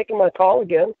 Thanks for taking my call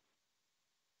again.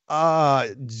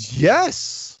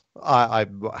 Yes.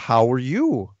 How are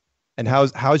you? And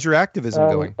how's your activism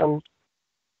going?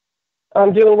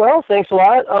 I'm doing well. Thanks a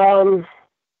lot.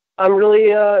 I'm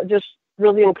really just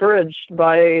really encouraged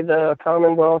by the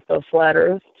Commonwealth of Flat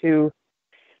Earth to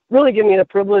really give me the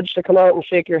privilege to come out and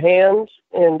shake your hand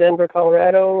in Denver,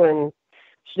 Colorado, and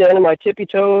stand on my tippy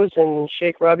toes and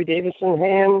shake Robbie Davidson's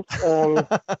hand.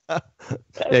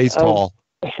 Yeah, he's tall.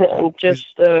 I'm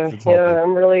just,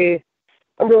 I'm really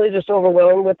just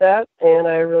overwhelmed with that, and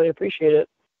I really appreciate it.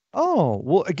 Oh,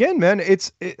 well, again, man,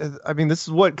 I mean, this is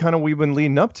what kind of we've been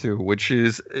leading up to, which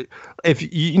is, if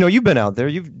you've been out there,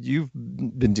 you've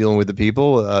been dealing with the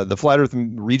people. The Flat Earth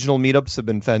regional meetups have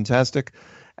been fantastic,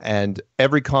 and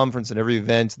every conference and every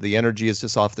event, the energy is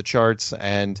just off the charts.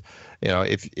 And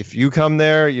if you come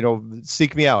there,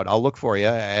 seek me out. I'll look for you,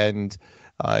 and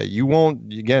you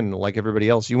won't, again, like everybody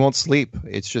else, you won't sleep.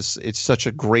 It's such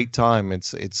a great time.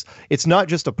 It's not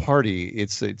just a party.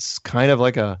 It's kind of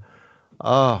like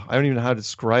I don't even know how to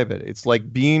describe it. It's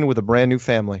like being with a brand new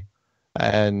family,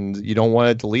 and you don't want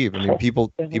it to leave. I mean,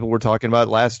 people were talking about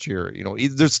last year.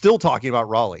 They're still talking about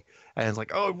Raleigh, and it's like,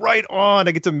 oh, right on.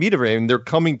 I get to meet everybody, and they're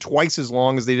coming twice as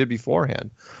long as they did beforehand.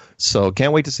 So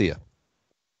can't wait to see you.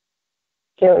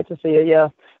 Can't wait to see you. Yeah,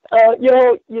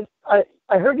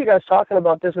 I heard you guys talking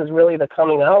about this as really the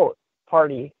coming out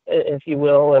party, if you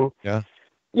will, and yeah,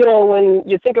 when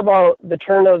you think about the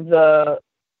turn of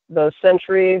the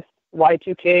century,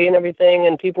 Y2K and everything,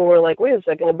 and people were like, wait a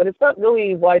second, but it's not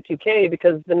really Y2K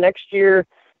because the next year,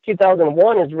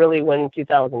 2001, is really when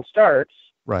 2000 starts.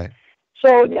 Right.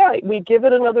 So, yeah, we give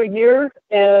it another year,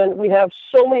 and we have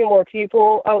so many more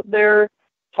people out there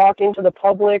talking to the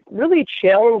public, really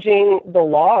challenging the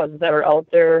laws that are out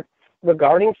there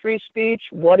regarding free speech,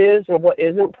 what is and what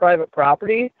isn't private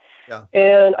property. Yeah.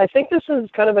 And I think this is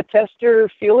kind of a tester,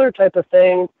 feeler type of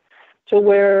thing, to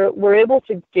where we're able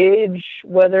to gauge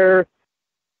whether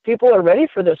people are ready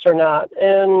for this or not.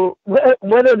 And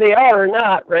whether they are or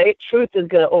not, right, truth is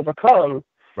going to overcome.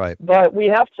 Right. But we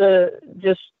have to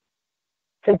just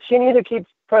continue to keep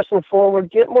pressing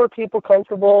forward, get more people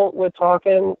comfortable with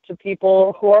talking to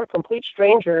people who are complete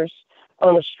strangers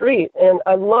on the street. And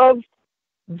I love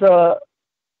the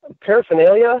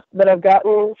paraphernalia that I've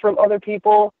gotten from other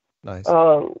people. Nice.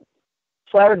 Flat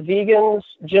Earth Vegans,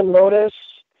 Jim Lotus,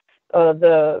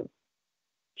 the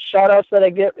shout-outs that I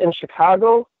get in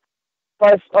Chicago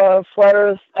by Flat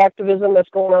Earth activism that's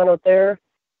going on out there.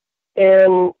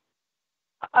 And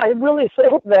I really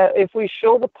think that if we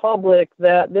show the public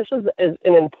that this is an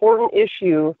important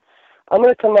issue, I'm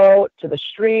going to come out to the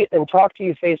street and talk to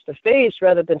you face-to-face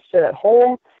rather than sit at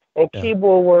home and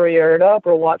keyboard warrior it up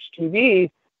or watch TV.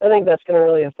 I think that's going to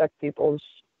really affect people's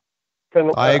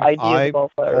ideas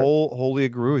about Flat Earth. Wholly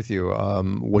agree with you,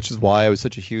 which is why I was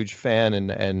such a huge fan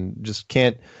and just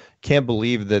can't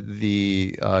believe that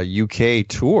the UK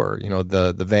tour,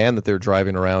 the van that they're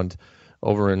driving around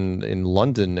over in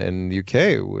London and the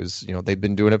UK was, they've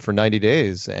been doing it for 90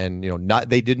 days and,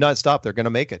 they did not stop. They're going to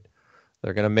make it.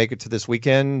 They're going to make it to this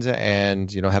weekend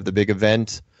and, have the big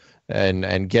event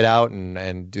and get out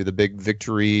and do the big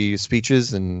victory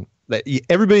speeches and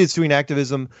everybody is doing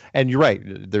activism. And you're right.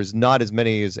 There's not as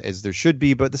many as there should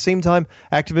be, but at the same time,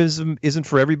 activism isn't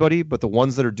for everybody, but the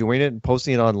ones that are doing it and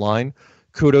posting it online,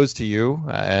 kudos to you.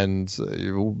 And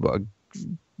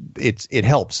it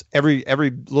helps. Every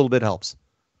little bit helps.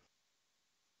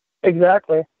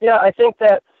 Exactly. Yeah, I think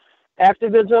that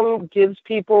activism gives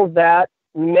people that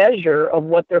measure of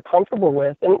what they're comfortable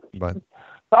with. And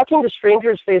talking to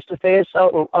strangers face-to-face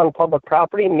out on public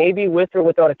property, maybe with or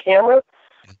without a camera,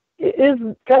 is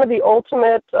kind of the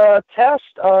ultimate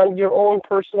test on your own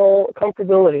personal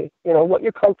comfortability, what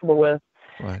you're comfortable with.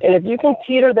 Right. And if you can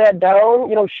teeter that down,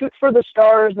 shoot for the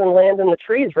stars and land in the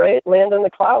trees, right? Land in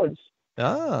the clouds.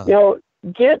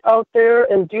 Get out there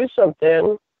and do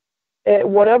something.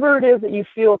 Whatever it is that you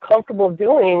feel comfortable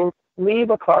doing,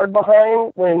 leave a card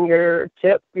behind when you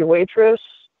tip your waitress.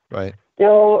 Right.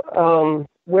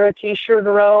 Wear a T-shirt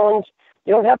around.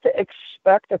 You don't have to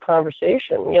expect a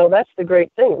conversation. That's the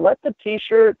great thing. Let the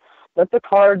T-shirt, let the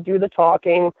card do the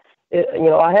talking.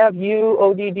 I have you,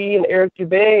 ODD, and Eric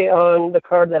Dubé on the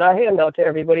card that I hand out to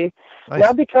everybody. Nice.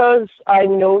 Not because I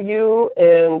know you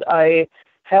and I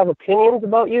have opinions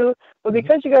about you, but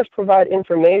because you guys provide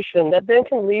information that then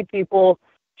can lead people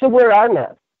to where I'm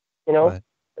at. Right.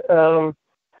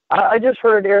 I just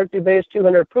heard Eric Dubé's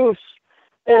 200 proofs,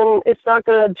 and it's not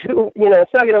going to do,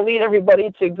 it's not going to lead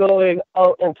everybody to going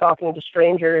out and talking to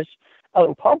strangers out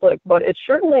in public, but it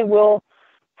certainly will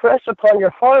press upon your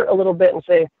heart a little bit and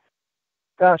say,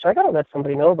 gosh, I got to let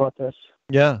somebody know about this.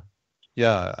 Yeah.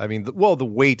 Yeah, I mean, the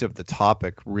weight of the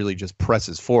topic really just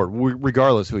presses forward,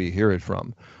 regardless who you hear it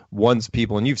from. Once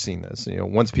people, and you've seen this,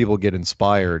 once people get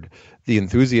inspired, the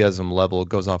enthusiasm level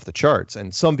goes off the charts.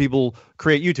 And some people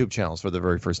create YouTube channels for the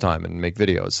very first time and make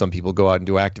videos. Some people go out and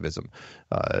do activism.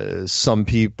 Some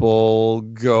people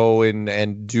go in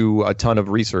and do a ton of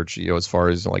research, as far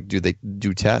as like, do they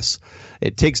do tests?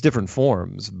 It takes different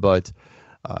forms, but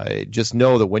just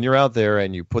know that when you're out there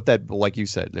and you put that, like you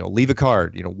said, leave a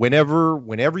card,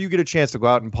 whenever you get a chance to go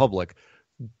out in public,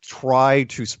 try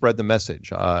to spread the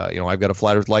message. I've got a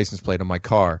Flat Earth license plate on my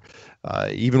car.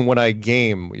 Even when I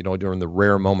game, during the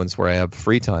rare moments where I have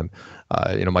free time,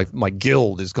 my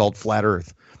guild is called Flat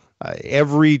Earth.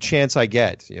 Every chance I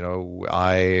get,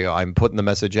 I'm putting the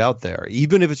message out there,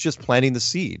 even if it's just planting the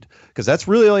seed, because that's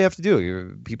really all you have to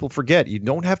do. People forget you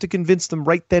don't have to convince them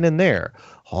right then and there.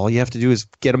 All you have to do is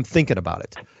get them thinking about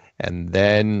it, and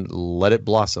then let it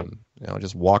blossom.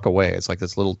 Just walk away. It's like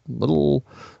this little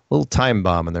time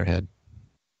bomb in their head.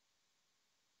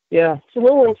 Yeah, it's a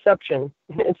little Inception.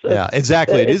 Yeah,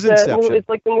 exactly. It is Inception. It's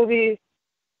like the movie.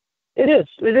 It is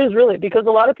really, because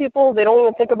a lot of people, they don't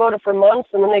even think about it for months,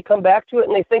 and then they come back to it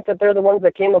and they think that they're the ones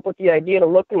that came up with the idea to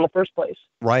look in the first place.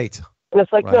 Right. And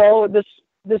it's like, right. No, this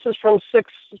is from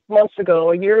 6 months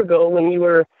ago, a year ago, when you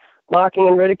were mocking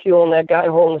and ridiculing that guy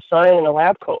holding a sign in a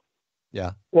lab coat.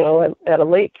 Yeah. At a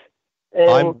lake.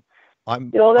 And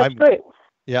that's great.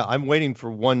 Yeah, I'm waiting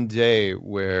for one day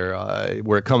where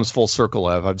it comes full circle.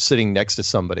 I'm sitting next to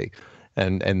somebody,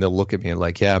 and they'll look at me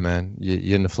like, "Yeah, man,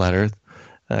 you into Flat Earth?"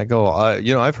 And I go,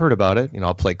 I've heard about it.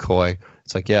 I'll play coy.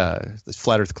 It's like, yeah, this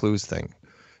Flat Earth Clues thing.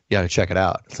 You got to check it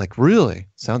out. It's like, really?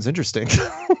 Sounds interesting.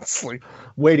 It's like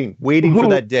waiting for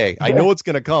that day. I know it's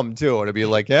gonna come too, and it'll be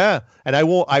like, yeah, and I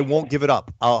won't give it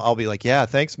up. I'll be like, yeah,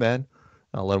 thanks, man.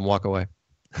 I'll let him walk away.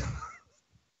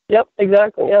 Yep,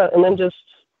 exactly. Yeah, and then just.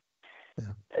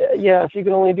 If you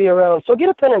can only be around. So get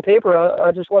a pen and paper.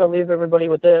 I just want to leave everybody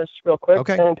with this real quick.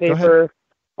 Okay, pen and paper,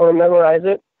 or memorize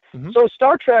it. Mm-hmm. So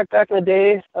Star Trek back in the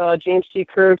day, James T.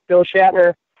 Kirk, Bill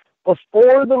Shatner,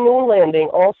 before the moon landing,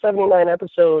 all 79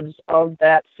 episodes of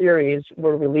that series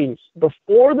were released.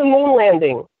 Before the moon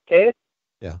landing, okay?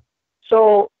 Yeah.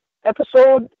 So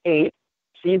episode 8,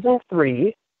 season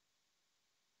 3,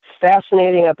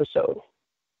 fascinating episode.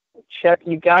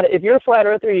 You got it. If you're a flat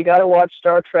earther, you got to watch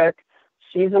Star Trek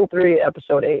season 3,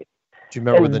 episode 8. Do you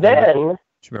remember the name of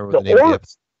the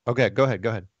episode? Okay, go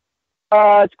ahead.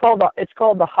 It's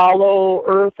called the Hollow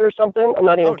Earth or something. I'm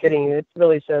not even kidding you. It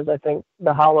really says, I think,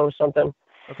 the Hollow something.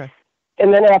 Okay.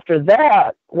 And then after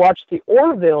that, watch the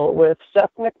Orville with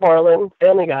Seth MacFarlane,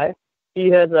 Family Guy. He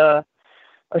has a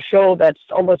show that's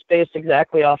almost based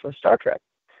exactly off of Star Trek.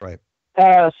 Right.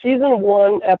 Season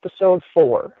 1, episode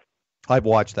 4. I've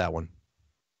watched that one.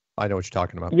 I know what you're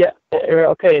talking about. Yeah.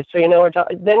 Okay. So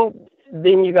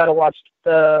then you got to watch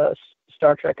the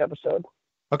Star Trek episode.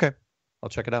 Okay. I'll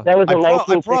check it out. That was in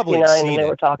 1969, and they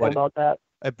were talking about that.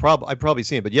 I've probably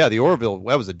seen it, but yeah, the Orville,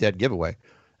 that was a dead giveaway,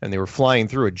 and they were flying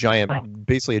through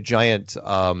basically a giant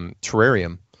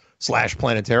terrarium /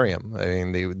 planetarium. I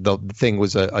mean, the thing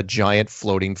was a giant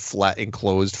floating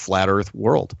enclosed flat Earth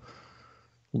world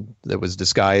that was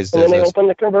disguised. And then they opened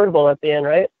the convertible at the end,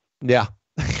 right? Yeah,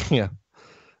 yeah.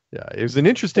 Yeah, it was an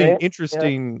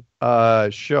interesting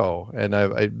show, and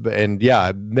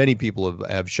many people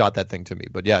have shot that thing to me.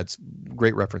 But yeah, it's a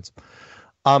great reference.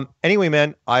 Anyway,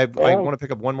 man, I want to pick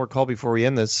up one more call before we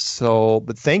end this. So,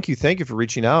 but thank you for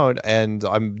reaching out. And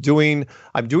I'm doing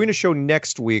a show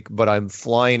next week, but I'm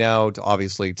flying out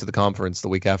obviously to the conference the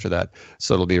week after that,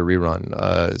 so it'll be a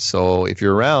rerun. So if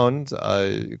you're around,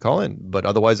 call in. But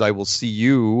otherwise, I will see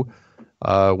you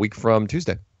a week from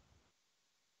Tuesday.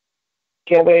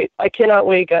 Can't wait. I cannot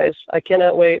wait, guys. I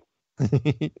cannot wait.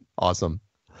 Awesome.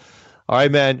 All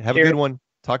right, man. Have Cheers. a good one.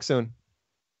 Talk soon.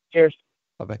 Cheers.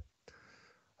 Bye-bye.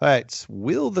 All right.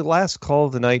 Will the last call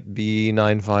of the night be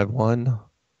 951?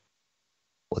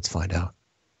 Let's find out.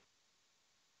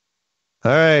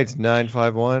 All right,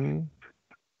 951.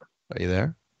 Are you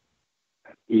there?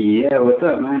 Yeah, what's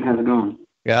up, man? How's it going?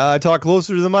 Yeah, talk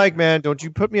closer to the mic, man. Don't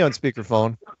you put me on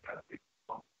speakerphone.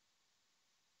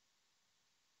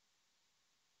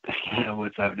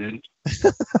 What's up, dude?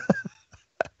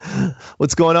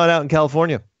 What's going on out in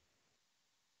California?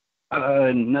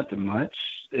 Nothing much.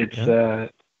 It's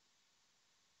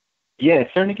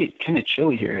it's starting to get kind of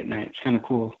chilly here at night. It's kind of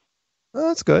cool. Oh,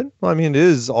 that's good. Well, I mean, it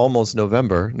is almost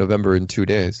November in 2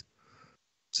 days.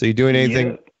 So you doing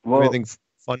anything anything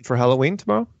fun for Halloween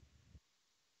tomorrow?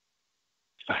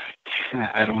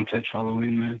 I don't touch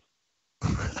Halloween, man.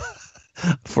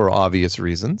 For obvious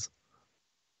reasons.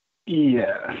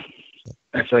 Yeah.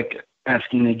 It's like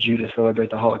asking the Jew to celebrate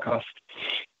the Holocaust.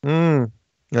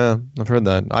 Yeah, I've heard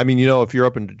that. I mean, if you're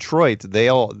up in Detroit, they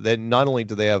not only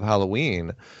do they have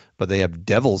Halloween, but they have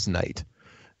Devil's Night,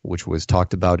 which was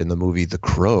talked about in the movie The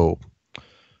Crow,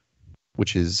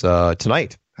 which is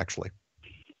tonight, actually.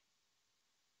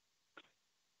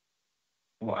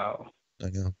 Wow. I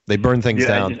know. They burn things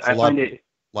down. I find it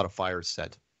a lot of fires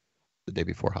set the day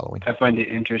before Halloween. I find it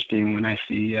interesting when I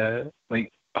see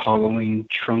like Halloween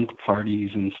trunk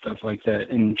parties and stuff like that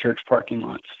in church parking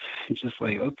lots. It's just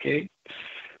like, okay,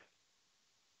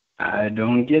 I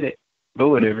don't get it, but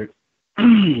whatever.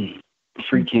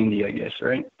 Free candy, I guess,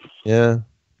 right? Yeah,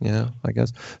 I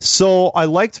guess. So I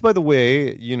liked, by the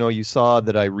way, you saw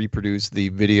that I reproduced the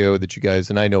video that you guys,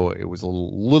 and I know it was a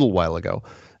little while ago,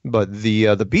 but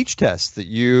the beach test that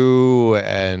you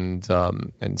and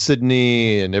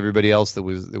Sydney and everybody else that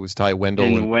was Ty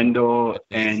Wendell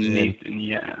and Nathan,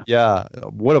 yeah. Yeah,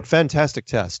 what a fantastic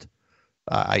test.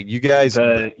 You guys,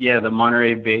 the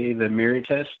Monterey Bay, the mirror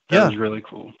test, that was really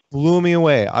cool. Blew me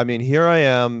away. I mean, here I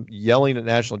am yelling at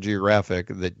National Geographic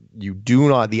that you do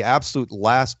not, the absolute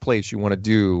last place you want to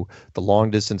do the long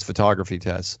distance photography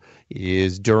test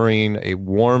is during a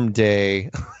warm day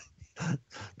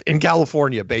in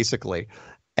California, basically.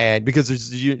 And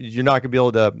because you're not going to be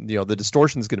able to, the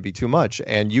distortion is going to be too much.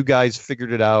 And you guys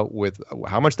figured it out with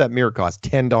how much that mirror cost?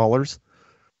 $10?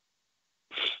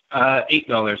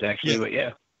 $8 actually, but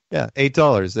yeah. Yeah,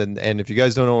 $8. And if you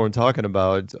guys don't know what I'm talking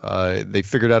about, they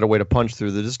figured out a way to punch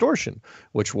through the distortion,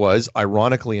 which was,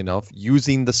 ironically enough,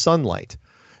 using the sunlight.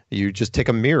 You just take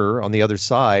a mirror on the other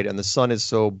side, and the sun is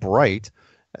so bright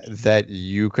that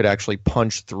you could actually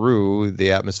punch through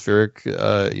the atmospheric,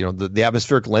 the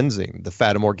atmospheric lensing, the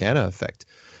Fata Morgana effect.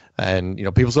 And,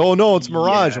 people say, oh, no, it's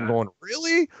mirage. Yeah. I'm going,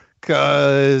 really?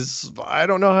 Because I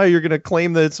don't know how you're going to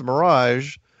claim that it's a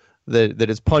mirage that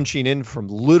is punching in from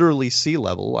literally sea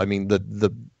level. I mean,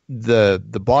 the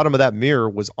bottom of that mirror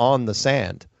was on the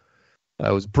sand.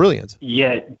 It was brilliant.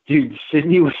 Yeah, dude,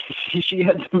 Sydney she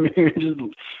had the mirror just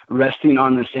resting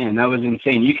on the sand. That was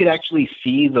insane. You could actually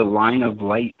see the line of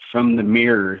light from the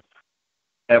mirror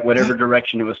at whatever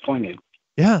direction it was pointed.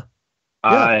 Yeah.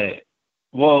 I've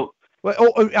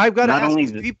got to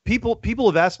ask people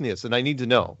have asked me this, and I need to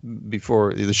know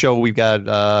before the show. We've got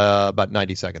about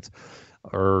 90 seconds.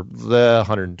 Or the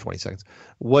 120 seconds.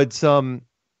 What's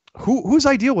whose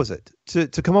idea was it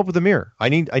to come up with a mirror? I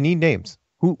need names.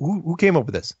 Who came up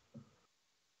with this?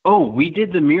 Oh, we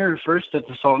did the mirror first at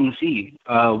the Salton Sea.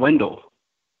 Wendell.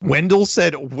 Wendell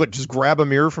said, "What? Just grab a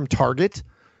mirror from Target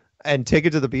and take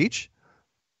it to the beach."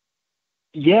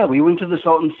 Yeah, we went to the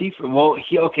Salton Sea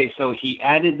so he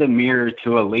added the mirror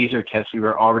to a laser test we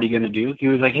were already going to do. He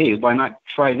was like, "Hey, why not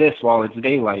try this while it's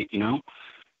daylight?"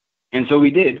 And so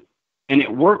we did. And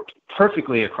it worked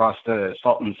perfectly across the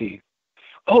Salton Sea.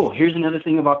 Oh, here's another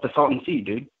thing about the Salton Sea,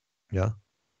 dude. Yeah.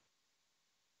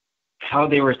 How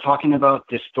they were talking about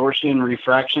distortion,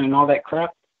 refraction, and all that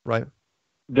crap. Right.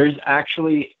 There's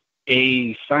actually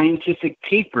a scientific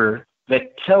paper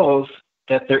that tells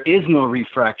that there is no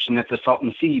refraction at the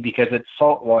Salton Sea because it's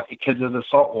saltwater, because of the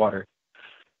saltwater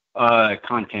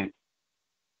content.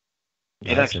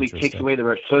 It actually takes away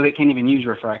so they can't even use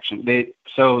refraction.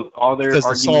 All their because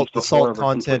arguments the salt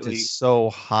content is so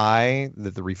high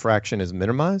that the refraction is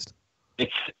minimized.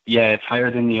 It's higher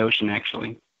than the ocean.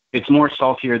 Actually, it's more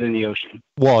saltier than the ocean.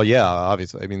 Well, yeah,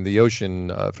 obviously. I mean, the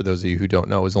ocean, for those of you who don't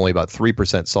know, is only about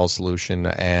 3% salt solution,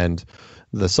 and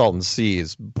the Salton Sea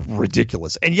is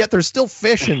ridiculous. And yet, there's still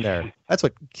fish in there. That's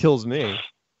what kills me.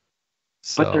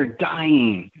 But they're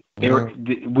dying.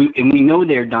 We know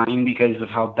they're dying because of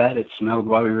how bad it smelled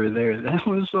while we were there. That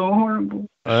was so horrible.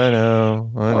 I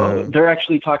know. They're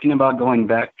actually talking about going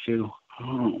back to.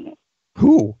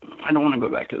 Who? I don't want to go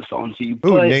back to the Salton Sea,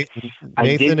 but Nathan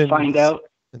I did find out.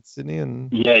 And Sydney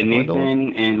and Nathan Wendell.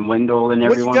 And Wendell and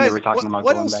everyone. They were talking about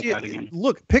going back out again.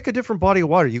 Look, pick a different body of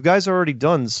water. You guys have already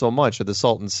done so much at the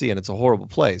Salton Sea, and it's a horrible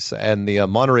place. And the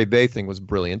Monterey Bay thing was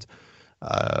brilliant.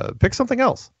 Pick something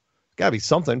else. Gotta be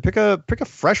something. Pick a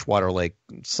freshwater lake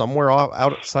somewhere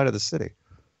outside of the city.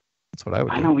 That's what I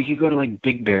would do. I know we could go to like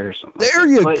Big Bear or something. There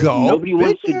you go. Nobody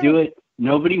wants to do it.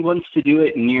 Nobody wants to do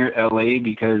it near LA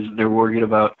because they're worried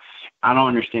about. I don't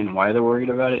understand why they're worried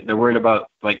about it. They're worried about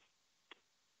like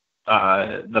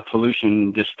the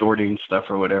pollution distorting stuff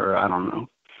or whatever. I don't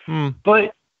know.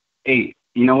 But hey,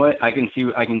 you know what? I can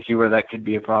see where that could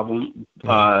be a problem.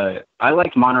 I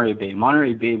liked Monterey Bay.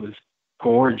 Monterey Bay was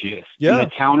gorgeous. Yeah.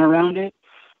 And the town around it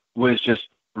was just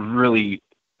really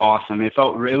awesome. It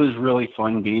was really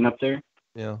fun being up there.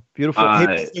 Yeah, beautiful.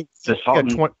 The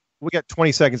Salton, we got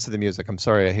 20 seconds to the music. I'm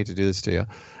sorry, I hate to do this to you.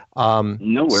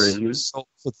 No worries.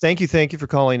 So thank you for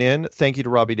calling in. Thank you to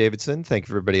Robbie Davidson. Thank you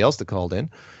for everybody else that called in.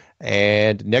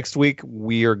 And next week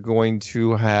we are going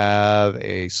to have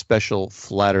a special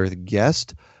Flat Earth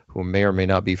guest who may or may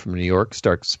not be from New York.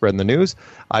 Start spreading the news.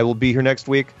 I will be here next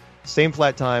week. Same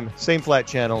flat time, same flat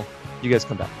channel. You guys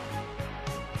come back.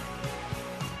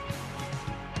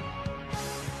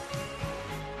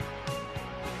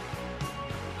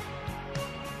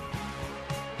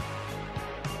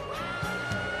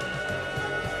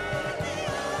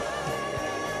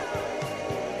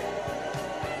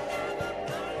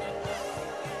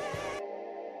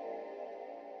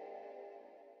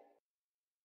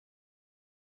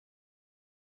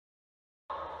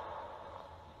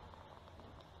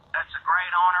 It's a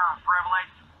great honor and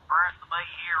privilege for us to be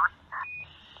here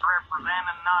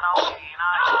representing not only the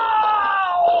United States.